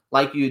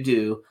like you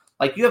do.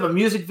 Like, you have a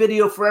music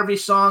video for every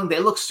song. They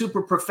look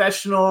super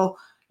professional.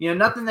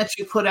 Nothing that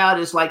you put out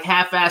is like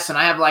half-assed. And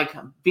I have, like,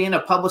 being a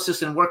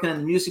publicist and working in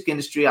the music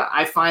industry,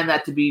 I find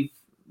that to be,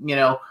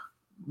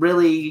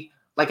 really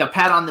like a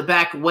pat on the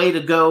back, way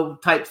to go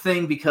type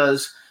thing,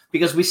 because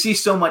we see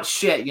so much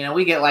shit.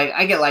 I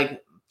get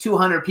like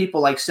 200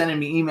 people like sending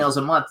me emails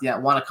a month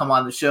that want to come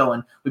on the show,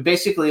 and we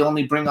basically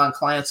only bring on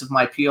clients of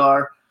my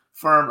PR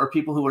firm or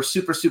people who are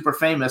super, super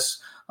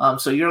famous.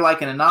 So you're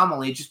like an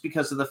anomaly just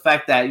because of the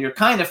fact that you're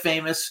kind of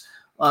famous.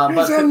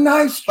 He's a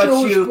nice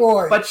Jewish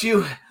boy. But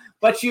you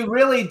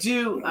really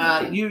do.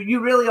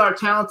 You really are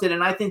talented,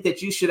 and I think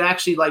that you should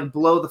actually like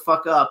blow the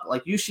fuck up.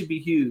 Like, you should be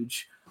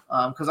huge,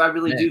 because I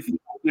really do feel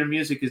like your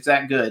music is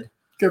that good.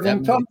 Give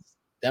him time.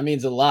 That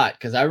means a lot,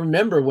 because I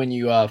remember when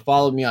you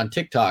followed me on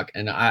TikTok,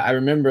 and I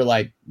remember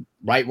like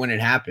right when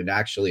it happened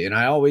actually, and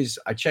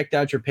I checked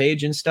out your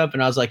page and stuff,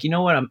 and I was like, you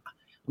know what, I'm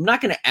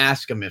not going to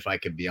ask him if I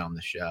could be on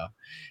the show,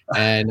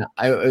 and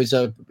it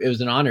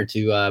was an honor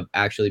to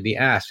actually be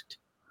asked.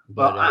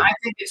 But, I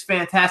think it's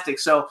fantastic.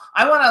 So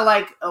I want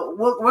to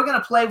we're going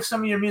to play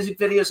some of your music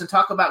videos and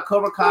talk about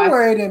Cobra Kai. Oh,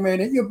 wait a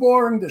minute, you're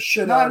boring the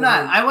shit out of me. No,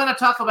 I'm not. I want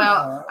to talk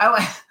about.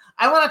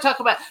 I want to talk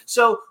about.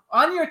 So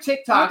on your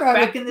TikTok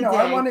back in the day,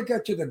 I want to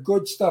get to the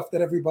good stuff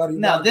that everybody.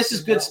 No, this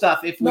is good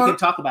stuff. If we can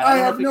talk about it, I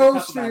have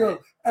news for you.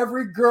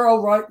 Every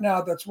girl right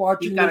now that's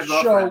watching this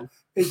show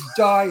is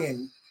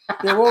dying.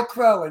 They're all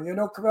Krellin. You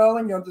know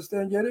Krellin? You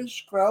understand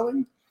Yiddish?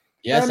 Krellin?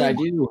 Yes, I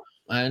do.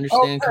 I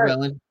understand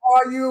Krellin.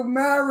 Are you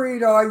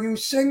married? Are you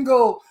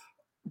single?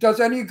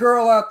 Does any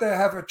girl out there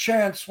have a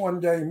chance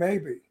one day?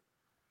 Maybe.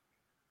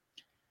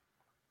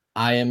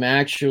 I am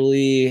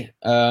actually,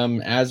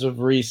 as of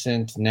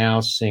recent, now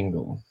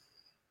single.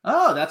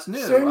 Oh, that's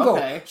new. Single.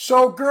 Okay.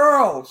 So,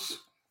 girls,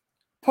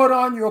 put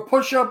on your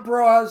push-up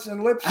bras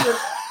and lipstick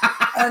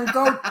and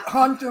go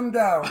hunt him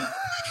down.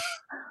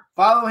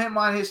 Follow him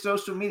on his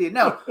social media.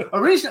 No,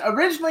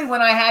 originally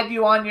when I had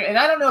you on and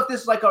I don't know if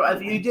this is like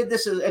if you did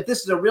this, if this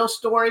is a real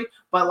story,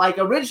 but like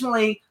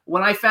originally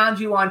when I found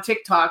you on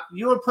TikTok,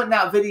 you were putting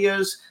out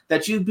videos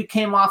that you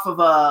became off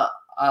of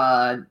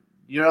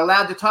you're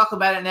allowed to talk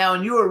about it now,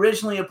 and you were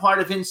originally a part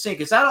of NSYNC.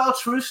 Is that all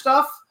true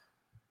stuff?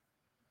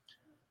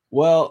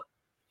 Well,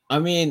 I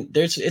mean,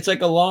 it's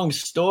like a long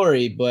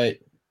story, but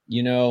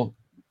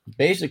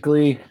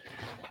basically,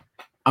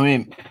 I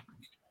mean,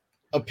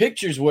 a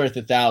picture's worth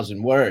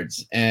 1,000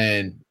 words,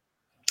 and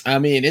I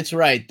mean, it's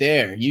right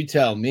there. You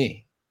tell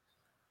me.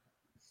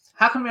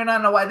 How come you're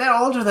not white? They're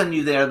older than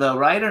you there, though,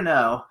 right or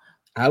no?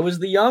 I was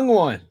the young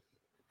one.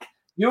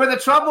 You were the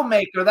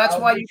troublemaker. That's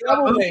why you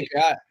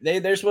troublemaker.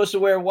 They're supposed to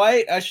wear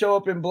white. I show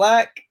up in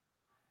black.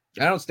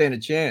 I don't stand a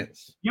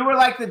chance. You were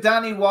like the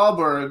Donnie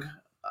Wahlberg.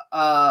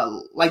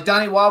 Like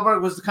Donnie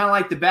Wahlberg was kind of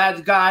like the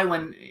bad guy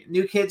when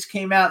New Kids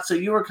came out. So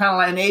you were kind of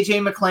like an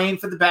AJ McClain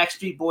for the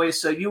Backstreet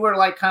Boys. So you were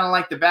like kind of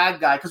like the bad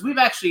guy, because we've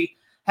actually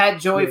had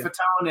Joey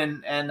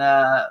Fatone and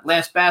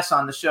Lance Bass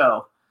on the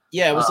show.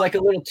 Yeah, it was like a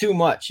little too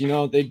much.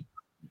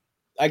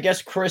 I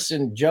guess Chris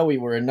and Joey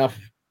were enough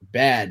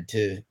bad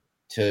to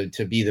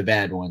be the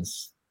bad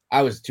ones.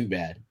 I was too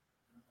bad.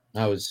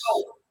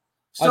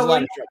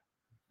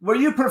 Were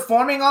you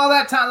performing all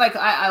that time? Like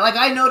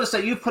I noticed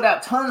that you've put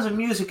out tons of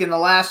music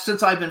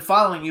since I've been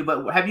following you,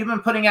 but have you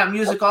been putting out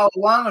music all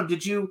along, or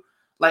did you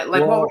what were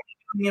you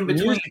doing in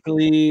between?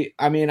 Musically,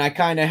 I mean, I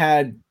kind of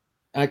had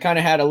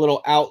a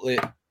little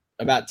outlet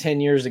about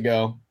 10 years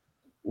ago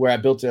where I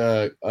built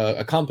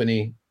a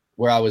company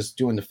where I was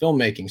doing the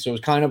filmmaking. So it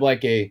was kind of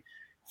like a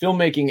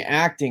filmmaking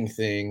acting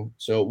thing.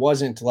 So it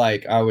wasn't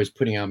like I was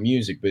putting out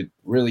music, but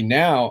really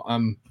now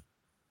I'm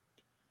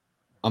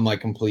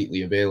like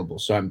completely available.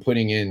 So I'm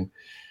putting in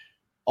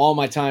all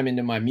my time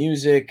into my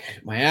music,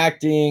 my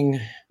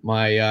acting,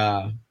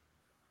 I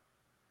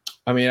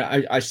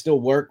still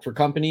work for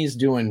companies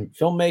doing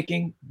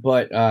filmmaking,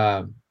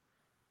 but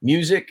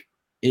music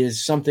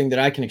is something that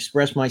I can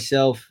express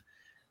myself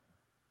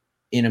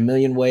in a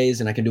million ways,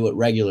 and I can do it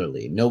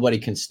regularly. Nobody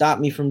can stop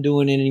me from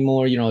doing it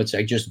anymore.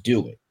 I just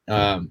do it.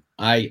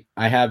 I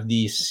have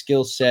the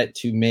skill set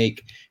to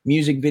make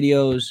music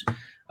videos.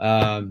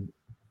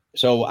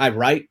 So I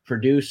write,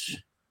 produce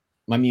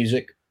my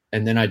music,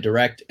 and then I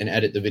direct and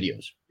edit the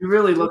videos. You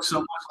really look so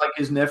much like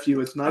his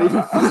nephew. It's not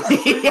even funny.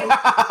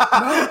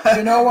 No,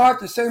 you know what?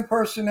 The same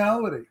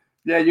personality.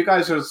 Yeah, you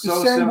guys are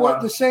so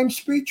similar. The same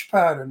speech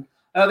pattern.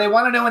 They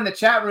want to know in the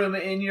chat room,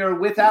 in your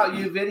Without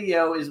You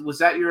video, was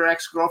that your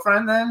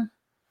ex-girlfriend then?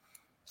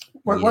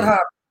 What happened?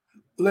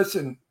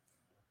 Listen,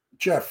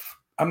 Jeff,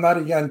 I'm not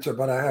a yenter,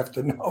 but I have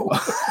to know.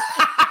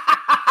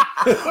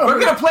 We're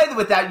going to play the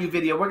Without You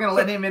video. We're going to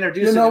let him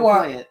introduce it and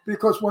play it.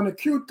 Because when a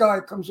cute guy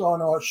comes on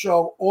our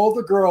show, all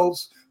the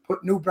girls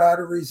put new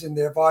batteries in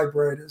their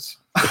vibrators.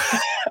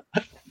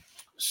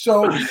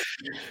 So,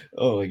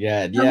 oh my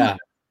God, yeah.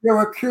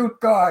 You're a cute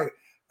guy,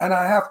 and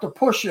I have to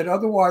push it.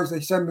 Otherwise, they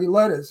send me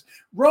letters.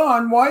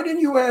 Ron, why didn't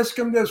you ask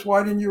him this?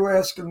 Why didn't you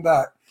ask him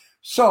that?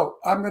 So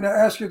I'm going to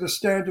ask you the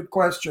standard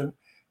question.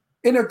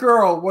 In a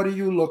girl, what do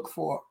you look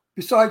for?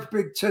 Besides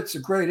big tits, a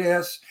great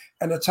ass,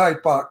 and a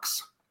tight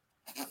box.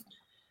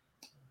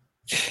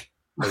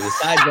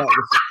 Besides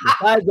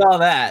all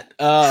that,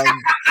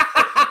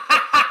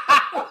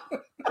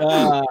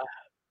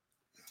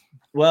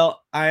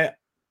 well,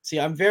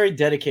 I'm very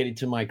dedicated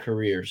to my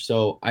career,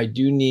 so I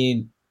do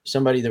need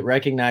somebody that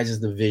recognizes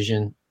the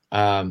vision,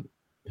 who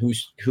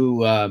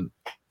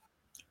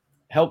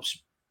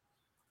helps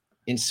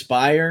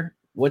inspire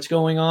what's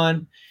going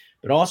on,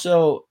 but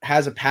also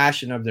has a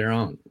passion of their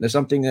own. There's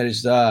something that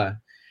is,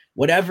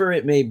 whatever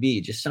it may be,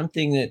 just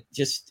something that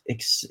just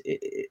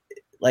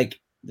I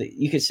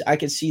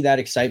could see that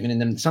excitement in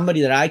them. Somebody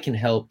that I can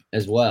help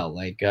as well.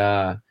 Like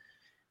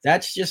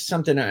that's just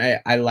something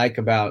I like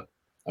about.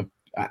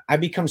 I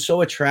become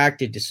so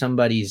attracted to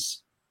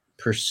somebody's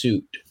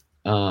pursuit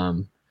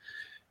for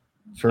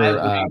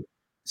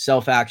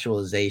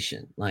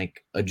self-actualization,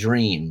 like a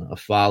dream, a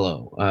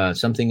follow,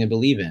 something to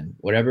believe in,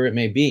 whatever it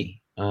may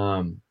be.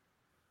 So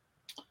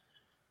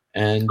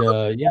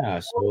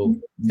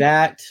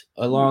that,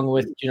 along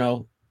with,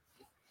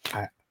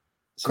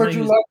 could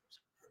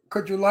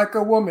you like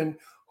a woman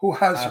who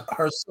has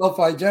her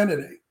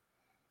self-identity?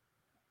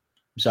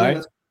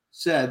 Sorry?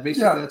 Basically,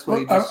 that's what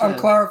he just said. I'm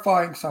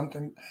clarifying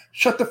something.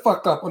 Shut the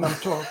fuck up when I'm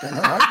talking,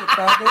 all right?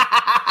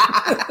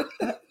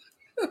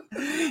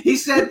 He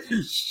said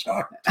he's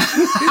shocked.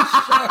 He's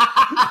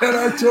shocked that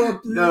I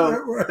talk to you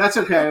that way. That's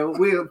okay.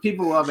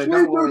 People love it.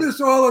 We do this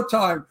all the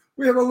time.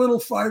 We have a little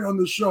fight on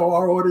the show.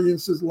 Our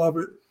audiences love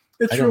it.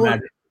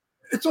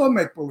 It's all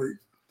make-believe.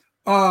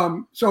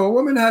 So a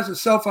woman has a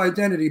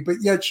self-identity,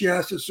 but yet she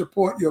has to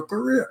support your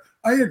career.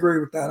 I agree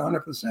with that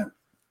 100%.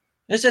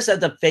 It's just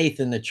the faith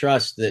and the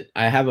trust that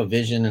I have a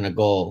vision and a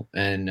goal.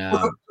 And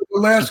the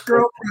last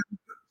girlfriend,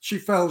 she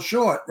fell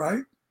short,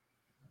 right?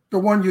 The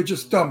one you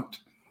just dumped,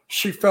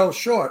 she fell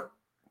short.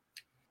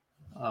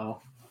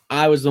 Oh,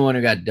 I was the one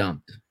who got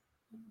dumped.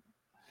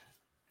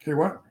 Okay,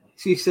 what?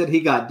 She said he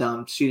got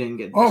dumped. She didn't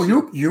get. Oh,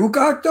 you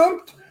got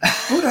dumped?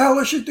 Who the hell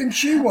does she think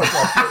she was?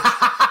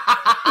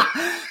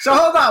 So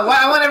hold on.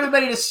 I want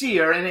everybody to see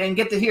her and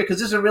get to hear, because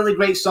this is a really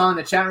great song.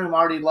 The chat room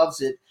already loves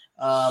it.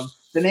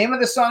 The name of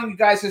the song, you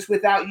guys, is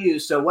Without You.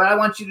 So what I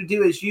want you to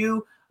do is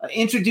you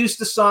introduce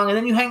the song, and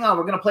then you hang on.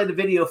 We're going to play the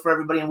video for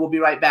everybody, and we'll be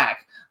right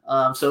back.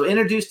 So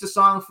introduce the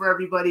song for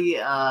everybody,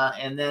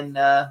 and then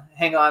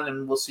hang on,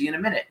 and we'll see you in a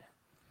minute.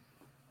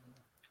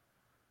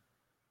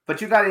 But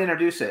you got to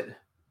introduce it.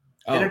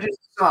 Oh. Introduce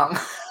the song.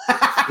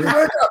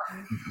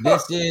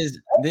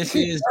 This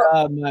is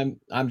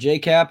I'm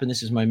J.Kap, and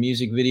this is my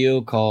music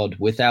video called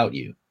Without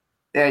You.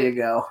 There you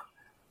go.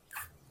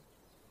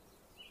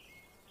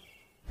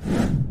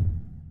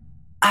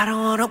 I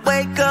don't wanna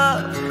wake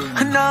up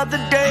another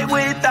day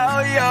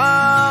without you.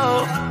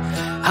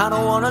 I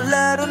don't wanna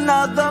let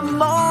another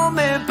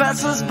moment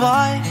pass us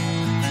by.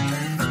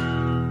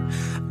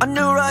 I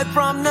knew right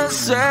from the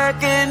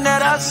second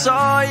that I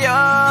saw you.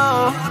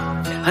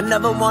 I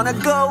never wanna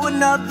go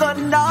another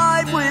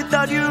night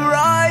without you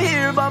right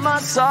here by my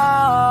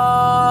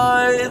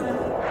side.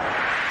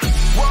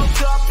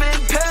 Woke up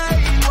in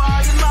pain,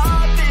 why am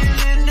I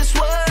feeling this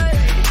way?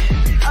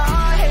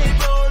 I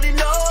hate rolling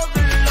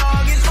over,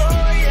 longing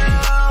for you.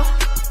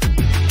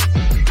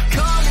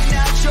 Calling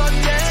out your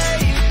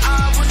name,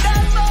 I will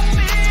never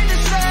be the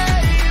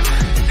same.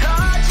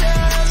 I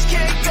just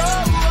can't go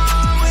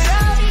on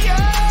without you.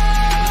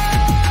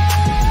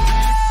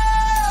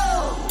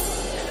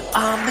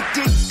 I'm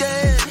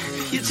addicted,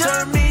 you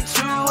turn me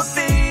to a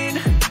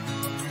fiend.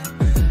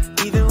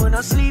 Even when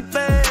I'm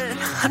sleeping,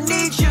 I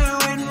need you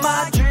in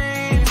my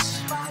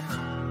dreams.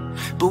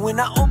 But when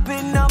I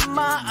open up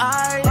my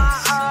eyes,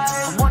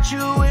 I want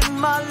you in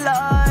my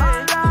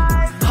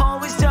life.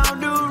 Always down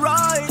to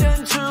ride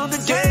until the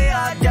day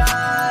I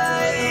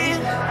die.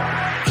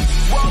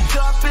 Woke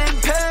up in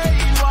pain,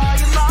 why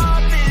am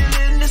I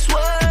feeling this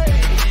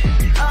way?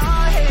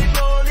 I hate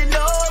rolling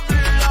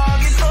over,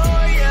 longing for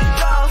you.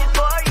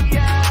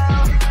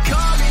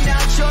 Calling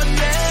out your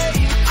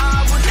name,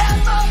 I will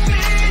never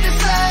be the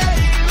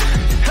same.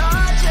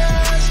 I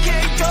just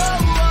can't go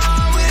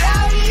on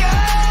without you.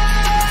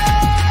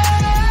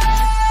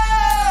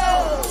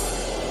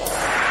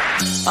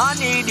 I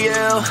need you,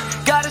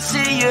 gotta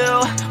see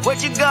you.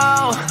 Where'd you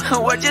go?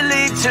 Where'd you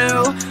lead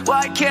to?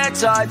 Why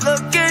can't I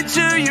look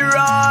into your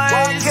eyes?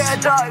 Why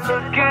can't I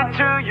look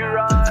into your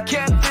eyes? I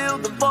can't feel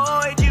the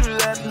void you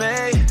left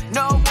me.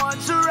 No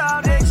one's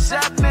around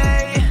except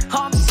me.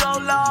 I'm so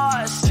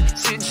lost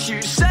since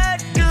you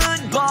said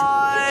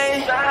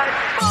goodbye.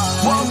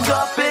 Woke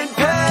up in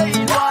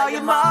pain, why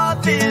am I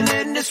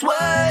feeling this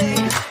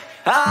way?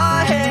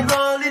 I hate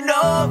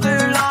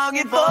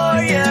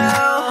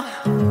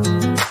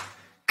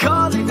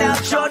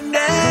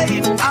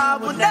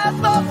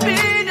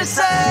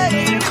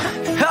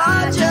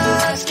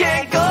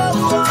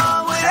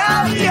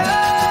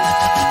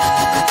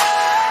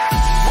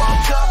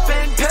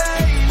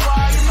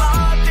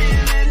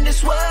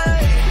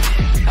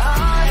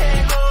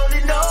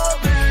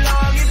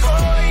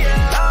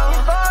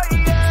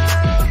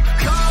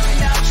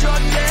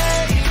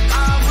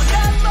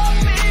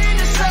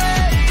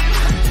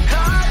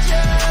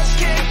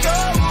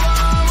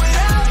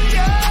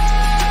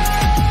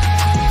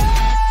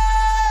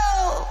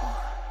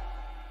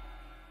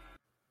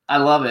I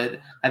love it.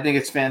 I think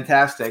it's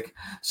fantastic.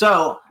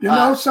 So You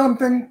know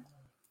something?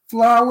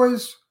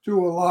 Flowers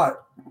do a lot.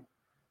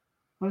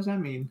 what does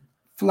that mean?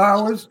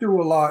 Flowers do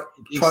a lot.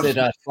 He Trust said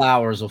me.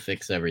 flowers will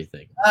fix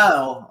everything.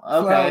 Oh,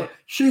 okay.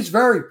 She's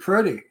very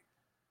pretty.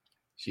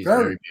 She's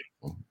Very very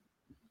beautiful.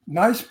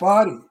 Nice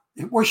body.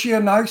 Was she a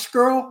nice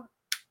girl?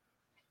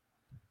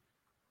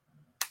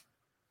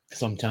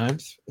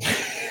 Sometimes.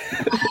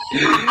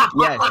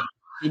 Yes.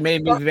 She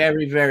made me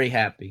very, very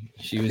happy.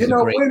 She was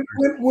great.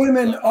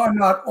 Women are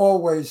not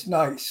always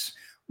nice.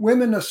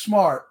 Women are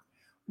smart.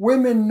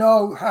 Women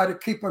know how to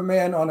keep a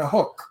man on a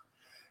hook.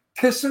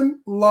 Kiss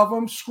him, love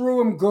him,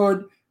 screw him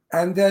good,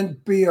 and then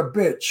be a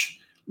bitch.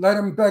 Let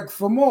him beg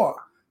for more.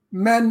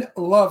 Men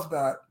love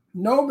that.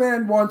 No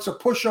man wants a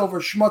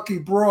pushover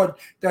schmucky broad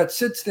that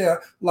sits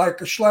there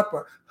like a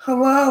schlepper.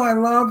 Hello, I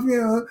love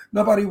you.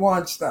 Nobody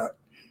wants that.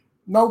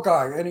 No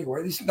guy,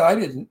 anyway. At least I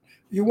didn't.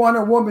 You want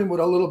a woman with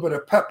a little bit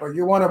of pepper.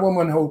 You want a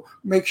woman who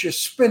makes you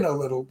spin a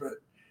little bit.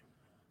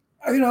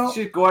 You know,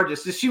 she's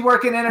gorgeous. Does she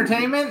work in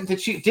entertainment?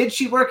 Did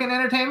she work in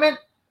entertainment?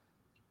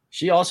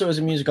 She also is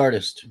a music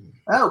artist.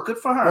 Oh, good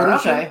for her.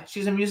 Okay,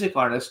 she's a music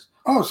artist.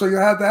 Oh, so you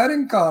have that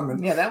in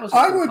common. Yeah, that was.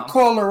 I would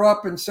call her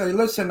up and say,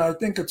 "Listen, I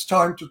think it's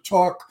time to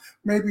talk.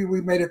 Maybe we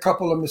made a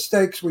couple of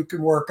mistakes we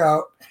can work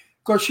out,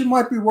 because she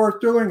might be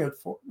worth doing it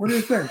for." What do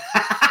you think?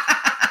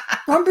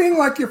 I'm being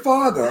like your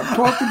father. I'm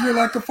talking to you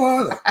like a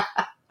father.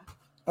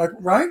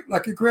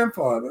 Like your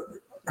grandfather.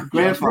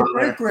 Grandfather.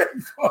 Great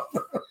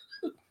grandfather.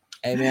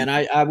 Hey man,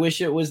 I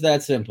wish it was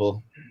that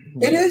simple.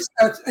 It is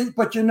that,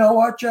 but you know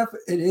what, Jeff?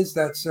 It is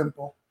that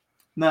simple.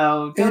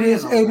 No, it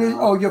is. It is.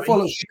 Oh, you're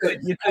full of shit.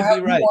 You could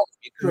be right.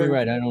 You could be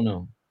right. I don't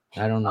know.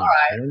 I don't know. All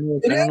right. I don't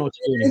know what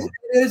to do anymore.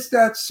 It is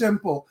that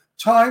simple.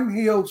 Time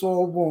heals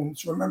all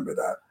wounds. Remember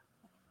that.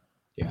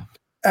 Yeah.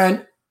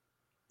 And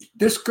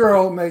this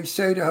girl may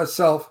say to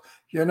herself,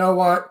 "You know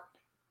what?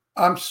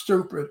 I'm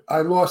stupid.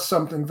 I lost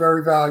something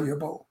very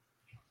valuable."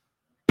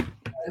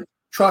 And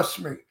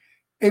trust me,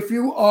 if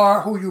you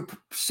are who you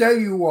say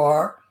you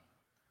are,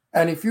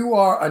 and if you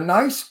are a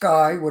nice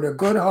guy with a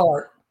good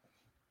heart,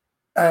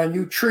 and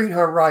you treat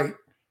her right,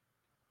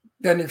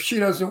 then if she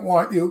doesn't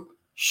want you,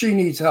 she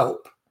needs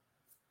help.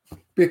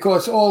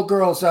 Because all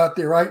girls out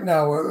there right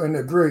now are going to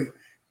agree.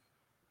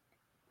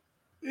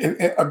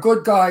 A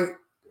good guy,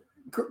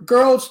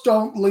 girls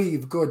don't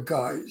leave good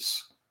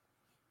guys.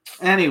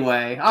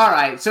 Anyway, all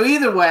right. So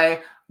either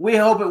way, we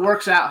hope it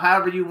works out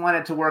however you want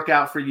it to work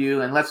out for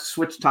you. And let's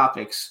switch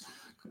topics.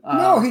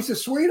 No, he's a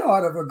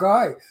sweetheart of a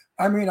guy.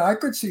 I mean, I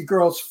could see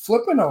girls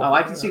flipping over. Oh,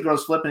 I can see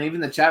girls flipping.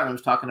 Even the chat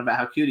room's talking about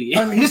how cute he is.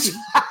 I mean, he's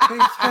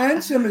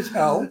handsome as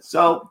hell.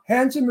 So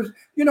handsome as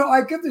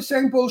I give the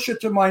same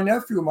bullshit to my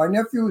nephew. My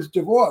nephew is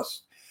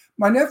divorced.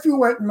 My nephew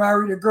went and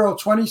married a girl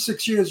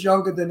 26 years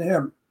younger than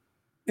him.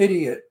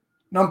 Idiot.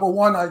 Number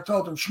one, I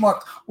told him,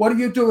 schmuck, what are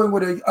you doing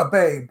with a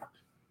babe?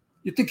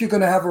 You think you're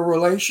going to have a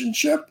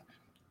relationship?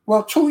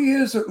 Well, 2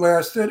 years it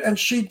lasted, and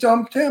she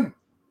dumped him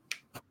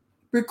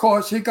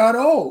because he got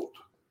old.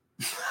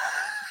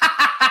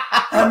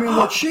 I mean,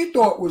 what she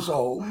thought was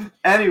old.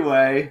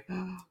 Anyway,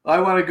 I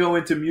want to go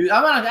into music.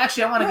 I want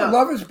to go.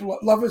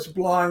 Love is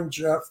blind,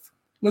 Jeff.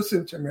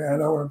 Listen to me. I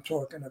know what I'm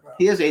talking about.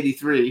 He is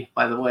 83,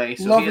 by the way.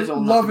 So he is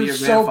old enough to be your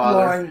so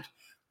grandfather. blind.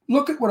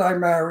 Look at what I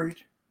married.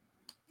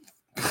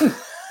 Tell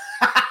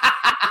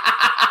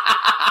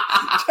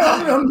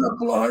me I'm not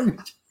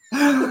blind.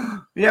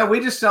 Yeah, we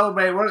just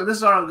celebrate.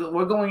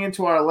 We're going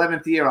into our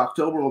 11th year.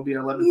 October will be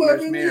our 11th year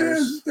as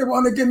mayors. They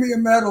want to give me a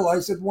medal. I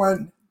said,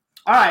 when?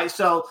 All right,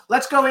 so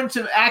let's go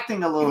into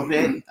acting a little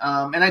bit.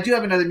 And I do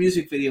have another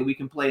music video we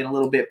can play in a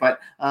little bit,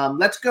 but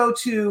let's go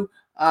to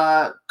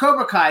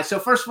Cobra Kai. So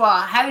first of all,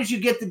 how did you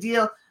get the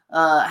deal?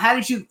 How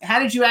did you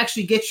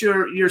actually get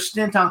your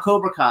stint on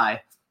Cobra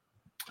Kai?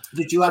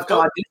 Did you have to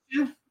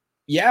audition?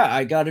 Yeah,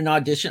 I got an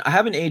audition. I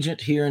have an agent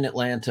here in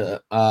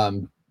Atlanta,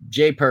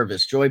 Joy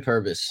Purvis. Oh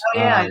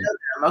yeah, I know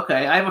them.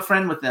 Okay, I have a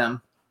friend with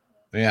them.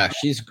 Yeah,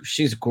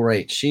 she's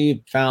great.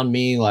 She found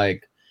me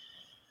like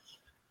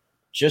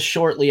just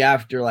shortly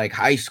after like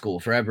high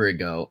school, forever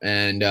ago.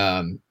 And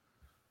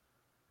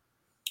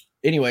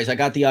anyways, I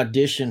got the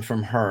audition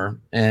from her.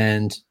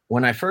 And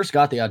when I first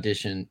got the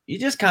audition, you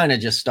just kind of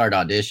just start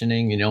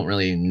auditioning. You don't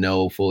really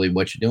know fully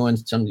what you're doing.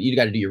 You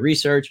got to do your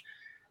research.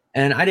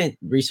 And I didn't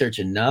research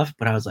enough,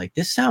 but I was like,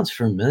 this sounds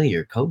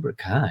familiar. Cobra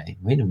Kai.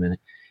 Wait a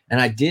minute.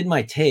 And I did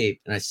my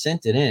tape and I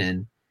sent it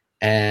in.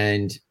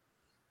 And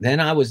then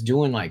I was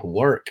doing like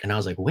work. And I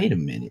was like, wait a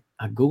minute.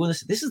 I Googled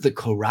this. This is the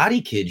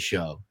Karate Kid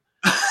show.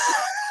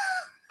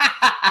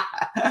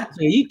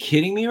 So are you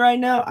kidding me right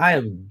now? I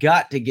have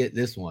got to get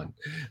this one.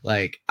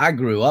 Like, I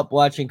grew up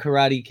watching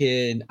Karate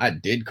Kid. I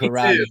did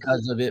karate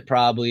because of it,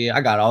 probably. I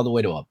got all the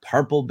way to a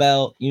purple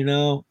belt, you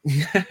know?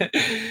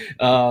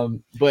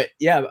 But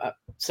yeah,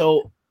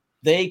 so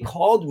they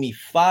called me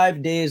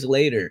 5 days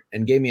later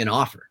and gave me an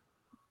offer.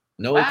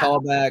 No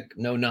callback,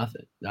 no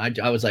nothing.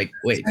 I was like,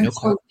 wait, no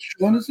call.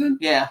 Sean is in?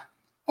 Yeah.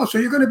 Oh, so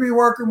you're going to be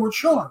working with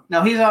Sean?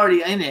 No, he's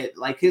already in it.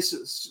 Like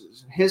his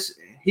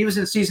He was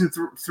in season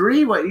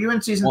 3. What, you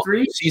in season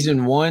 3?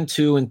 Season 1,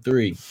 2, and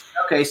 3.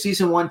 Okay,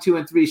 season 1, 2,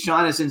 and 3.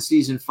 Sean is in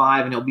season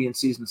 5, and he'll be in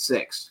season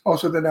 6. Oh,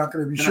 so they're not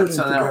going to be shooting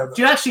together.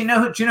 Do you actually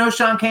know? Do you know who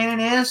Sean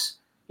Kanan is?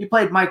 He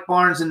played Mike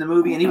Barnes in the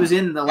movie, and he was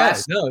in the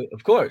last. No,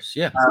 of course,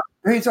 yeah.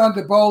 He's on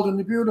The Bold and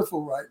the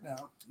Beautiful right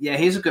now. Yeah,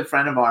 he's a good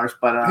friend of ours,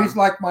 but he's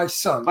like my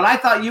son. But I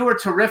thought you were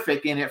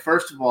terrific in it.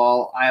 First of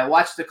all, I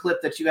watched the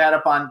clip that you had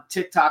up on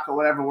TikTok or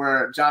whatever,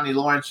 where Johnny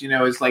Lawrence,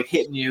 is like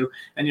hitting you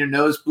and your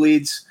nose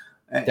bleeds.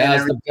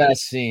 That's the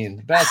best scene.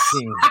 The best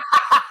scene.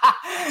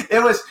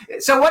 It was.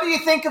 So what do you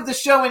think of the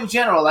show in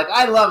general? Like,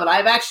 I love it.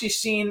 I've actually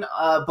seen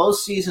both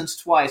seasons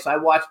twice. I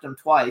watched them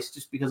twice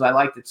just because I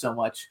liked it so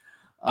much.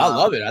 I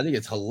love it. I think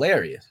it's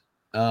hilarious.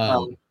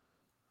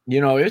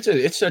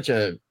 It's such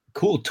a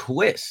cool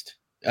twist.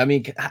 I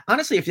mean,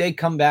 honestly, if they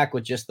come back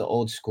with just the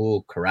old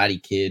school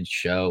Karate Kid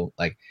show,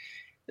 like,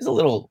 it's a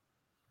little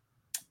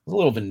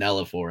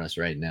vanilla for us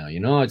right now.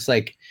 It's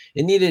like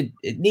it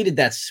needed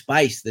that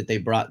spice that they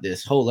brought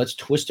this whole, let's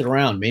twist it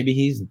around. Maybe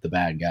he's the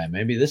bad guy.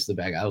 Maybe this is the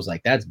bad guy. I was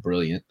like, that's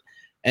brilliant.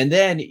 And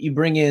then you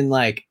bring in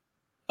like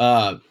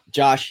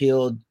Josh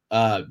Hield,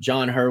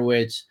 John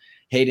Hurwitz,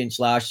 Hayden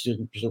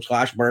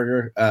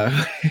Schlossberger,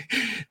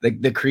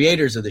 the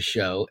creators of the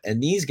show.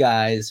 And these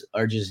guys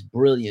are just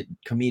brilliant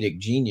comedic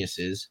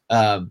geniuses.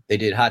 They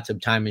did Hot Tub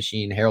Time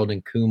Machine, Harold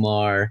and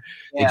Kumar.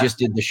 Yeah. They just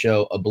did the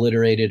show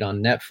Obliterated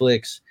on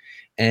Netflix.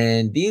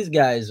 And these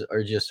guys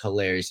are just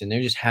hilarious. And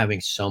they're just having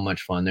so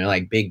much fun. They're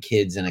like big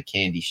kids in a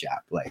candy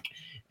shop.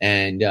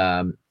 And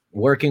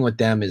working with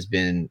them has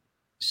been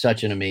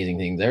such an amazing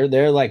thing.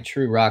 They're like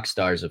true rock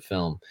stars of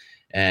film.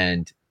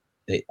 And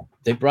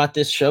they brought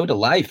this show to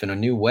life in a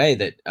new way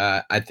that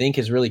I think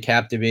has really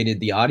captivated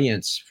the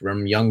audience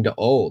from young to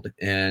old.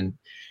 And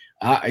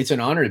it's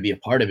an honor to be a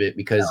part of it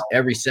because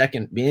every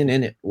second being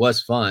in it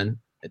was fun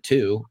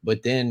too.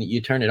 But then you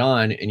turn it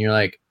on and you're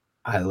like,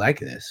 I like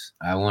this.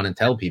 I want to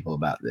tell people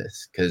about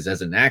this because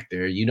as an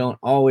actor, you don't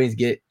always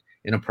get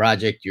in a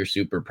project you're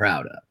super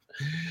proud of.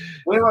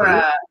 We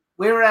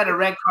were at a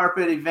red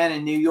carpet event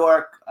in New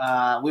York.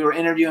 We were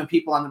interviewing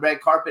people on the red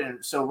carpet,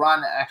 and so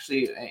Ron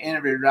actually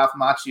interviewed Ralph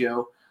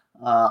Macchio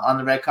on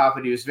the red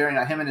carpet. He was very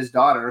nice. Him and his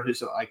daughter,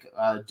 who's like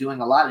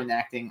doing a lot in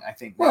acting, I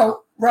think.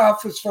 Well,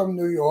 Ralph is from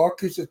New York.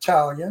 He's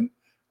Italian,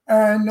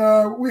 and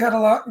we had a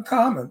lot in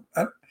common.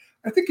 I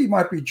think he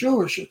might be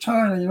Jewish,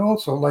 Italian,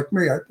 also like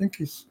me. I think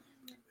he's.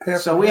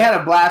 So we had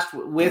a blast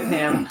with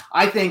him.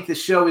 I think the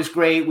show is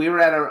great. We were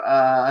at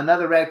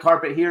another red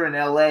carpet here in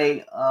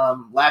LA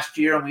last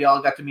year, and we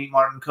all got to meet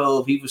Martin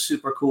Kove. He was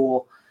super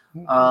cool.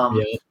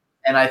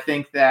 And I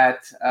think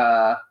that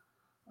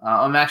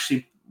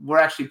we're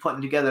actually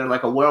putting together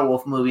like a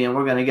werewolf movie, and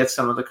we're going to get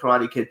some of the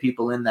Karate Kid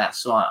people in that.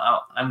 So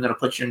I'm going to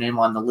put your name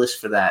on the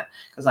list for that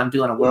because I'm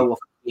doing a werewolf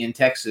movie in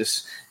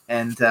Texas.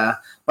 And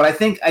but I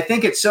think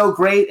it's so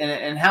great,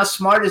 and how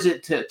smart is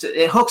it to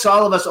it hooks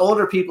all of us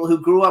older people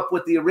who grew up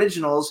with the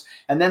originals,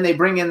 and then they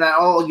bring in that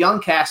all young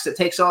cast that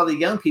takes all the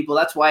young people.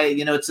 That's why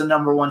it's the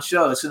number one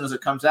show. As soon as it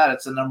comes out,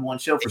 it's the number one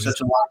show for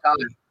such a long time.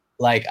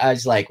 Like I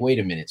was like, wait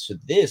a minute, so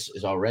this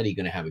is already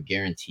going to have a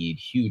guaranteed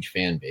huge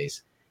fan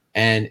base,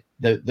 and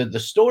the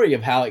story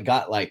of how it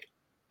got like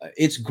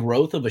its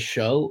growth of a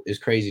show is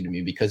crazy to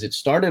me because it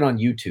started on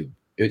YouTube.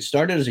 It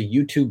started as a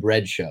YouTube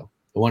Red show.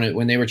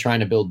 When they were trying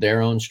to build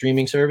their own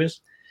streaming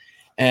service.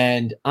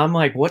 And I'm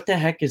like, what the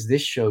heck is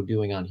this show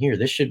doing on here?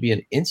 This should be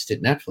an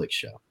instant Netflix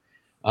show.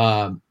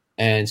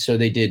 And so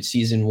they did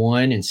season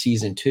 1 and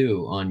season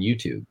 2 on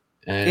YouTube.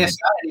 And yes,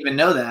 I didn't even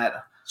know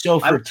that. So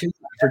for 2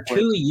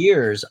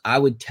 years, I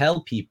would tell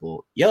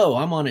people, yo,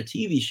 I'm on a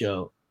TV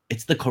show.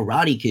 It's the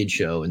Karate Kid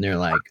show. And they're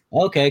like,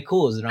 okay,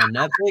 cool. Is it on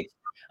Netflix?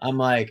 I'm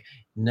like,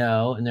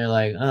 no. And they're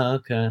like, oh,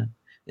 okay.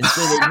 And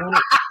so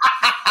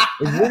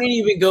they wouldn't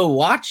even go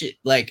watch it.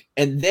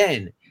 And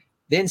then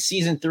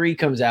season 3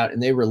 comes out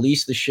and they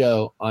release the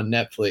show on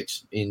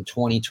Netflix in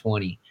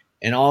 2020.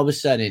 And all of a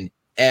sudden,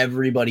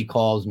 everybody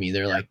calls me.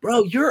 They're like,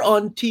 bro, you're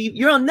on TV.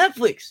 You're on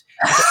Netflix.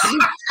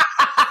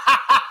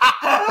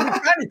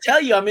 I'm trying to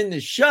tell you I'm in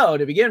this show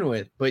to begin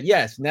with. But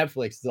yes,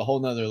 Netflix is a whole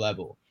nother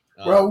level.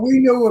 Well, we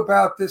knew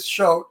about this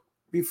show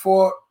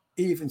before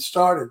it even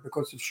started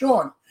because of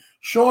Sean.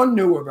 Sean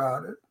knew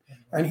about it.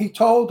 And he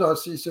told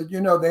us, he said,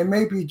 they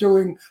may be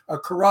doing a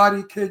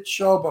Karate Kid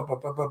show, blah, blah,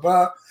 blah, blah,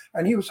 blah.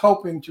 And he was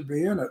hoping to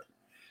be in it.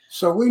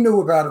 So we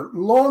knew about it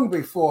long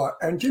before.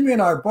 And Jimmy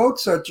and I both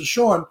said to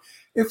Sean,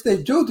 if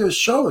they do this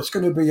show, it's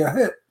going to be a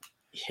hit.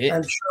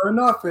 And sure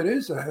enough, it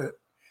is a hit.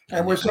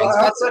 And it's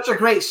such a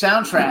great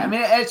soundtrack. I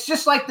mean, it's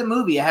just like the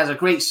movie. It has a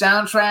great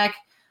soundtrack.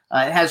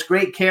 It has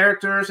great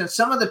characters. And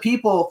some of the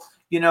people,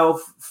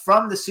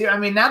 from the series. I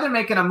mean, now they're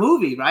making a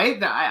movie,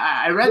 right?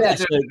 I read that.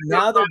 So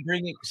now they're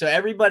bringing. So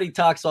everybody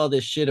talks all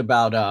this shit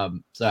about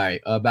the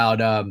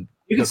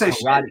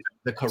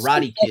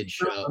Karate Kid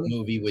show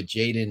movie with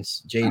Jaden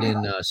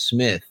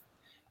Smith.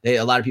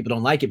 A lot of people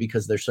don't like it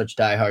because they're such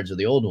diehards of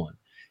the old one,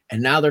 and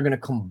now they're going to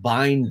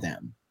combine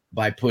them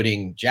by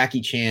putting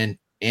Jackie Chan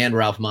and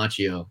Ralph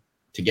Macchio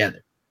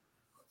together.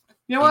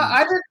 You know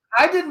what?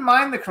 I didn't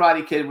mind the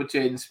Karate Kid with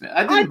Jaden Smith.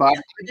 I didn't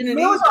bother. didn't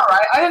It was either. all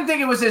right. I didn't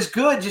think it was as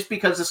good just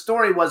because the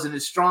story wasn't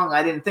as strong.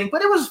 I didn't think,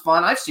 but it was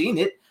fun. I've seen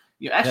it.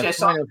 Actually, I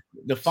saw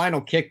The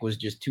final kick was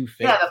just too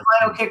fake. Yeah, the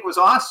final kick was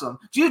awesome.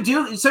 You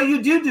do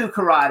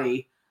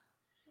karate?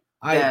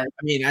 I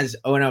mean,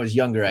 when I was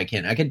younger, I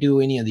could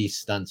do any of these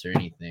stunts or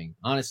anything.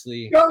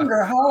 Honestly,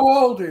 Younger, how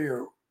old are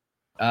you?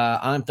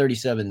 I'm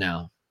 37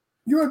 now.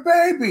 You're a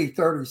baby,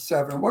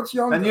 37. What's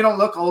younger? And you don't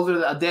look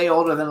a day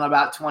older than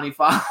about 25.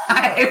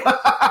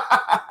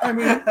 I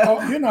mean,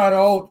 you're not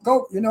old.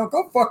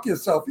 Go fuck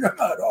yourself. You're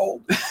not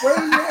old. Wait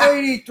till you're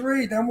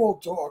 83, then we'll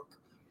talk.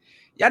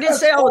 I didn't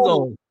say I was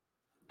old.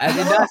 I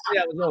did not say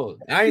I was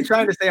old. I ain't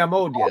trying to say I'm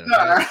old yet.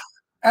 Okay?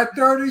 At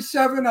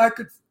 37, I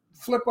could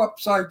flip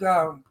upside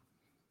down.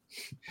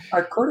 I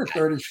could at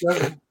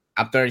 37.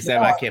 I'm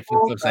 37. I can't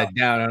flip upside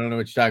down. I don't know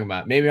what you're talking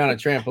about. Maybe on a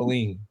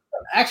trampoline.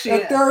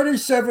 Actually, at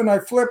 37, I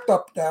flipped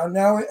up down.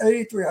 Now at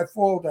 83, I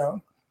fall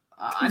down.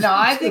 No,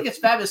 I think it's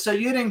fabulous. So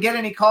you didn't get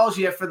any calls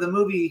yet for the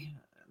movie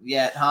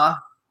yet, huh?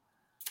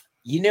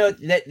 You know,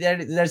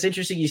 that's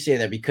interesting you say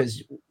that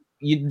because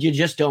you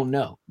just don't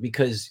know,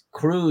 because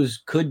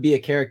Cruz could be a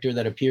character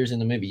that appears in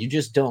the movie. You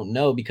just don't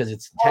know because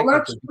it's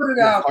technically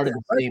part of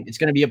the same. It's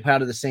going to be a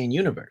part of the same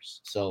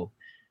universe. So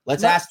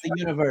let's ask the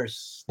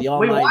universe, the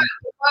Almighty. We want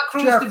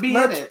Cruz Jeff, to be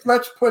in it.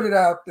 Let's put it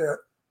out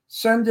there.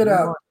 Send it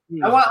out.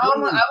 I want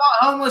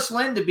Homeless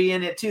Lynn to be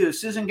in it too.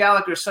 Susan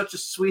Gallagher is such a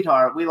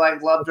sweetheart. We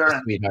loved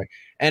her. Sweetheart.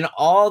 And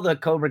all the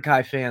Cobra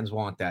Kai fans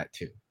want that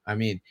too. I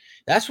mean,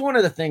 that's one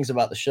of the things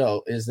about the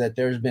show is that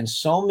there's been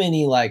so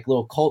many like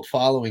little cult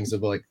followings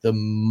of like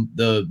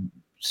the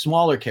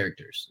smaller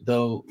characters,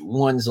 the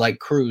ones like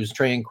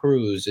Trey and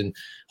Cruz, and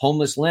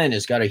Homeless Lynn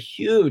has got a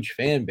huge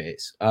fan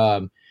base.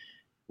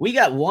 We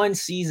got one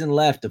season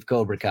left of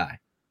Cobra Kai,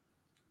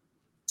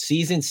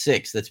 season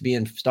 6 that's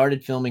being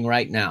started filming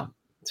right now.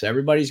 So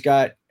everybody's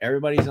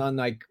on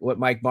like what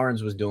Mike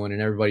Barnes was doing,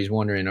 and everybody's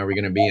wondering, are we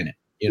going to be in it?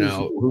 You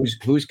know,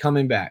 who's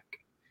coming back?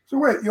 So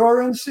wait,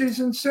 you're in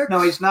season 6?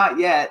 No, he's not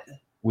yet.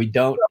 We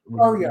don't.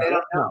 Oh yeah, they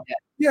don't know yet.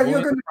 Yeah,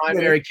 you're going to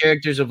primary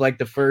characters of like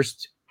the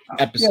first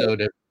episode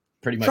have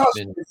pretty much Trust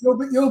been.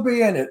 me, you'll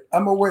be in it.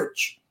 I'm a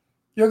witch.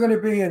 You're going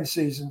to be in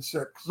season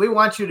 6. We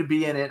want you to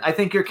be in it. I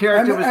think your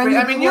character was great.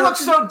 I mean, you look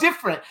so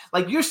different.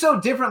 Like, you're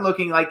so different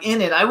looking, like, in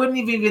it. I wouldn't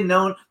have even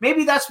known.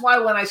 Maybe that's why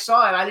when I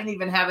saw it, I didn't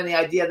even have any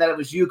idea that it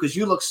was you, because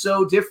you look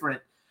so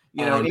different.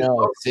 You know, I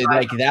know. See,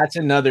 like, that's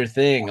another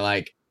thing.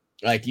 Like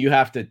you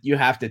have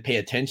to pay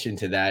attention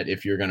to that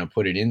if you're going to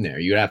put it in there.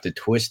 You have to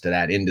twist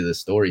that into the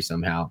story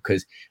somehow.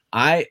 Because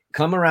I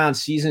come around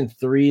season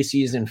 3,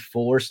 season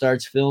 4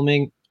 starts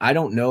filming. I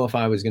don't know if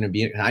I was going to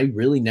be. I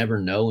really never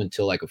know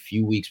until like a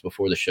few weeks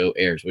before the show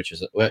airs, which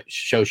is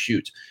show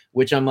shoots.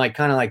 Which I'm like,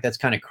 kind of like, that's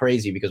kind of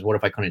crazy, because what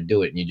if I couldn't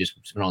do it and you just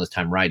spend all this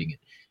time writing it?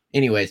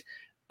 Anyways,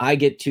 I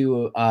get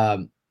to.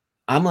 I'm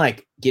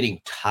like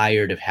getting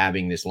tired of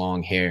having this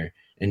long hair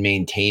and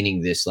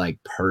maintaining this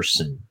like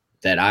person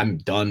that I'm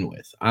done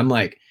with. I'm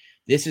like,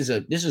 this is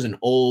an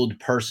old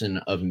person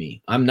of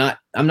me. I'm not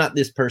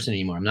this person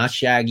anymore. I'm not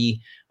Shaggy.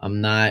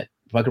 I'm not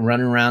fucking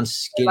running around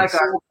skinny. Like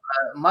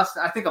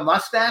I think a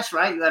mustache,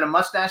 right? You had a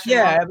mustache?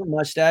 Yeah, I have a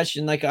mustache,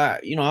 and like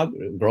I'll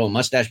grow a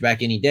mustache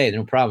back any day.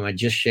 No problem. I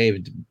just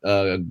shaved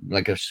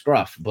like a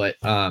scruff, but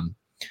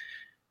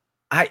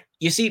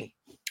you see,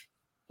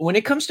 when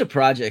it comes to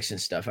projects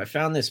and stuff, I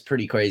found this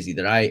pretty crazy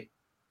that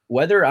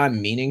whether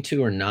I'm meaning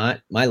to or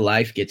not, my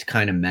life gets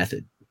kind of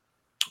method.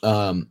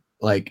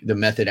 Like the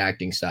method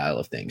acting style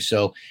of things.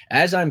 So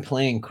as I'm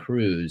playing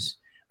Cruz,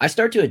 I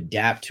start to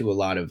adapt to a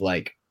lot of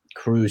like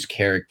Cruz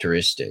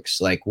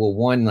characteristics. Like, well,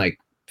 one, like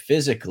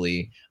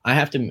physically,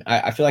 I feel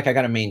like I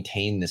got to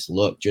maintain this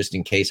look just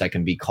in case I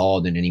can be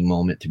called in any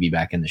moment to be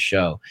back in the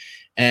show.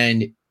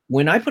 And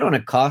when I put on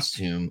a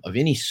costume of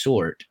any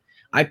sort,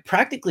 I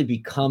practically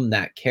become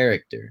that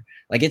character.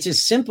 Like, it's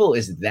as simple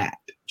as that.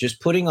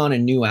 Just putting on a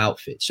new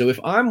outfit. So if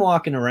I'm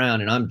walking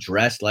around and I'm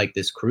dressed like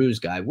this Cruz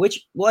guy,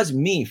 which was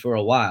me for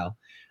a while,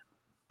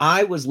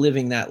 I was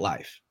living that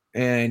life,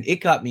 and it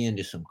got me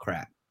into some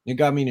crap. It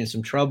got me into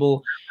some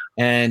trouble,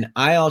 and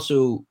I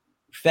also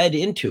fed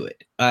into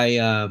it.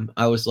 I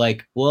was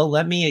like, well,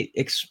 let me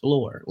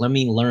explore. Let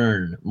me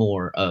learn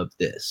more of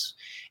this.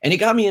 And it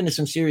got me into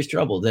some serious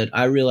trouble that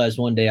I realized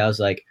one day. I was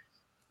like,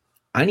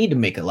 I need to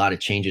make a lot of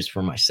changes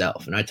for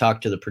myself. And I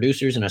talked to the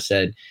producers and I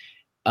said,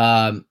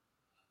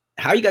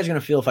 how are you guys going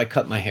to feel if I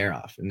cut my hair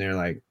off? And they're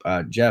like,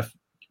 Jeff,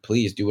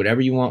 please do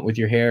whatever you want with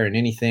your hair and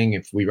anything.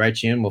 If we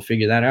write you in, we'll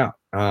figure that out.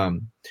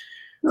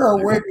 You're a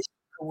wig.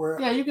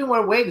 Yeah, you can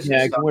wear wigs.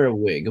 Yeah, I can wear a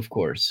wig, of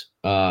course.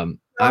 I'm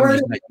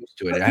just not used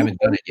to it. I haven't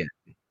done it yet.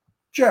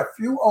 Jeff,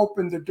 you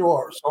opened the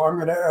door, so I'm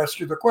going to ask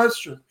you the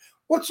question.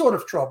 What sort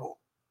of trouble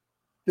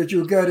did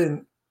you get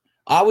in?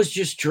 I was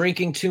just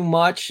drinking too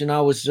much, and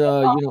I was,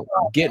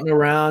 getting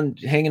around,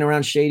 hanging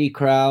around shady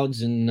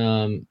crowds,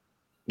 and,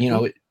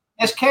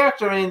 his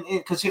character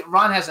because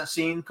Ron hasn't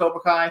seen Cobra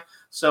Kai,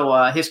 so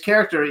his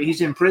character, he's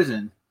in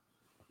prison,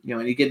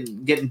 and he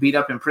getting beat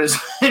up in prison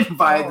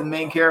by the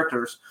main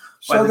characters.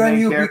 So then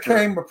you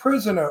became a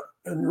prisoner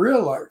in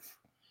real life.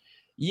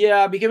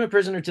 Yeah, I became a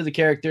prisoner to the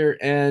character,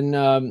 and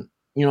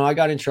I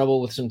got in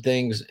trouble with some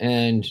things,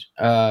 and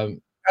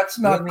That's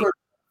not good.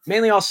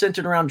 Mainly all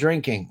centered around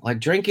drinking. Like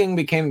drinking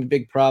became a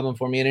big problem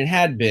for me, and it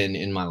had been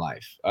in my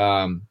life.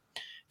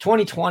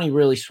 2020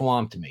 really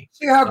swamped me.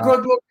 See how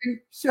good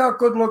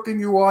looking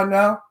you are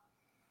now?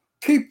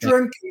 Keep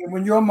drinking, and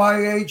when you're my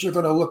age, you're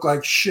gonna look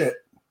like shit.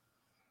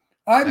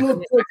 I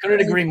couldn't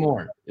agree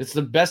more. It's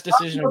the best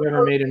decision I've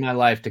ever made in my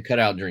life to cut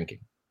out drinking.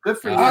 Good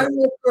for you. I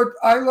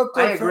look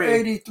good for agree.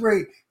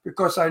 83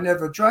 because I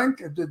never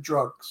drank and did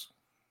drugs.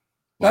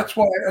 That's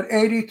why at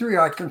 83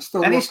 I can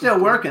still. And he's still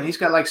working. He's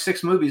got like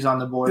 6 movies on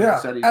the board. Yeah,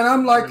 and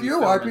I'm like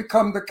you. I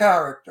become the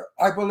character.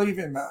 I believe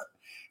in that.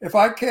 If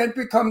I can't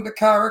become the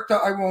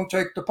character, I won't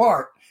take the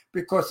part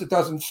because it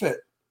doesn't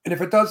fit. And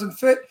if it doesn't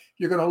fit,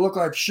 you're going to look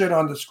like shit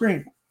on the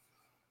screen.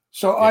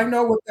 So I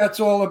know what that's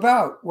all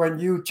about when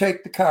you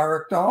take the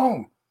character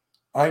home.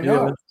 I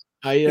know.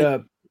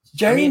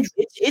 James,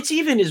 it's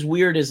even as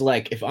weird as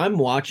like if I'm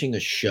watching a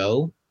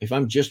show, if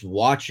I'm just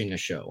watching a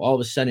show, all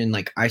of a sudden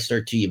like I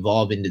start to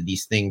evolve into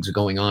these things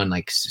going on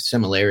like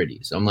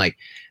similarities. I'm like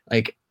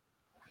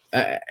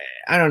I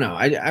don't know.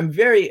 I'm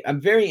very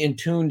in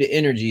tune to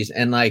energies,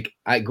 and like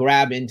I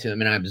grab into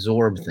them and I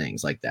absorb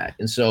things like that.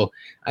 And so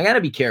I got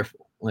to be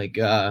careful. Like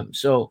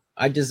so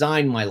I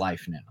design my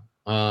life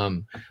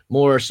now.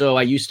 More so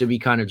I used to be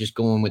kind of just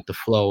going with the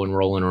flow and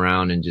rolling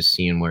around and just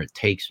seeing where it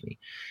takes me.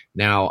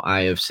 Now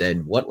I have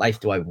said, what life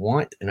do I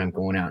want? And I'm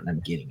going out and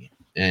I'm getting it.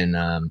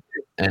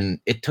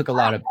 And it took a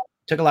lot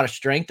of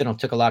strength, and it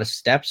took a lot of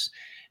steps,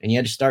 and you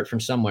had to start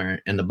from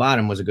somewhere, and the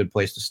bottom was a good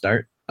place to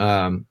start.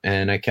 And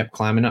I kept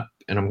climbing up,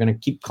 and I'm going to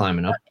keep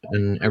climbing up,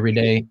 and every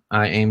day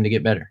I aim to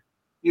get better.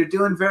 You're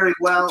doing very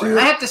well. And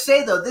I have to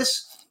say though,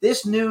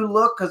 this new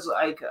look, because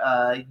like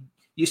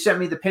you sent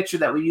me the picture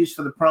that we used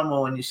for the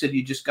promo, and you said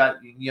you just got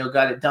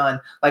it done.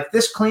 Like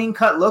this clean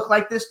cut look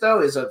like this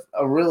though is a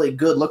really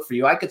good look for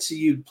you. I could see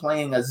you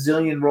playing a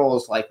zillion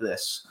roles like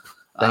this.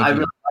 I really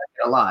like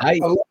it a lot. I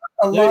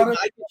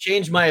can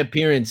change my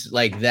appearance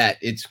like that.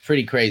 It's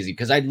pretty crazy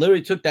because I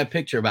literally took that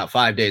picture about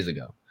 5 days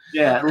ago.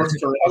 Yeah, it looks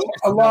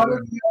a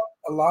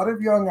lot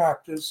of young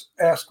actors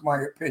ask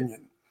my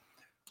opinion.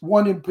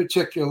 One in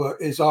particular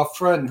is our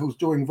friend who's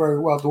doing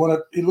very well. The one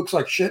he looks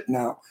like shit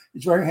now.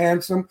 He's very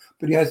handsome,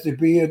 but he has the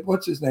beard.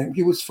 What's his name?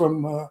 He was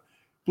from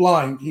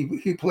Blind.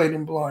 He played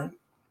in Blind.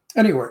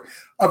 Anyway,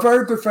 a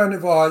very good friend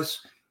of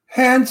ours,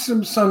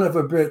 handsome son of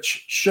a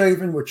bitch,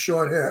 shaven with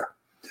short hair,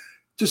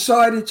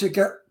 decided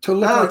to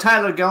look like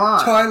Tyler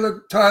Gallant.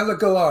 Tyler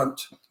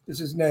Gallant is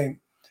his name.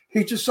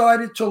 He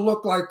decided to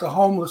look like a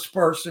homeless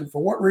person.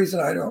 For what reason,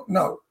 I don't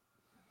know.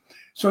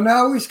 So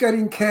now he's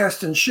getting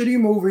cast in shitty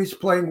movies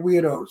playing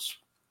weirdos.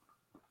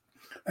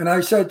 And I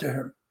said to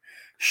him,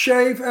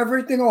 shave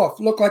everything off.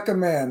 Look like a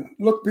man.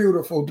 Look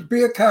beautiful.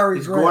 Be a Cary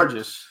He's Grant.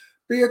 gorgeous.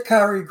 Be a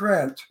Cary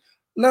Grant.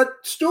 Let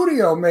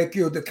studio make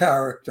you the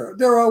character.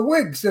 There are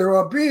wigs. There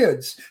are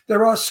beards.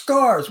 There are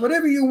scars.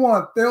 Whatever you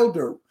want, they'll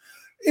do.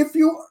 If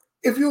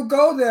you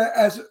go there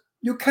as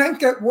you can't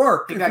get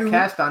work. He got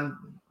cast on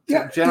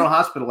General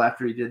Hospital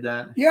after he did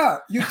that. Yeah,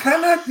 you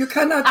cannot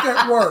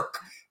get work.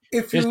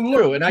 It's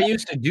true, and I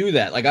used to do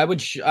that. Like I would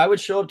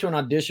show up to an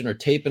audition or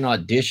tape an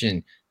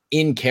audition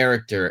in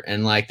character,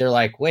 and like they're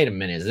like, "Wait a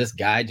minute, is this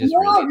guy just?"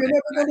 No, you're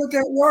never going to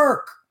get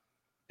work.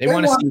 They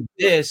want to see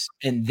this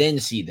and then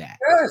see that.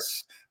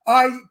 Yes,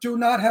 I do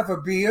not have a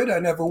beard. I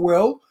never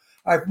will.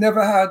 I've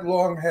never had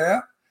long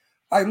hair.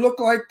 I look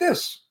like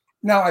this.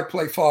 Now I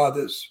play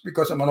fathers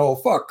because I'm an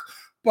old fuck.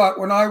 But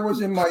when I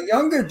was in my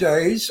younger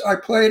days, I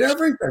played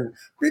everything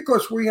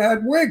because we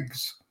had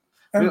wigs.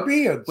 And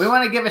beards. We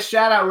want to give a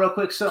shout out real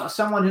quick. So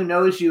someone who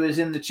knows you is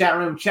in the chat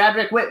room.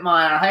 Chadrick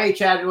Whitmire. Hey,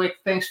 Chadrick.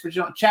 Thanks for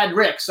joining.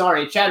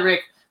 Chadrick.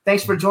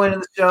 Thanks for joining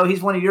the show.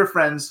 He's one of your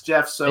friends,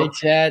 Jeff. So hey,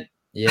 Chad.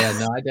 Yeah,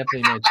 no, I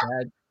definitely know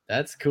Chad.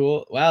 That's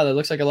cool. Wow, that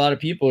looks like a lot of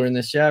people are in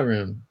this chat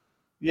room.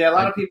 Yeah, a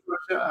lot of people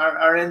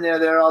are in there.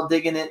 They're all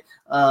digging it.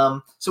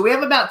 So we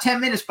have about 10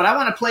 minutes, but I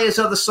want to play his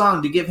other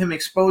song to give him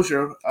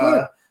exposure.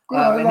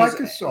 I like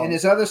his song. And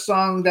his other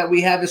song that we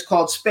have is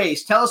called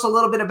Space. Tell us a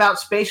little bit about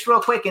Space real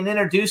quick and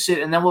introduce it,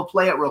 and then we'll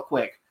play it real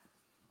quick.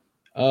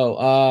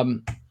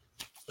 So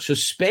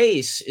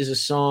Space is a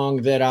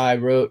song that I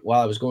wrote while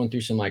I was going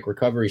through some like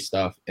recovery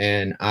stuff,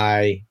 and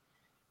I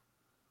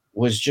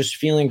was just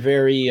feeling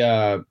very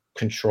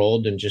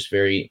controlled and just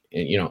very,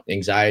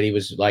 anxiety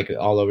was like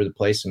all over the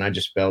place, and I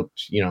just felt,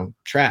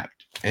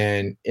 trapped.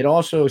 And it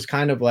also is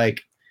kind of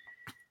like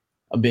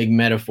a big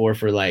metaphor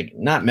for like,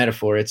 not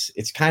metaphor.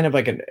 It's kind of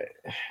like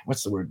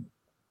what's the word?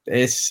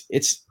 It's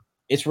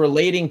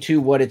relating to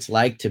what it's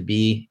like to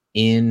be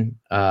in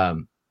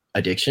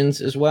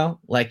addictions as well.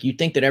 Like you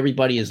think that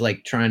everybody is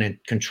like trying to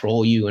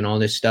control you and all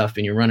this stuff,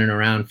 and you're running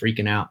around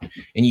freaking out,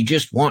 and you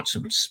just want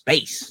some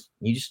space.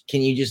 You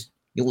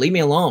leave me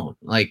alone.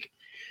 Like,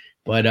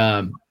 but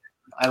I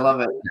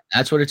love it.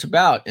 That's what it's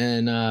about,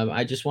 and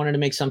I just wanted to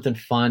make something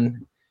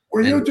fun.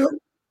 Were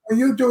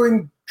you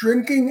doing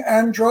drinking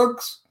and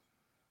drugs?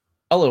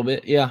 A little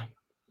bit, yeah.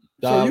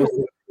 So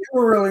you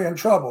were really in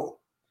trouble.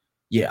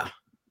 Yeah.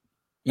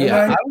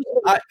 Yeah.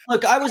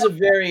 I was a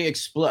very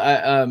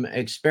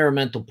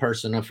experimental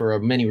person for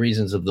many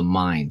reasons of the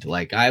mind.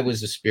 Like I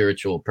was a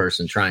spiritual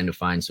person trying to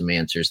find some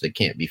answers that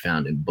can't be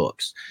found in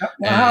books.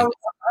 Now,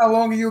 how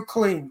long are you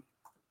clean?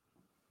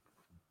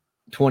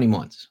 20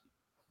 months.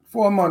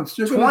 4 months.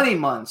 20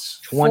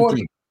 months.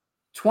 20.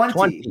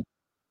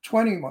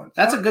 20 months.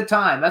 That's a good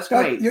time. That's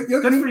great.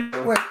 Good for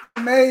you. Wait,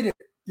 you made it.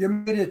 You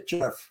made it,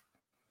 Jeff.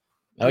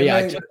 Oh yeah,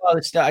 I took all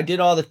the stuff. I did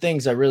all the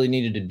things I really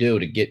needed to do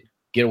to get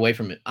away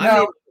from it.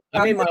 I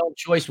made my own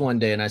choice one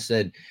day, and I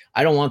said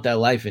I don't want that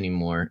life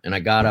anymore. And I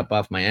got up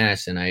off my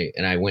ass, and I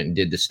went and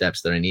did the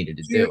steps that I needed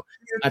to do.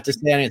 Not to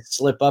say I didn't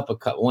slip up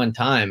one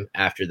time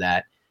after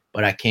that,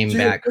 but I came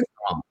back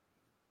strong.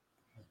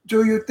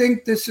 Do you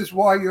think this is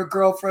why your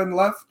girlfriend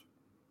left?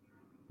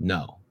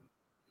 No.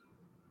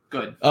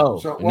 Good. Oh,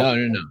 so no.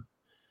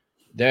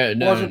 It has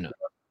nothing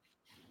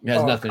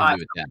to do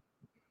with that.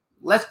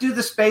 Let's do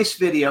the space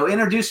video.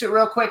 Introduce it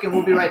real quick, and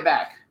we'll be right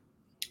back.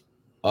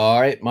 All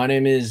right. My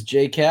name is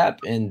J.Kap,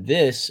 and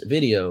this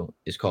video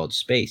is called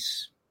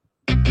Space.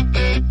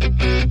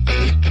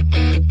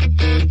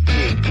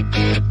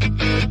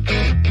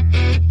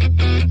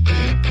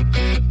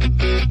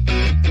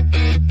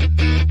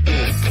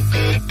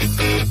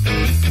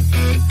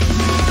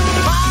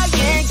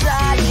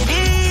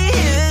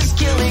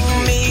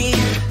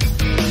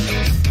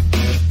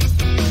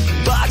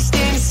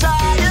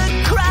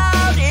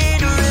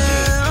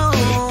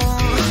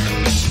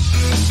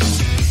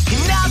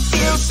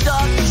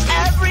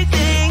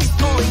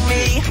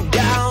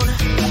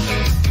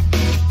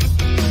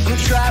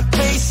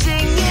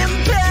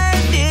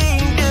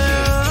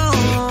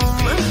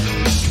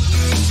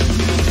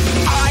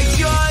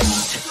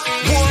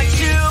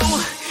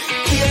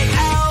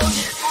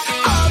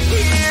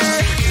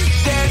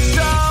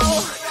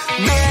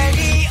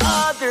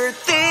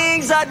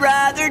 I'd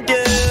rather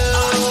do.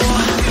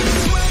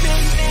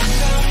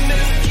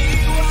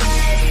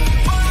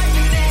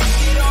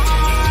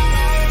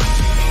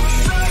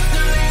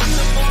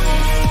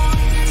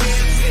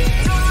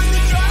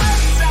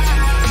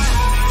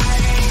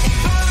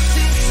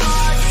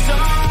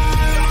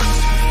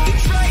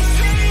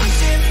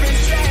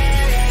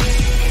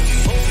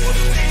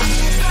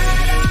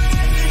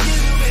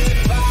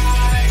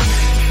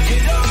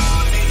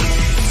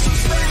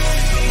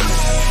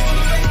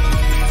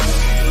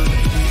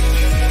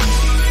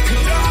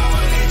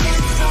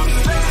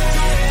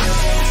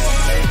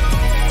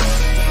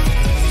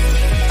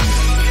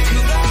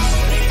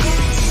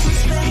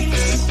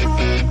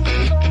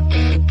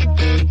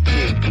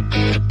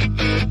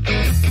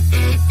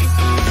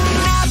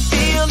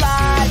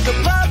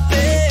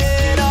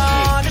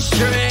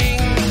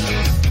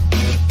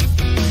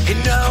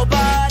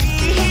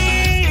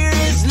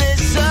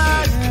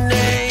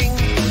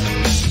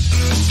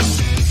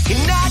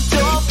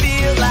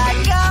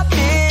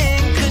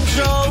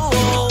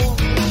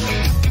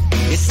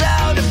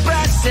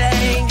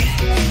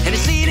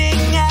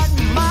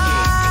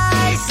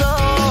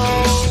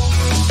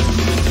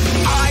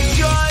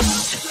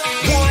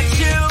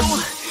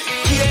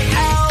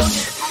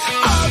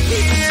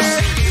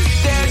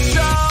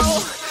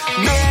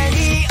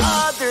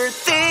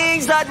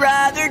 I'd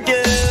rather do.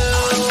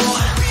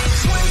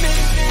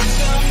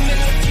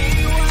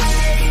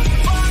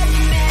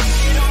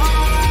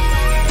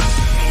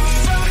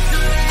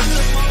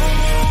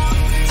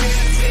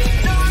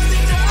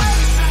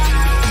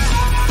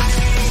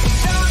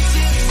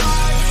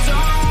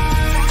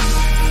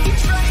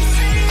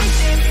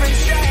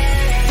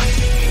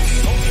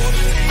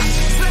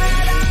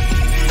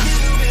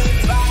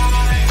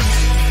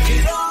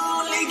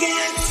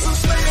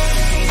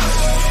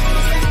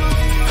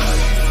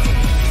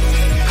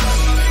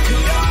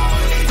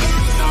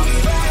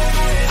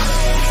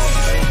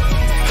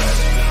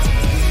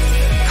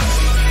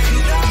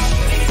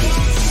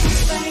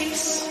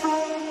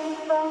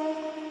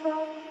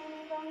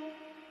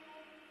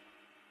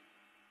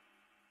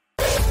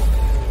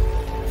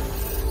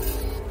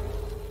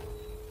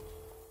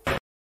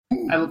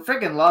 I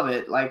freaking love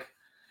it. Like,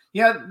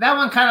 yeah, that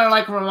one kind of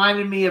like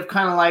reminded me of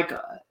kind of like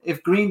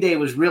if Green Day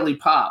was really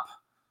pop,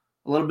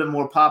 a little bit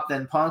more pop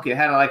than punk. It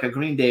had like a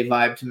Green Day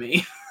vibe to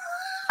me.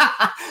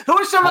 Who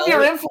are some of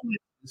your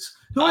influences?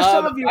 Who are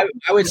some of your?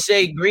 I would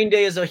say Green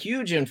Day is a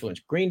huge influence.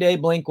 Green Day,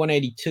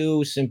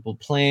 Blink-182, Simple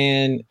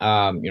Plan,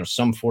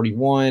 Sum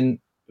 41,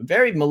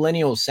 very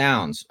millennial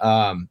sounds.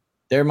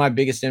 They're my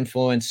biggest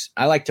influence.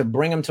 I like to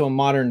bring them to a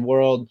modern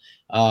world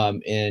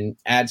and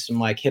add some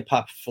like hip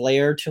hop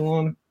flair to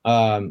them.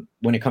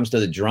 When it comes to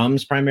the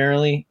drums,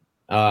 primarily.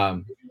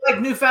 Like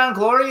Newfound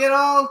Glory at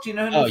all? Do you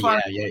know?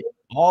 Yeah.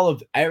 All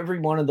of every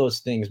one of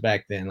those things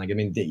back then. Like, I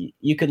mean,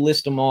 you could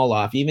list them all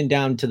off, even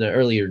down to the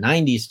earlier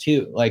 90s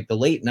too, like the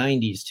late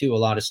 90s too. A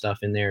lot of stuff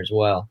in there as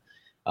well.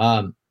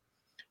 But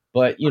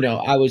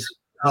I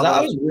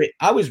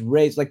was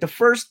raised like the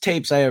first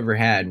tapes I ever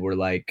had were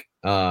like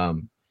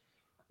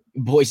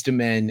Boyz II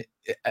Men,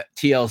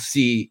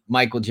 TLC,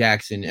 Michael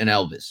Jackson, and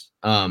Elvis.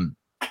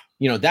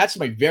 that's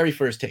my very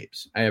first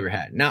tapes I ever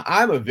had. Now,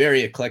 I'm a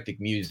very eclectic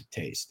music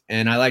taste,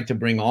 and I like to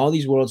bring all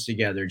these worlds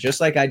together, just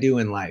like I do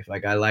in life.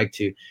 Like I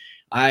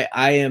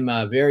am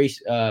a very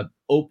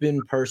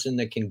open person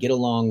that can get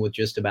along with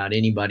just about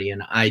anybody,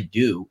 and I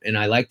do. And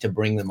I like to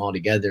bring them all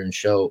together and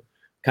show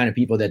kind of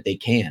people that they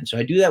can. So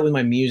I do that with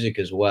my music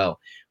as well.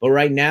 But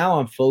right now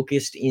I'm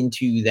focused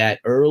into that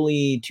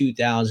early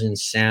 2000s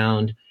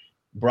sound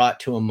brought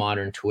to a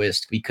modern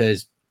twist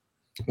because,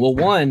 well,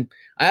 one,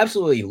 I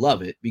absolutely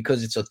love it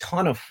because it's a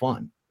ton of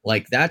fun.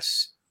 Like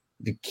that's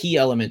the key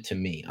element to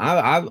me.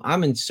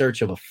 I'm in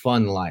search of a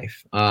fun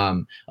life,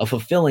 a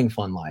fulfilling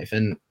fun life.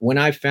 And when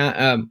I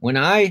found,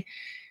 I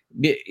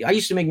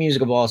used to make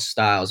music of all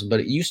styles, but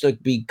it used to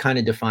be kind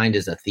of defined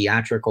as a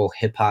theatrical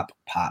hip hop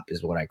pop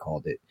is what I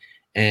called it.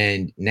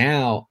 And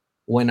now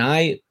when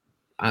I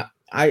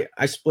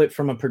split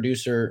from a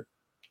producer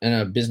and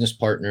a business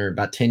partner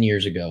about 10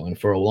 years ago. And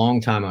for a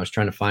long time, I was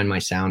trying to find my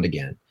sound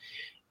again.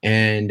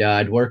 And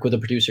I'd work with a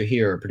producer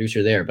here, a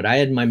producer there, but I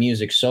had my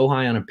music so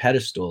high on a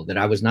pedestal that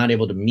I was not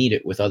able to meet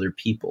it with other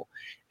people.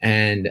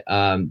 And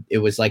it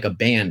was like a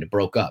band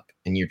broke up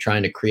and you're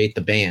trying to create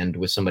the band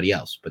with somebody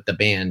else, but the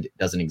band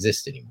doesn't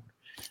exist anymore.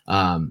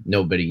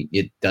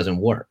 It doesn't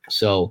work.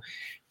 So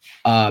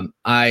about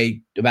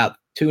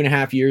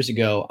 2.5 years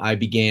ago, I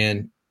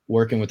began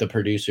working with a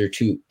producer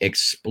to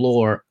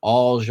explore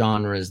all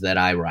genres that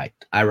I write.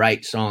 I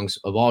write songs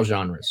of all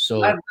genres.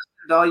 So I've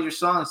listened to all your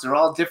songs. They're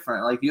all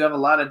different. Like you have a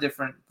lot of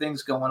different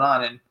things going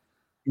on. And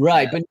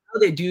right. But now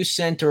they do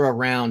center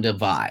around a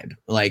vibe.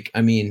 Like,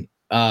 I mean,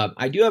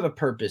 I do have a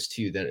purpose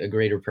too, a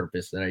greater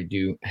purpose that I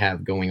do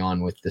have going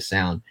on with the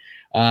sound.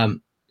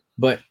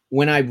 But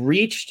when I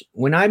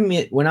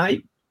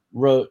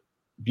wrote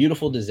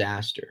Beautiful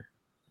Disaster,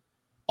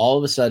 all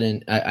of a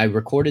sudden I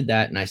recorded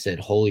that and I said,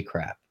 holy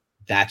crap,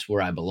 that's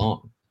where I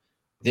belong.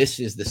 This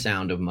is the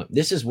sound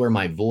this is where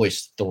my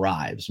voice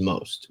thrives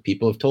most.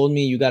 People have told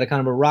me you got a kind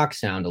of a rock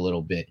sound a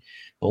little bit.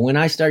 But when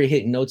I started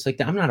hitting notes like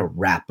that, I'm not a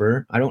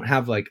rapper. I don't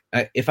have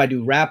if I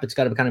do rap, it's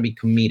got to kind of be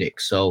comedic.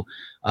 So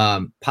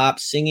pop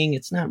singing,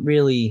 it's not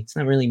really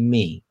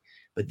me.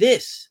 But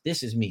this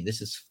is me.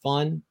 This is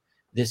fun.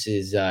 This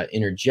is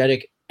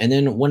energetic. And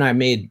then when I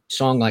made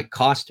song like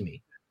Cost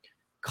Me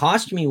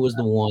was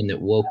the one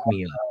that woke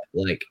me up,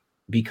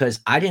 because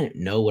I didn't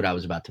know what I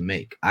was about to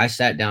make. I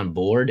sat down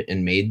bored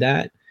and made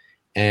that.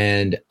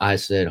 And I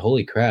said,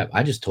 holy crap,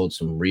 I just told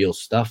some real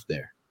stuff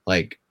there.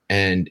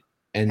 And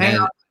hang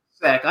then on a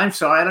sec. I'm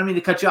sorry. I don't mean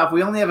to cut you off.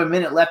 We only have a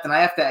minute left and I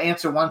have to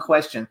answer one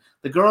question.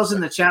 The girls in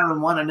the chat room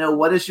want to know,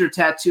 what is your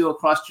tattoo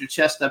across your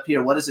chest up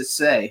here? What does it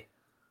say?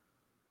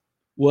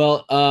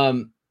 Well,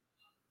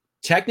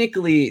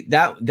 technically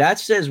that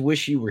says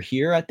wish you were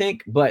here, I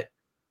think, but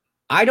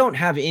I don't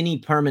have any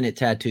permanent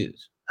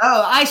tattoos.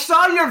 Oh, I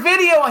saw your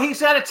video. He's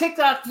got a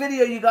TikTok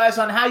video, you guys,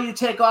 on how you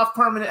take off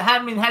how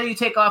do you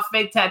take off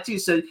fake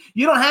tattoos? So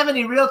you don't have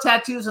any real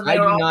tattoos? And I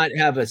do not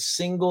have a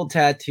single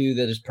tattoo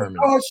that is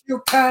permanent. Of course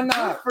you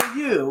cannot. For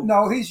you.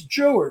 No, he's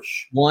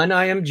Jewish. One,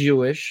 I am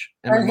Jewish,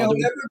 and my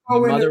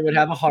mother would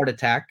have a heart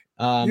attack.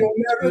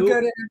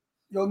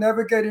 You'll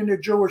never get in a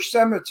Jewish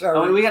cemetery.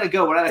 Oh, we got to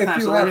go. We're out of time.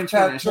 If you So have let him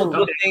finish.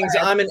 tattoos.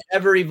 I'm an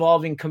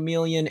ever-evolving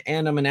chameleon,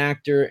 and I'm an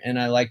actor, and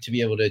I like to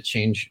be able to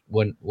change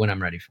when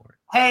I'm ready for it.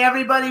 Hey,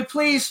 everybody,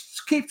 please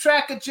keep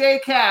track of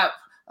J.Kap.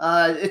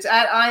 It's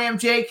at I am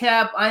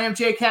J.Kap,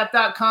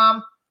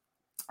 IamJKap.com.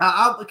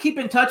 I'll keep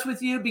in touch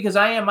with you because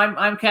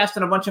I'm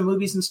casting a bunch of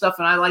movies and stuff,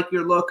 and I like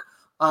your look.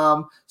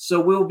 So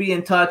we'll be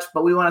in touch,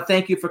 but we want to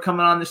thank you for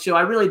coming on the show.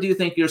 I really do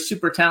think you're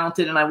super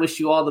talented, and I wish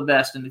you all the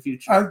best in the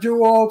future. I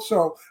do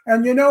also.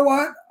 And you know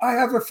what? I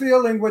have a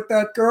feeling with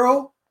that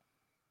girl,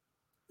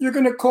 you're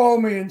going to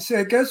call me and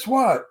say, guess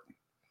what?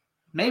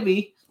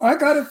 Maybe. I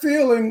got a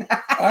feeling.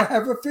 I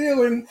have a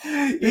feeling.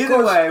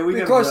 Either way,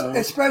 because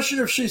especially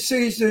if she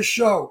sees this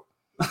show.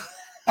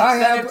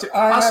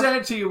 I'll send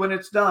it to you when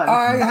it's done.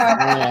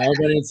 I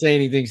didn't say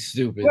anything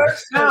stupid.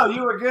 No,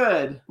 you were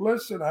good.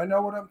 Listen, I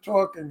know what I'm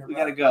talking about. We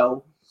got to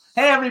go.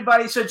 Hey,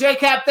 everybody. So,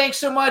 J.Kap, thanks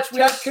so much.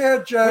 Take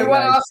care, Jay. We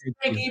want to also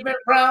thank Eban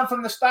Brown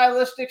from the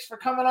Stylistics for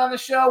coming on the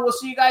show. We'll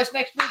see you guys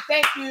next week.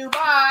 Thank you.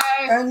 Bye.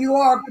 And you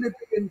are going to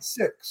be in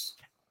 6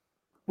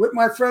 with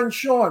my friend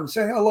Sean.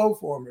 Say hello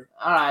for me.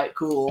 All right,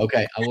 cool.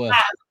 Okay, I will.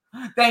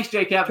 Thanks,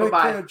 J.Kap. Take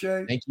Bye-bye. care,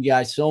 Jay. Thank you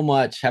guys so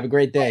much. Have a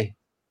great day.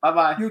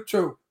 Bye-bye. You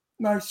too.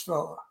 Nice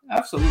fella.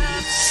 Absolutely.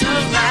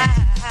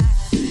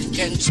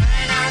 Can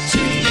turn out to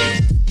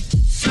be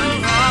so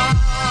wrong.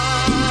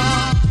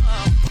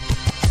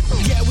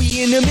 Yeah,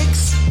 we in the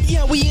mix.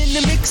 Yeah, we in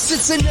the mix.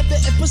 It's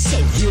another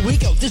episode. Here we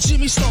go. The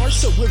Jimmy Star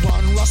Show with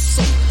Ron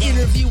Russell.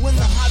 Interviewing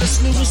the hottest,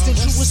 newest, and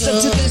truest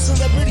of today's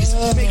celebrities.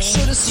 Make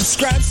sure to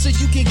subscribe so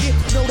you can get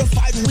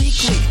notified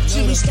weekly.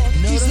 Jimmy Star,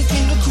 he's the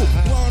king of cool.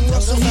 Ron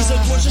Russell, he's a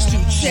gorgeous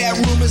dude. Chat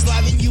room is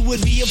live and you would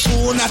be a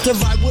fool not to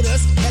vibe with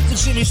us at the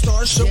Jimmy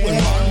Star Show with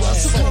Ron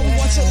Russell. Come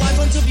watch it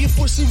live on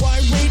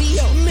W4CY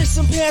Radio. Miss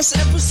some past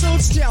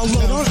episodes,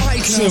 download on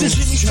iTunes. The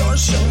Jimmy Star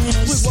Show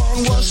with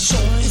Ron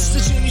Russell. It's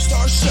the Jimmy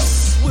Star Show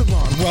with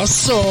Ron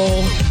Russell.